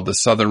wild. The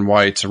southern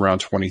whites around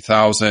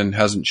 20,000,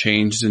 hasn't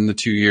changed in the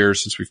 2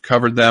 years since we've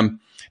covered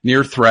them.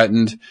 Near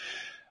threatened.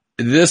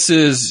 This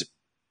is,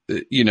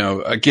 you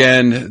know,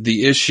 again,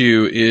 the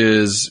issue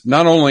is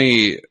not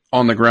only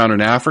on the ground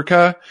in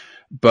Africa,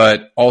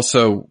 but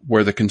also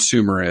where the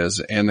consumer is.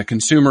 And the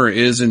consumer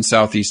is in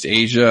Southeast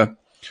Asia.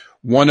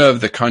 One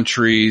of the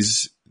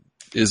countries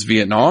is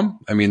Vietnam.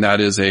 I mean, that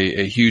is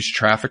a huge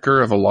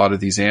trafficker of a lot of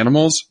these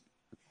animals.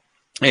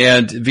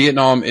 And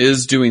Vietnam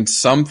is doing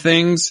some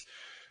things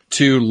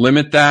to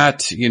limit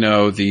that. You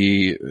know,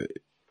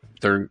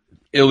 their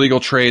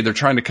illegal trade, they're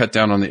trying to cut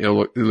down on the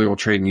illegal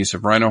trade and use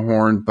of rhino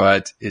horn,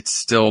 but it's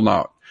still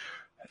not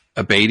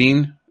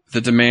abating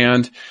the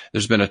demand.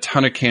 There's been a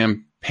ton of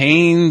campaigns.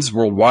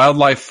 World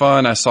Wildlife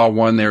Fund, I saw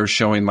one, they were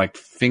showing like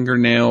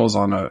fingernails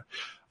on a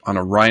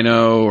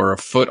rhino, or a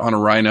foot on a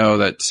rhino,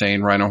 that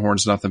saying rhino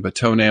horn's nothing but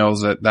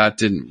toenails. That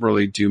didn't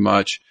really do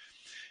much.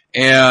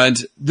 And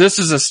this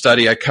is a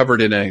study I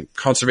covered in a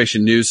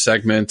conservation news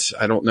segment.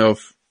 I don't know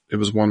if it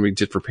was one we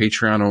did for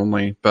Patreon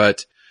only,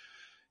 but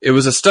it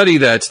was a study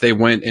that they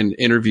went and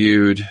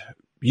interviewed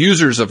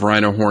users of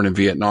rhino horn in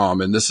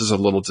Vietnam. And this is a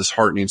little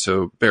disheartening,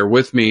 so bear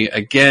with me.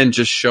 Again,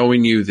 just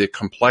showing you the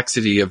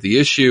complexity of the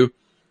issue.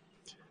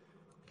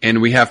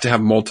 And we have to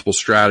have multiple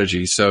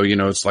strategies. So, you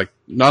know, it's like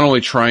not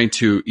only trying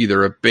to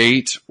either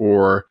abate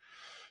or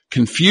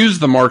confuse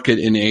the market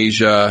in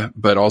Asia,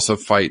 but also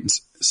fight and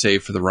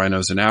save for the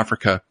rhinos in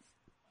Africa.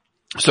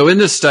 So in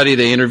this study,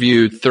 they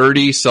interviewed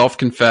 30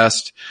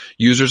 self-confessed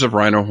users of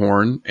rhino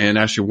horn, and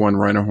actually one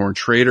rhino horn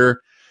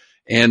trader.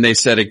 And they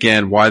said,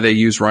 again, why they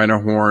use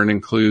rhino horn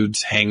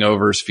includes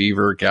hangovers,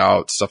 fever,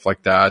 gout, stuff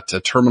like that,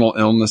 terminal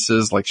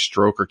illnesses like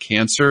stroke or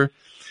cancer.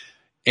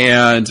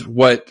 And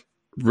what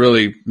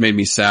really made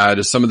me sad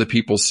is some of the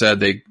people said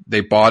they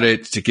bought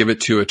it to give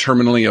it to a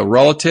terminally ill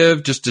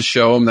relative, just to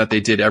show them that they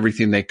did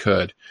everything they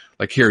could.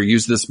 Like, here,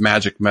 use this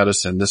magic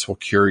medicine. This will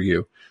cure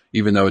you,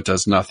 even though it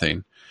does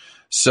nothing.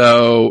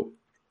 So,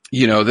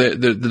 you know,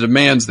 the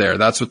demand's there.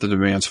 That's what the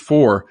demand's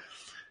for.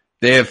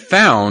 They have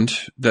found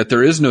that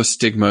there is no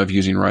stigma of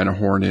using rhino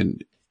horn in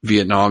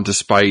Vietnam,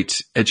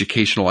 despite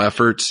educational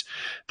efforts.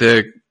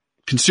 The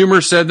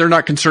consumers said they're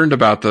not concerned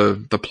about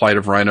the plight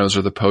of rhinos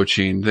or the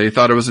poaching. They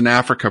thought it was an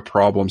Africa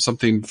problem,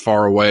 something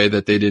far away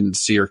that they didn't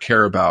see or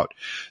care about.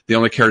 They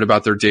only cared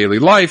about their daily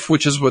life,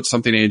 which is what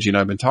something Angie and I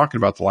have been talking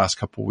about the last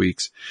couple of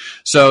weeks.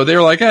 So they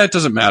were like, it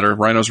doesn't matter.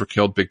 Rhinos were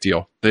killed. Big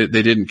deal. They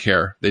didn't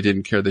care. They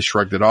didn't care. They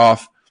shrugged it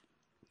off.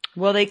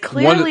 Well, they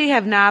clearly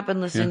have not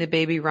been listening to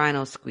baby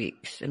rhino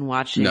squeaks and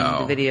watching the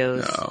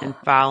videos and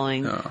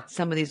following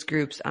some of these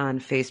groups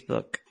on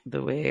Facebook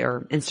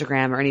or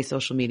Instagram or any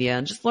social media,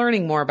 and just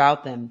learning more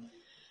about them,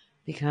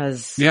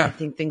 because I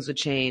think things would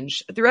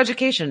change through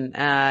education,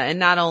 and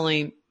not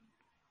only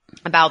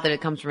about that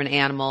it comes from an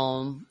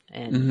animal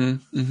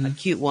and a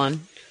cute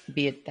one,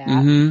 be it that,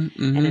 and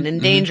an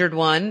endangered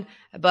one,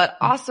 but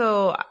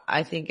also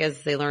I think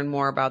as they learn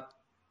more about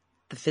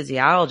the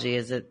physiology,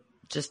 is it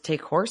just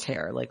take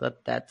horsehair, like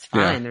that's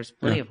fine. Yeah. There's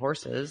plenty of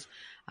horses,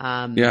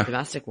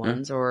 domestic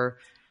ones, or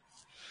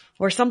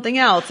something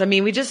else. I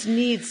mean, we just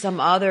need some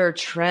other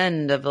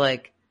trend of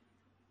like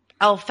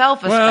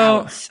alfalfa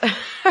sprouts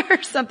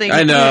or something.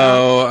 I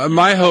know.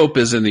 My hope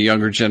is in the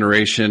younger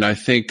generation. I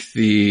think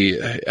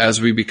as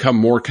we become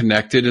more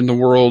connected in the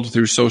world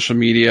through social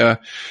media,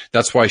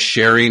 that's why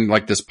sharing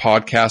like this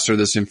podcast or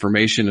this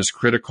information is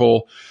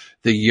critical.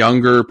 The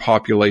younger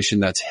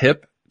population that's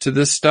hip to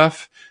this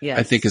stuff, yes,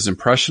 I think is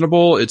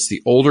impressionable. It's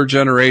the older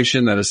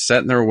generation that is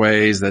set in their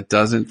ways, that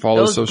doesn't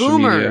follow those social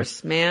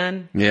boomers, media.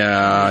 Man.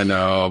 Yeah, I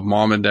know.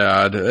 Mom and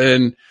dad.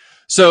 And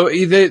so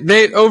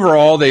they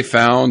overall, they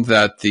found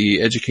that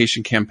the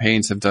education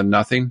campaigns have done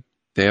nothing.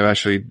 They have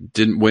actually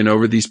didn't win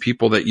over these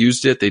people that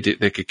used it.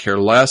 They could care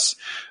less.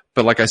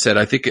 But like I said,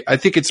 I think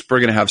it's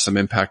going to have some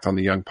impact on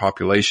the young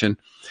population.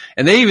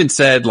 And they even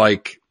said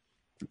like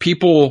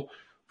people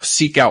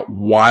seek out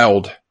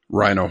wild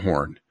rhino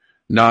horn,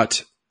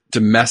 not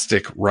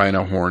domestic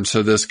rhino horn.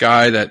 So this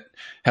guy that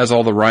has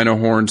all the rhino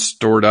horns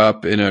stored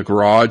up in a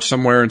garage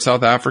somewhere in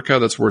South Africa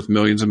that's worth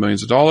millions and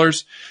millions of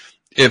dollars,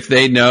 if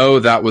they know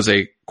that was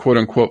a quote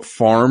unquote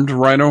farmed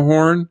rhino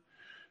horn,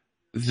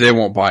 they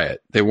won't buy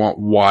it. They want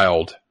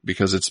wild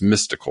because it's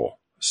mystical.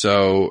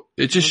 So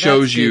it just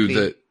shows you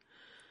that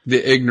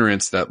the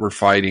ignorance that we're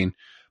fighting.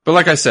 But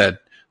like I said,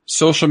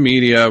 social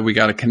media, we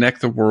got to connect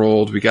the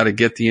world. We got to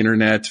get the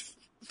internet,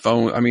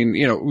 phone. I mean,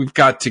 we've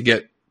got to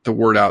get the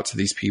word out to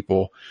these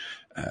people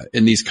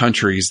in these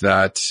countries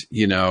that,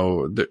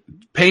 the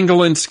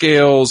pangolin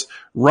scales,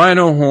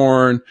 rhino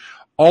horn,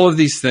 all of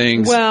these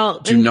things do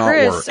not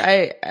Chris, work.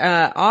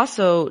 I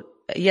also,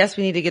 yes,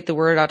 we need to get the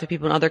word out to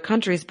people in other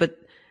countries, but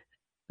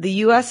the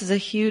U.S. is a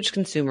huge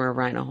consumer of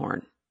rhino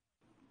horn.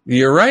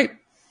 You're right.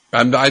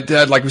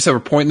 Like we said,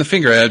 we're pointing the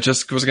finger. I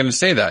just was going to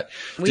say that.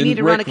 We need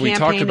to run a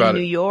campaign in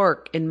New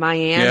York, in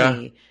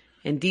Miami,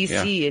 in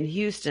D.C., in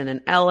Houston,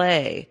 in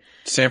L.A.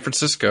 San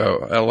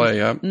Francisco, L.A.,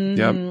 yep.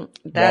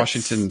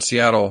 Washington,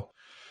 Seattle.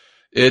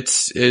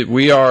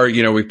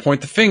 We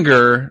point the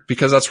finger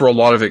because that's where a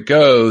lot of it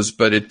goes,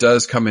 but it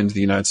does come into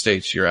the United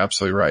States. You're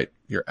absolutely right.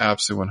 You're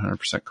absolutely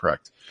 100%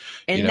 correct.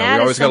 And we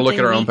always got to look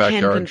at our own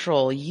backyard. Can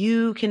control.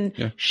 You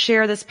can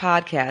share this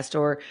podcast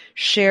or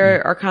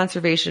share our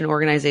conservation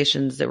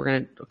organizations that we're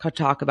going to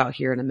talk about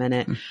here in a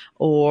minute,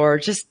 or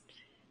just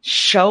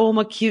show them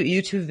a cute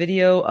YouTube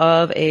video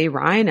of a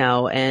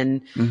rhino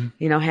and,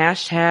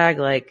 hashtag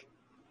like,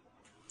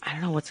 I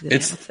don't know what's good.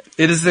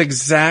 It is the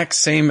exact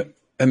same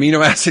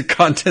amino acid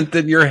content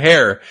that your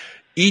hair.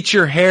 Eat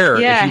your hair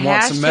if you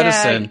want some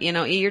medicine.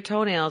 Eat your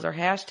toenails, or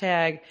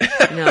hashtag,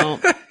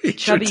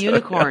 chubby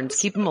unicorns.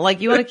 Keep them, like,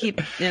 you want to keep,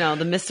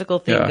 the mystical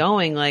thing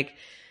going, like,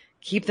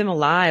 keep them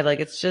alive. Like,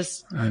 it's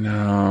just. I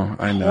know.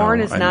 Horn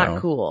is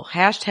not cool.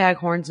 Hashtag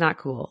horn's not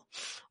cool.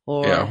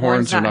 Or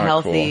horn's not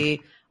healthy.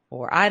 Cool.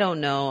 Or I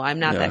don't know. I'm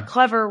not that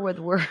clever with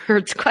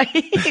words quite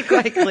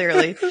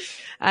clearly.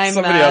 I'm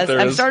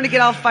starting to get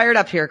all fired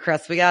up here,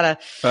 Chris. We gotta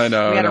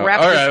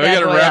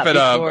wrap it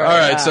up. All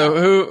right.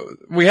 So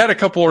we had a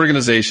couple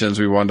organizations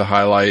we wanted to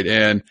highlight,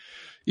 and,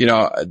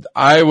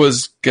 I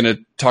was going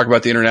to talk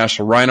about the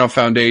International Rhino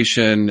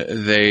Foundation.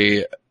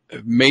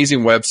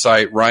 Amazing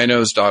website,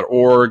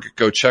 rhinos.org.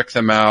 Go check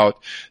them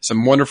out.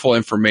 Some wonderful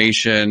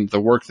information,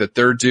 the work that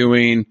they're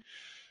doing.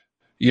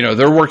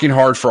 They're working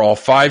hard for all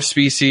 5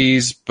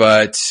 species,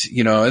 but,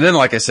 and then,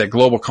 like I said,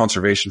 Global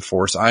Conservation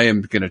Force, I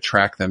am going to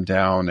track them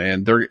down,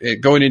 and they're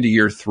going into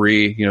year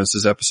 3. This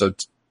is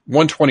episode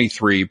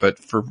 123, but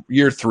for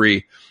year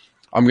 3,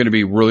 I'm going to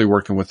be really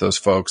working with those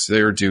folks.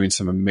 They're doing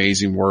some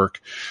amazing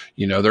work.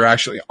 They're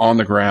actually on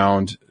the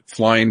ground,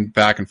 flying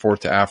back and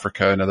forth to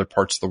Africa and other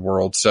parts of the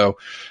world. So,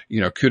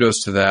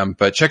 kudos to them.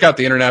 But check out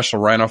the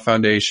International Rhino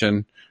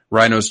Foundation,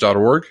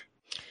 rhinos.org.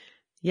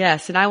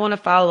 Yes, and I want to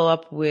follow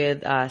up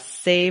with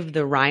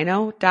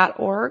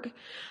savetherhino.org.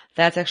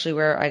 That's actually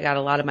where I got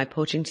a lot of my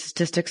poaching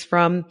statistics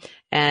from,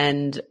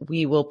 and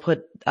we will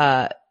put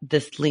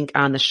this link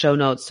on the show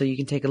notes so you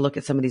can take a look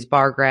at some of these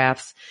bar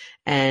graphs.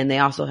 And they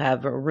also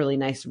have a really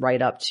nice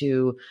write-up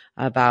too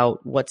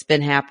about what's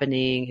been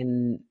happening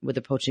and with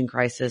the poaching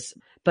crisis.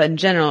 But in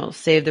general,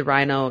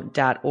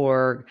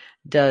 savetherhino.org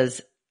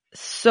does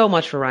so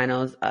much for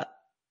rhinos. A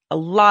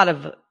lot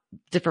of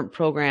different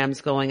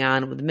programs going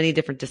on with many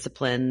different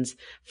disciplines,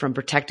 from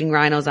protecting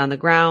rhinos on the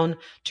ground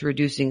to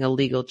reducing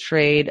illegal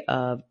trade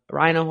of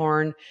rhino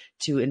horn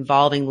to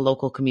involving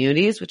local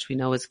communities, which we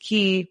know is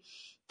key,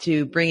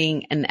 to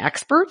bringing in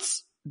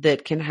experts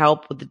that can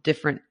help with the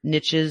different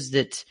niches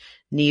that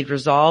need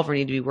resolve or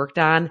need to be worked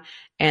on,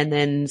 and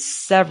then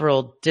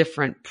several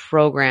different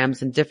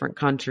programs in different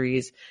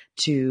countries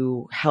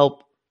to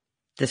help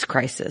this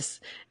crisis.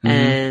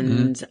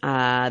 And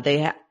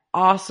they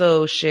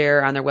also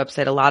share on their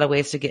website a lot of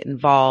ways to get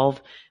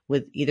involved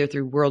with, either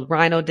through World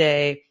Rhino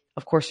Day,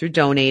 of course through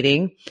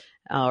donating,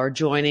 or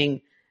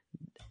joining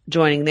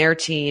their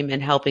team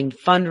and helping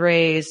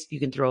fundraise. You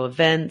can throw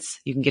events,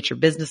 you can get your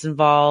business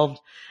involved,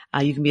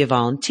 you can be a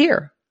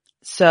volunteer.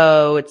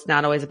 So it's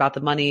not always about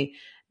the money.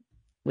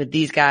 With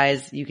these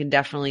guys, you can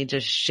definitely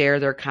just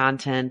share their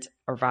content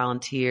or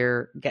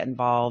volunteer, get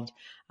involved.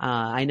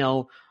 I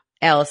know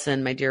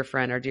Allison, our dear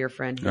friend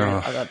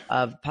here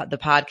of the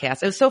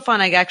podcast. It was so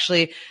fun. I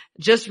actually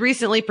just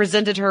recently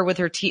presented her with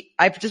her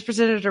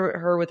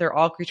her with her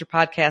All Creature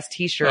Podcast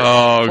t-shirt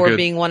for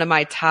being one of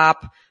my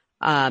top,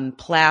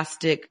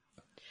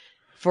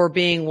 for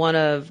being one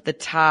of the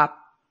top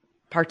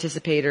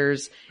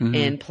participators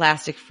in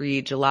Plastic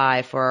Free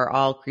July for our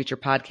All Creature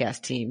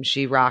Podcast team.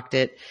 She rocked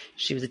it.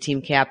 She was a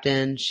team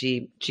captain.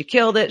 She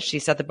killed it. She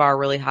set the bar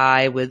really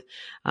high with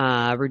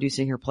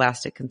reducing her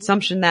plastic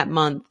consumption that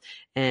month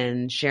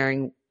and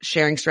sharing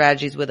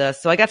strategies with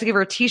us. So I got to give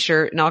her a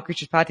t-shirt, an All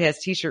Creatures Podcast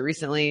t-shirt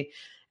recently,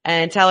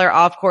 and tell her,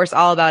 of course,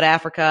 all about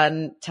Africa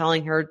and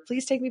telling her,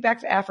 please take me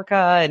back to Africa.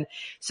 And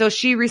so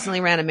she recently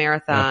ran a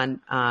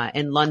marathon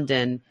in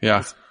London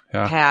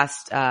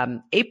past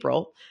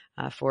April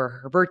for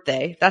her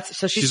birthday.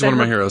 She's one of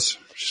my heroes.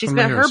 She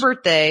spent her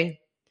birthday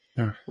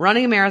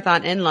running a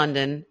marathon in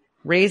London,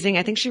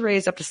 I think she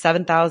raised up to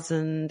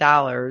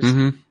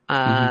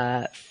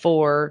 $7,000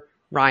 for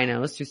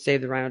rhinos through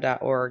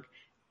SaveTheRhino.org.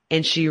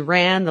 And she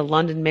ran the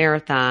London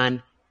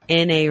Marathon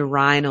in a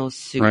rhino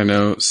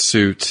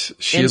suit.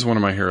 She is one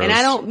of my heroes. And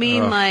I don't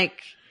mean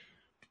like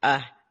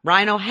a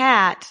rhino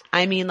hat.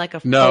 I mean like a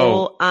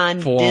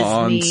full-on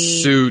Disney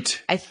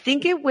suit. I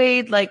think it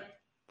weighed like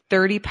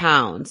 30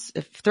 pounds,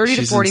 30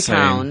 to 40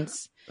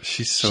 pounds.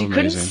 She's so amazing. She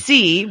couldn't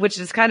see, which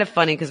is kind of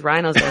funny because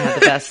rhinos don't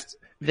have the best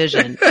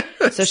vision.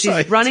 So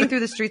she's running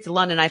through the streets of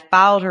London. I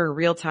followed her in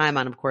real time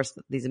on, of course,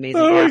 these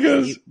amazing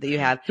apps that you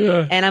have.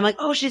 Yeah. And I'm like,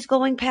 oh, she's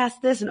going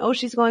past this, and oh,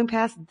 she's going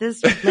past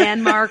this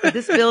landmark or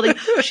this building.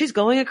 She's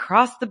going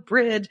across the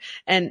bridge.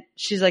 And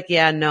she's like,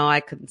 yeah, no,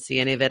 I couldn't see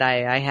any of it.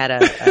 I had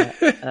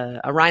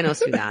a rhino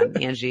suit on,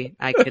 Angie.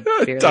 I could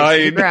barely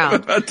see the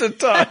ground. About to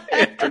die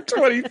after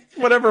 20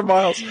 whatever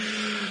miles.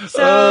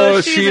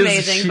 So she's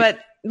amazing.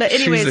 But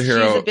anyways, she's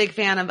a big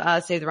fan of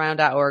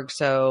SaveTheRhino.org.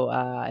 So,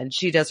 and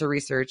she does her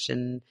research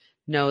and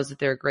knows that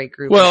they're a great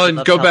group. Well,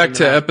 and go back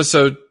to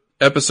episode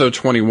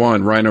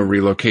 21, Rhino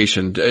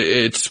Relocation.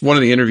 It's one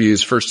of the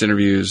first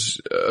interviews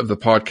of the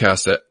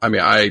podcast that,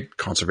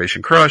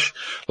 conservation crush,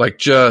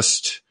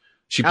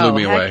 she blew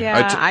me away.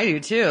 Yeah, I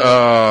do too.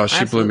 Oh,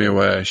 she blew me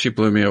away. She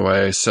blew me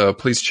away. So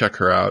please check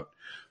her out.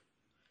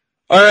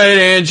 All right,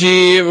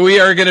 Angie, we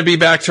are going to be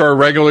back to our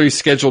regularly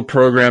scheduled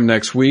program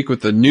next week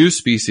with the new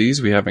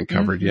species we haven't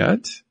covered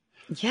yet.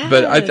 Yeah.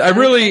 But I'm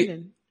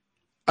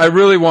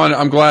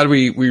glad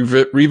we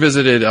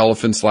revisited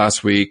elephants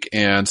last week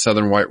and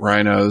southern white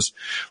rhinos.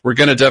 We're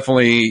going to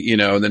definitely, in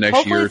the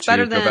next year or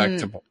two, go back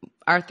to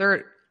our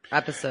third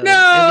episode.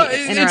 No,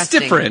 it's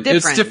different.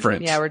 It's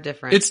different. Yeah, we're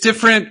different. It's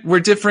different. We're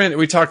different.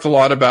 We talked a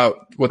lot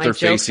about what they're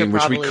facing,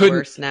 which we couldn't.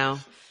 Worse now.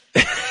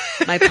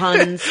 My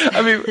puns.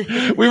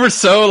 We were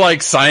so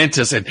like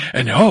scientists and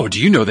do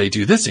you know they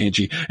do this,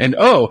 Angie? And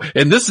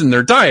this in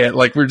their diet.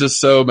 Like we're just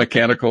so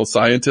mechanical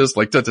scientists.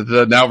 Like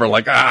now we're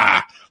like,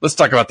 let's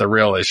talk about the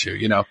real issue,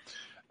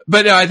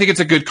 But I think it's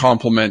a good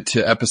complement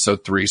to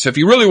episode 3. So if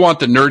you really want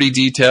the nerdy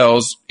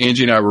details,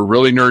 Angie and I were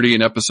really nerdy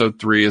in episode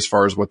 3 as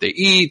far as what they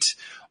eat,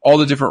 all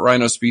the different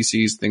rhino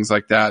species, things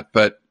like that.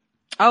 But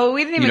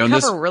we didn't even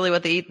cover really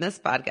what they eat in this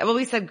podcast. Well,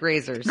 we said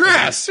grazers.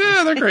 Grass.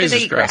 Yeah, they're grazers. They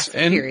eat grass.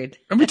 Period.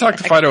 And we talked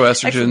to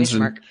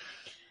phytoestrogens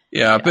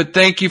but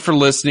thank you for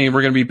listening.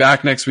 We're going to be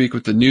back next week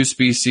with the new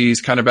species,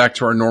 kind of back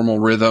to our normal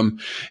rhythm.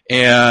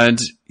 And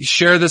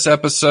share this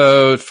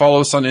episode.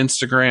 Follow us on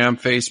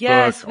Instagram,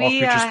 Facebook, All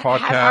Creatures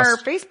Podcast. Our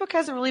Facebook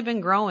hasn't really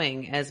been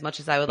growing as much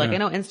as I would like. I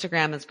know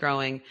Instagram is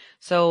growing.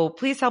 So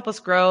please help us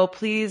grow.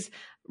 Please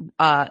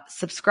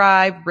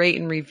subscribe, rate,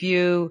 and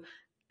review.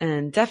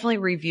 And definitely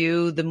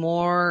review. The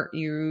more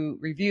you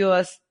review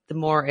us, the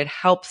more it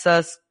helps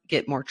us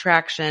get more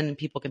traction, and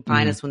people can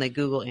find us when they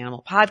Google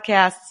animal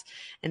podcasts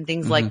and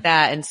things like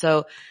that. And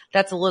so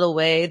that's a little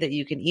way that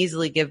you can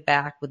easily give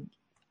back with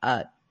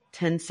a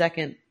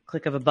 10-second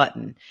click of a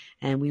button.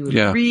 And we would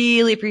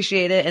really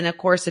appreciate it. And of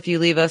course, if you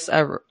leave us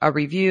a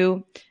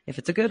review, if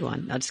it's a good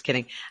one, no, just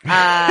kidding.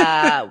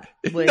 A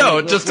good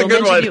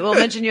one. We'll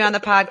mention you on the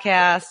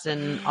podcast,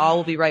 and all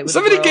will be right with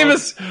somebody gave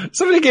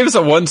us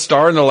a 1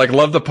 star, and they're like,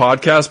 love the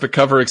podcast, but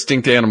cover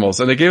extinct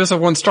animals. And they gave us a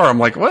 1 star. I'm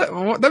like,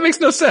 what? That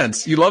makes no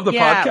sense. You love the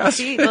podcast?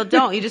 See, well,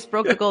 don't. You just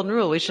broke the golden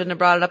rule. We shouldn't have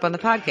brought it up on the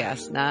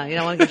podcast. No, you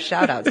don't want to give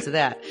shout outs to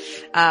that.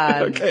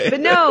 Okay. But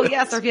no,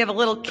 yes. Or if you have a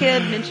little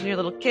kid, mention your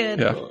little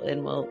kid,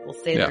 and we'll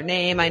say their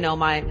name. I know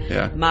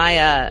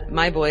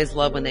my boys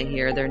love when they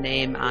hear their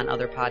name on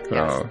other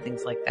podcasts and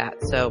things like that.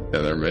 So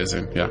they're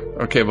amazing. Yeah.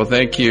 Okay. Well,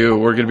 thank you.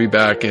 We're going to be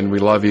back, and we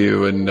love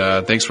you. And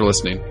thanks for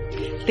listening.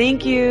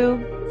 Thank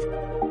you.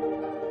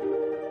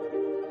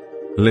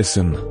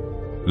 Listen,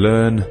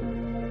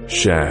 learn,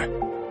 share.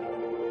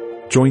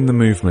 Join the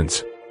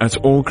movement at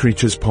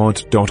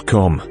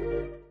allcreaturespod.com.